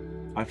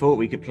 I thought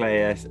we could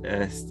play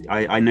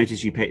I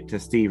noticed you picked a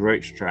Steve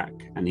Roach track,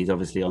 and he's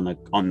obviously on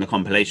the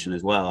compilation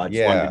as well. I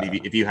just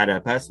wondered if you had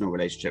a personal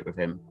relationship with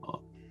him.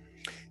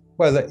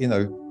 Well, you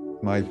know,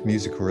 my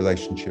musical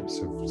relationships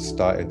have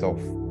started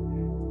off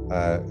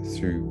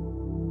through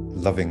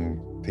loving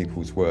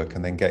people's work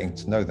and then getting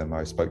to know them.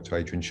 I spoke to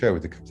Adrian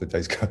Sherwood a couple of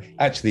days ago.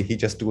 Actually, he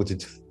just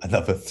ordered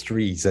another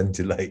 3 Zen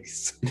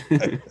delays.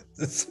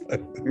 So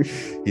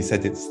he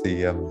said it's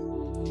the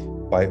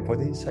what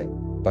did he say?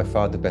 By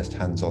far the best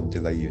hands-on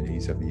delay unit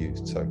he's ever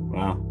used. So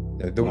wow,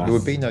 there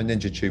would be no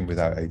Ninja Tune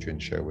without Adrian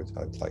Sherwood.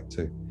 I'd like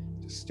to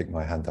just stick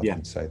my hand up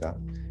and say that.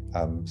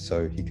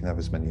 So he can have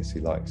as many as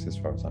he likes, as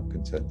far as I'm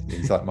concerned.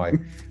 He's like my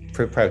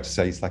proud to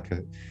say he's like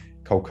a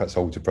Cold Cut's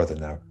older brother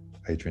now,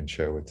 Adrian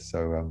Sherwood.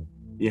 So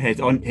yeah, his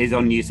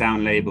on New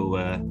Sound label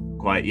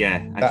quite,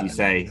 as you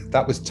say.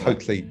 That was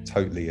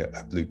totally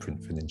a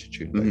blueprint for Ninja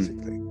Tune,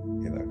 basically.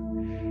 You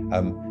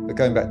know, but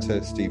going back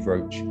to Steve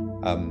Roach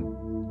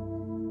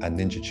and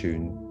Ninja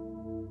Tune,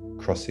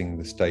 crossing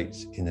the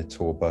states in a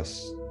tour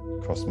bus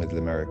across Middle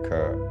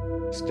America,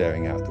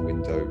 staring out the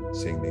window,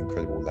 seeing the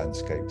incredible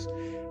landscapes,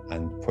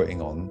 and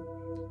putting on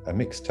a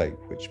mixtape,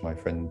 which my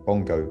friend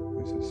Bongo,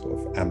 who's a sort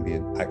of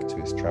ambient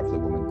activist traveller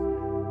woman,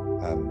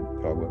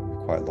 who I worked with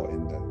quite a lot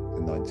in the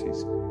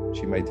 90s,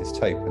 she made this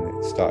tape, and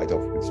it started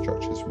off with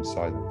Structures from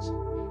Silence.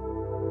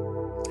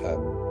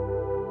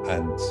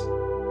 And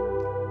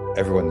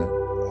everyone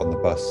on the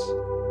bus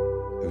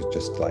was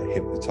just like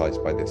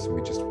hypnotized by this, and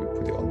we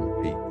put it on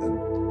repeat, and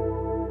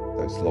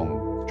those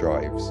long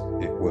drives,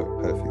 it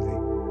worked perfectly.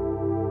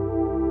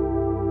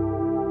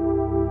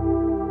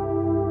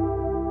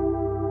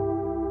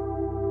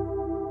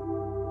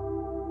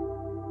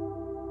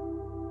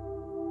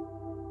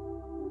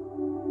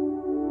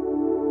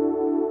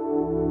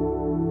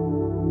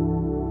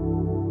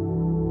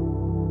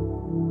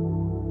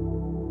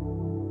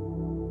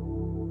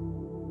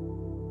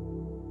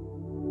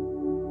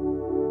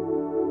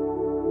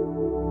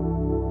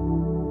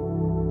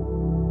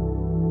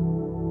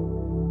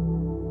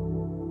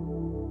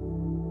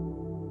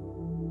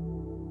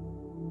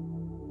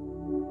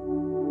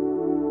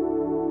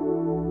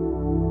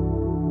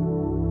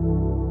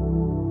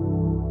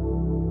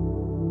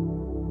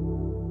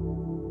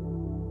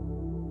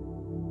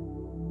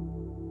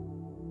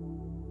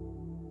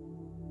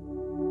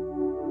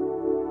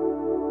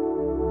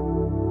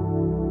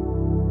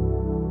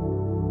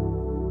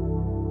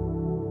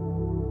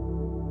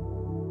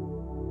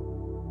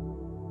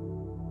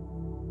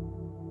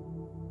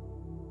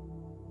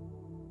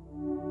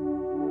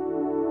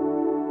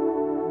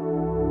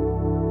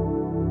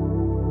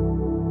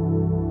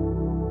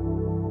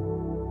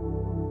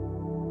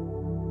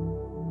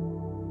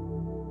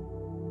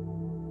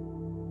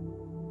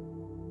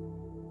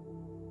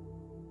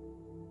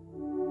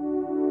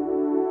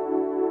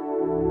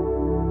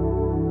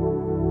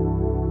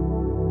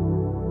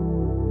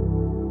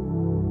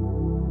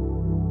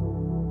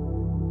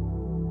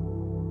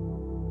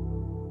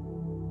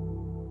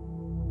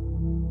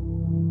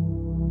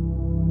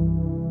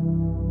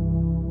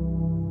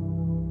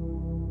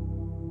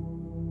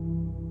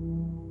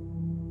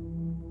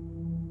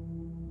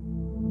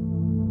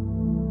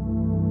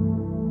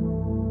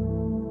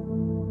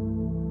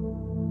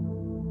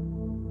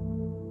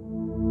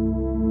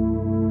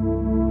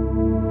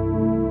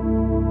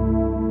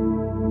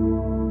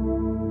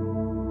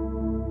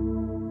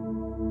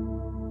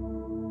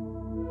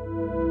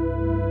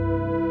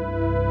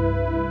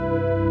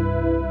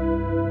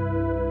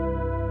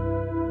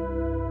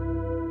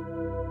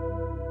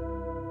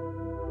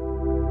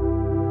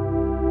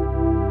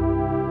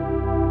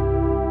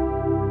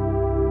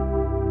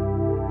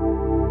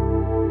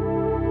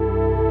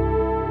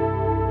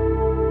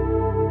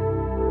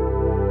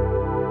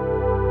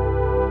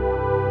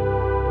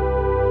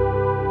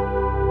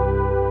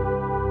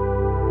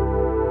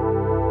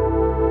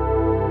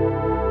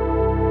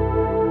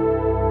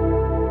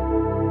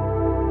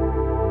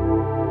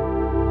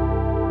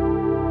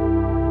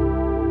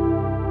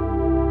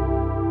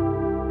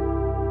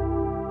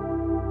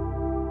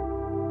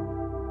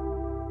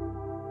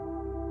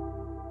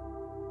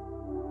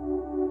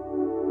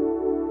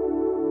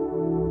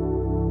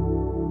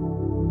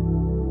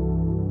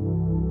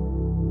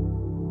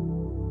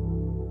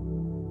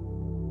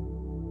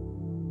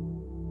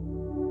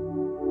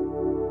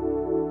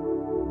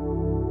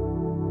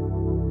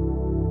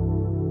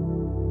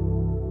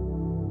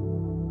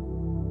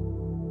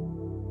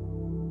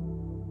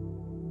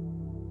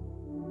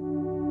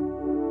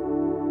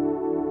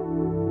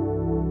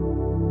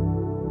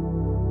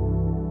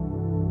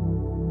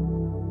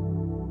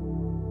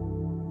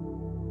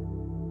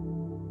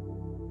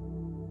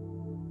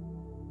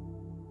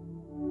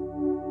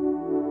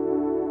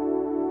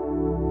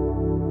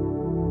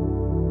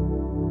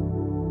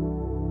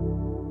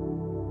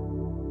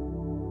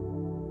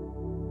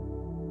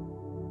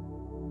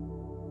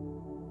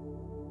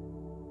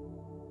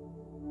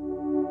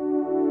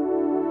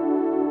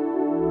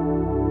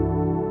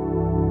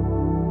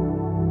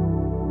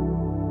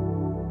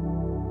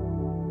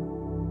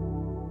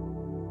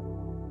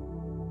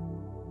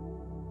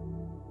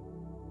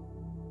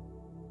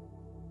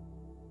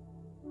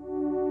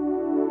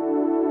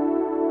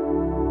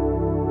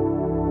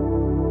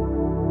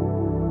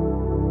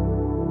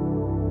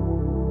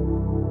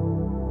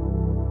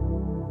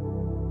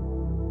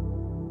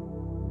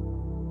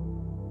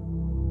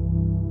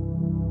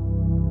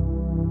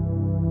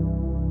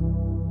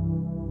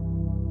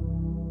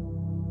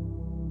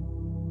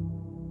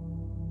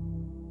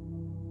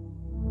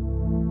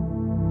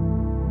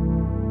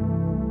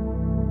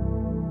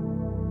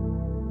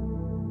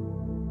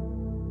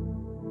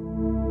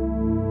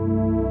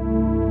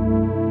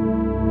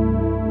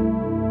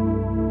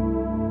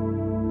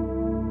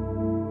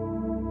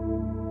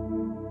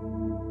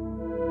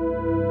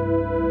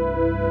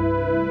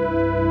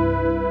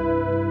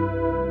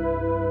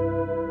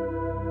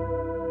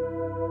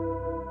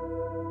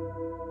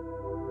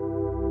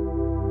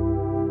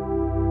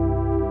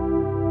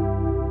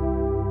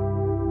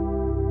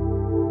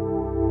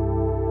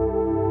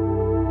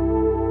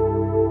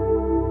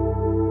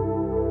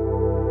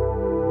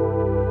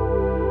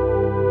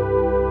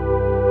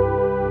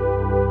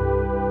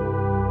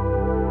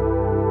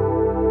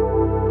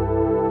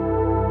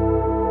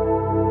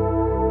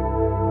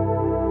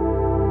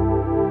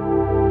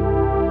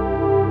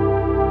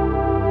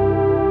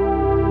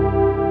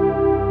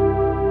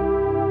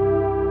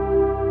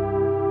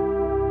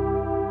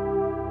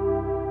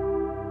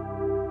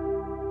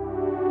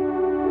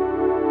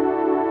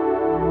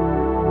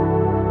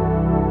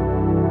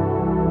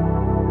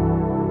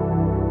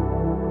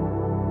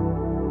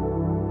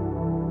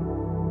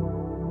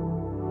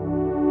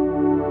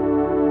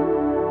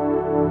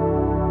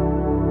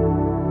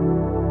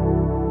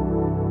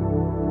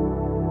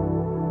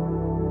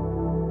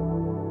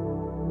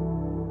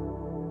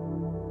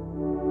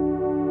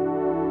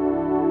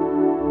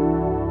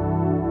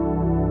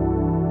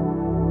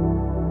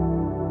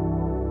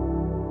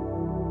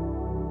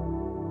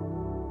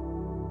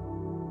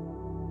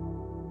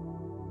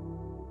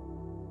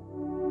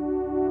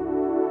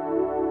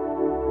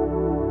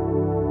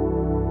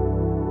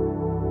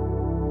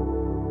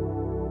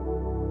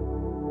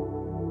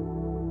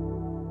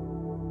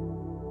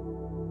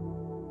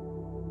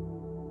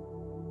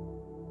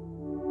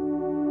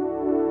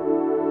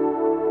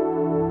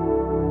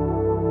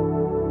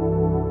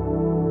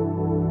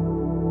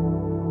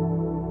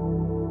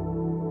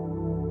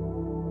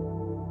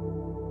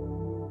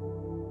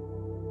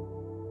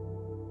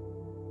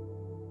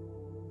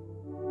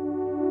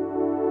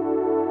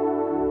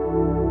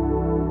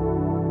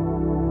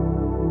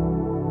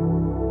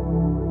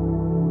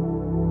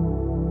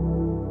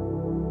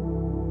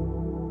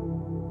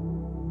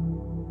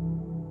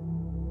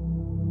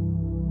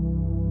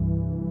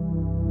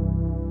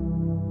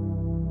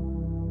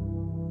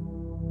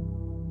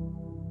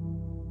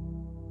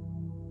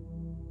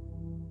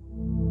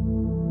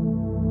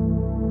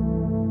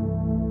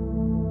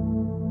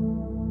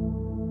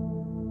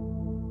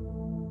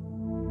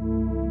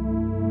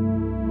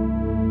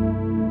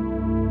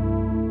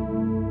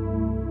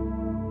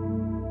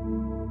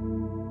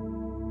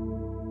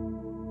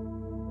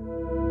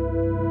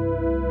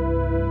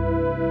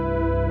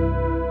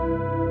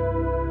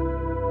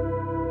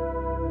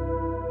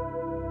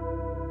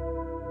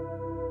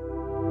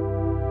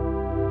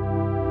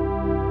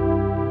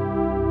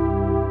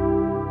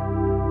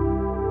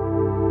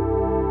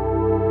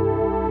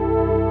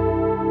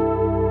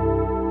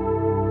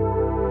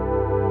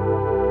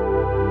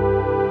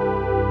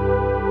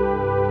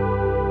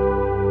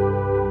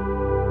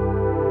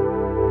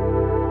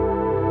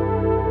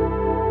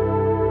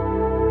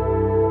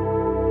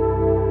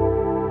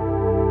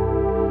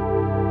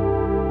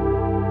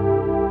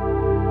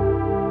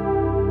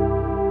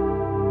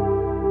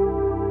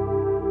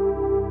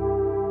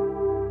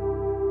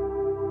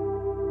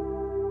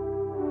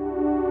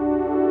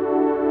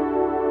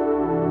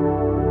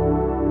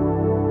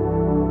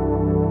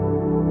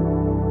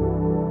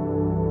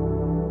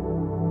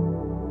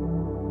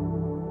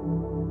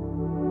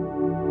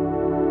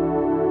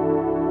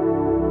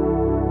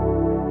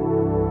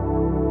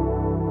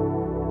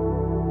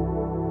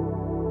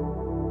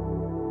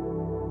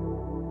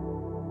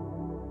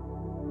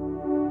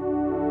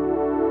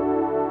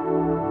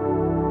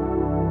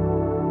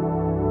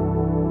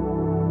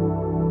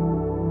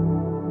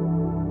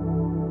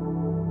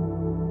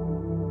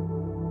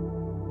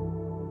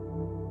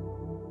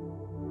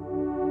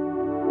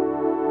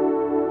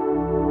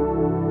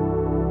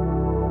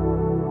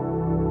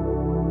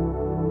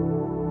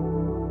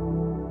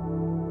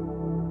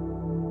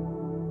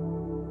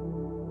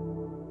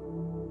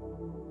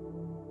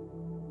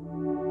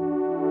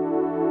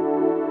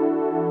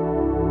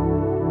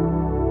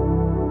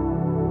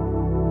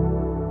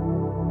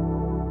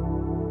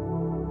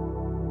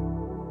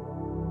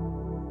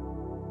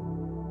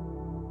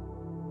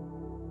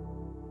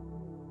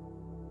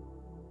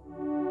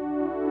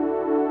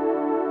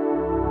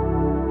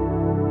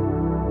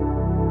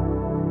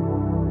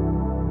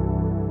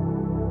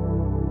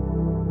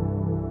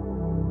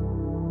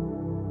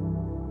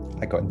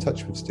 I got in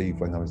touch with Steve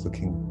when I was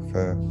looking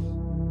for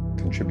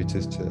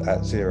contributors to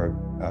At Zero,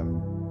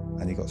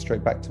 and he got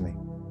straight back to me.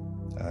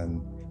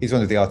 He's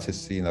one of the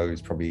artists,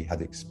 who's probably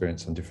had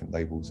experience on different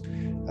labels,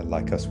 and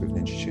like us with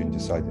Ninja Tune,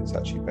 decided it's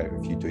actually better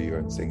if you do your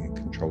own thing and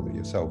control it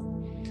yourself.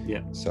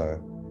 Yeah.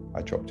 So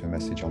I dropped a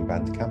message on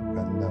Bandcamp,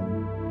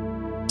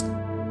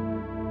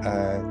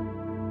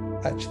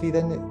 and actually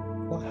then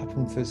what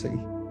happened was that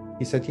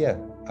he said, yeah,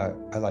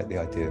 I like the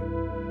idea.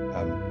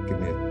 Give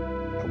me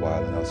a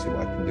while and I'll see what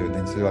I can do. And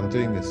then so I'm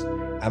doing this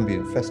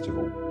ambient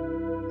festival,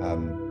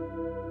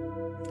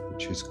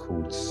 which is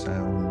called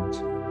Sound.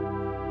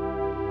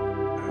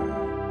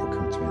 It'll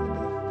come to me in a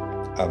minute.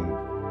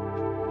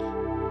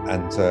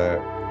 And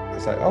I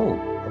was like, oh,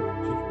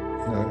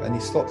 any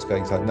slots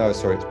going? He's like, no,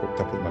 sorry, it's booked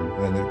up at the moment.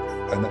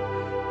 And then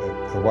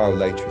a while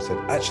later, he said,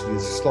 actually, the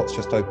slots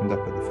just opened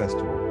up at the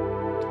festival.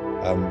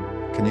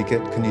 Can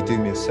you do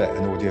me a set,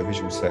 an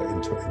audio-visual set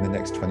in the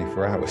next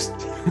 24 hours?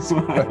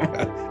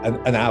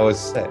 an hour's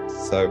set.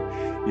 So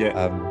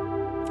yeah,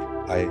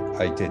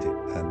 I did it,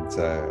 and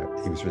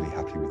he was really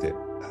happy with it.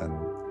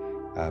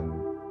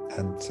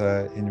 And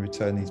in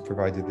return, he's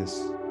provided this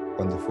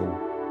wonderful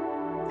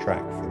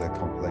track for their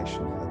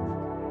compilation.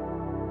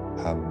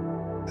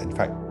 And in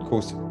fact, of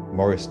course,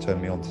 Morris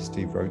turned me on to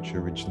Steve Roach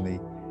originally.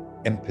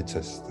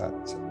 Impetus,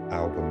 that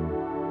album,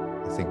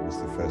 I think was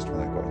the first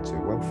one I got into.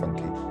 Well,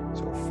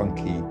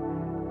 funky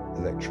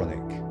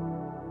electronic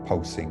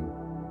pulsing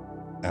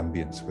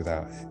ambience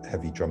without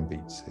heavy drum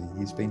beats.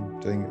 He's been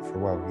doing it for a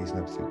while. He's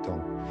an absolute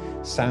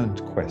don.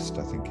 Sound Quest,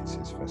 I think it's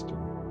his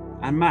festival.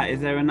 And Matt, is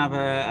there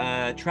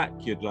another track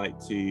you'd like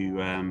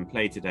to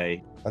play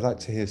today? I'd like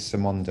to hear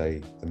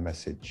Simonde, The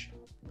Message,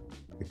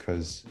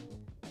 because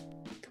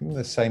from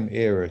the same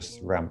era as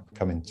Ramp,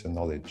 Coming to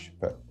Knowledge,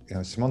 but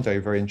Simonde, a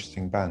very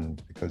interesting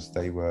band because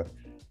they were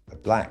a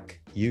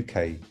black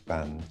UK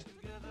band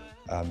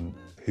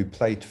who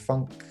played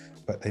funk,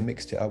 but they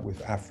mixed it up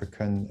with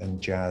African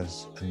and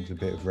jazz and a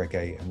bit of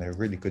reggae, and they're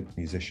really good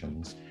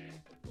musicians.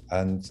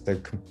 And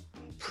they're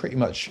pretty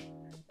much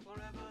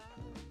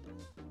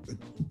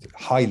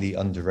highly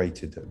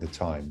underrated at the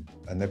time,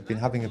 and they've been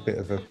having a bit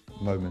of a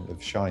moment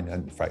of shine.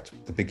 And in fact,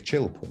 The Big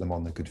Chill put them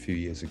on a good few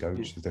years ago,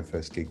 which was their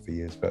first gig for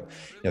years. But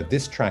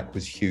this track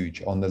was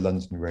huge on the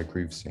London rare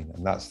groove scene,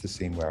 and that's the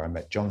scene where I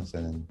met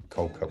Jonathan, and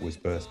Cold Cut was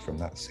birthed from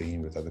that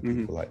scene with other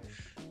people like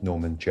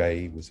Norman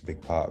Jay was a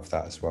big part of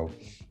that as well.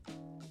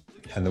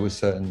 And there were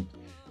certain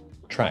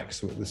tracks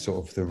that were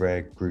sort of the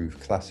rare groove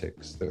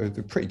classics that were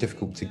pretty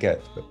difficult to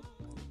get, but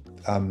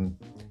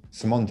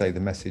Simonde, The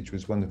Message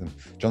was one of them.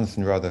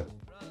 Jonathan rather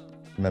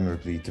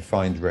memorably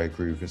defined rare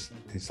groove as,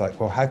 it's like,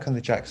 well, how can the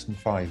Jackson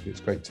 5,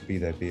 It's Great to Be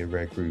There, be a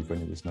rare groove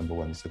when it was number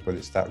one? So, well,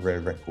 it's that rare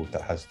record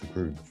that has the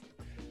groove.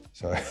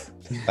 So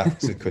that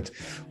was a good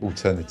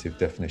alternative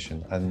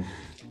definition. And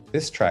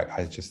this track,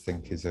 I just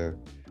think, is a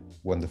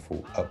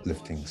wonderful,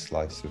 uplifting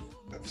slice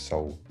of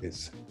soul.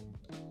 It's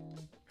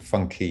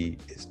funky,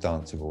 it's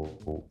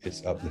danceable,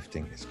 it's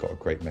uplifting, it's got a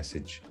great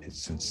message, it's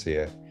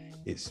sincere,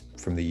 it's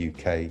from the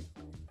UK.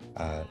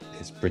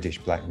 It's British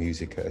black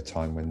music at a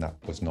time when that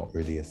was not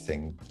really a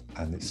thing,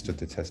 and it stood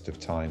the test of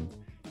time.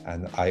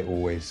 And I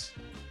always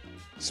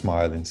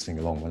smile and sing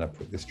along when I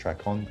put this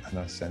track on, and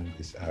I send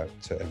this out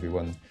to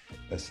everyone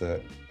as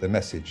the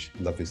message.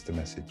 Love is the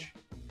message,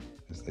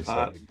 as they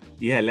say.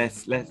 Yeah,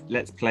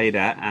 let's play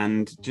that.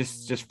 And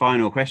just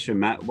final question,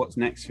 Matt, what's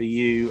next for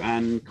you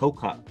and Cold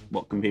Cut?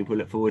 What can people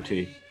look forward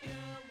to?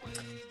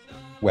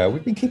 Well,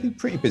 we've been keeping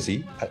pretty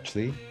busy,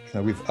 actually.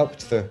 We've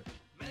upped the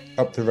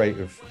rate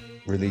of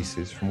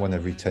releases from one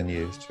every 10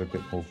 years to a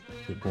bit more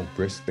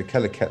brisk. The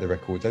Keller Kettler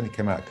record only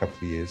came out a couple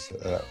of years.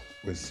 That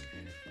was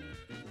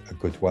a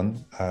good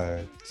one.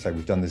 So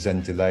we've done the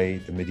Zen Delay,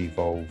 the Mid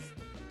Evolve,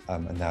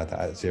 and now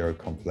the At Zero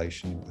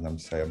compilation. And I'm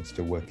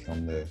still working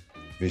on the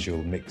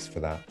visual mix for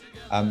that.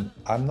 I'm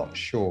not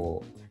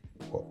sure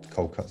what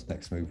Cold Cut's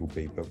next move will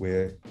be, but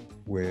we're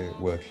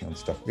working on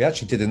stuff. We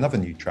actually did another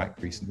new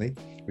track recently,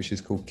 which is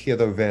called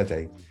Quiero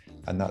Verde,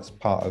 and that's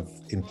part of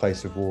In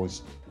Place of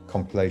War's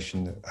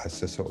compilation that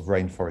has a sort of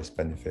rainforest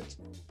benefit,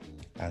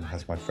 and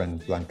has my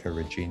friend Blanca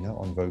Regina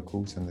on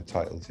vocals, and the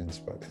title is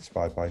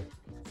inspired by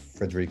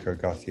Federico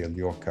Garcia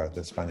Lorca,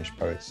 the Spanish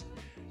poet's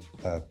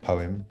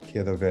poem.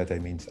 Quiero Verde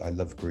means I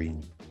love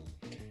green,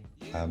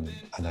 and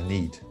I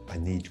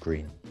need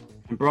green.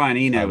 And Brian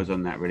Eno was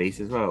on that release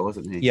as well,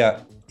 wasn't he?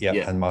 Yeah,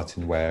 and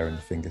Martin Ware and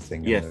Finger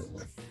Thing. Yes.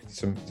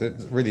 Some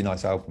really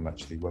nice album,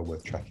 actually, well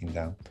worth tracking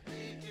down.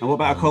 And what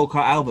about a Cold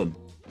Cut album?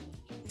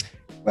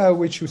 Well,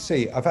 we shall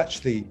see.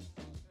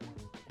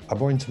 I'm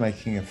more into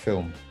making a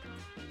film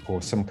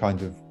or some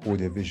kind of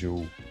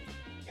audiovisual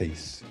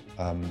piece.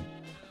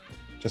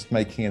 Just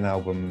making an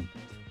album,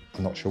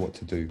 I'm not sure what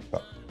to do,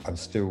 but I'm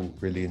still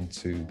really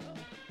into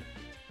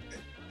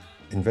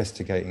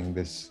investigating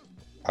this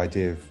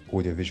idea of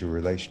audiovisual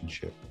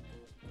relationship.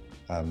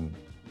 I've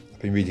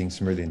been reading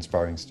some really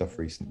inspiring stuff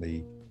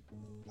recently.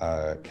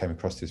 Came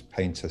across this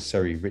painter,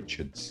 Surrey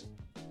Richards,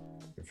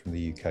 from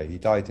the UK. He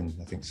died in,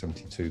 I think,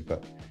 72,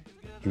 but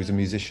he was a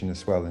musician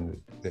as well, and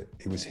that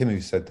it was him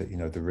who said that, you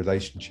know, the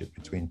relationship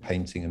between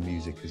painting and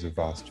music is a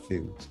vast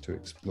field to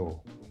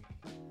explore.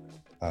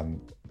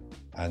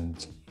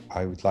 And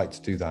I would like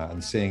to do that.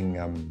 And seeing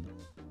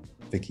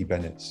Vicky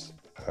Bennett's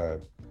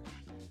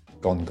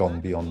Gone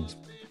Beyond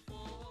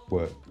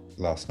work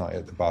last night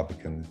at the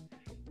Barbican,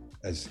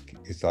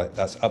 it's like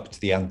that's up to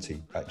the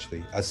ante,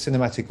 actually. As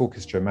Cinematic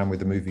Orchestra, Man with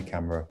the Movie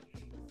Camera,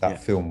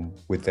 that film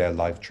with their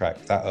live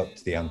track, that up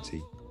to the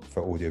ante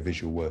for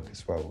audiovisual work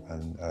as well.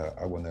 And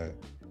I want to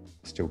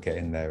still get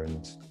in there,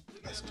 and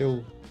I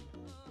still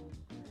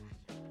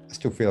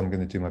feel I'm going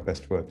to do my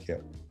best work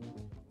yet.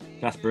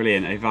 That's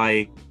brilliant. If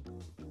I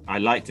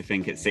like to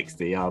think at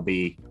 60 I'll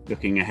be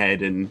looking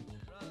ahead, and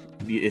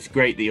it's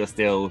great that you're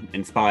still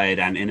inspired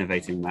and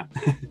innovating that.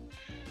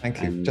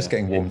 Thank you. And, just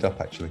getting warmed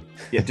up, actually.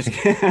 Yeah, just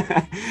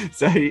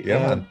so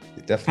man,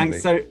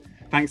 definitely.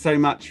 Thanks so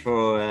much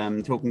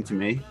for talking to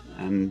me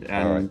and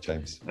all right,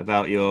 James,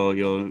 about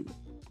your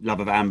love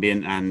of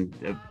ambient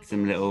and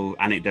some little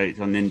anecdotes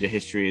on ninja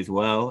history as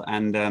well.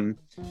 And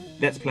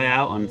let's play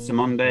out on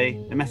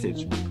Simonde, The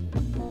Message.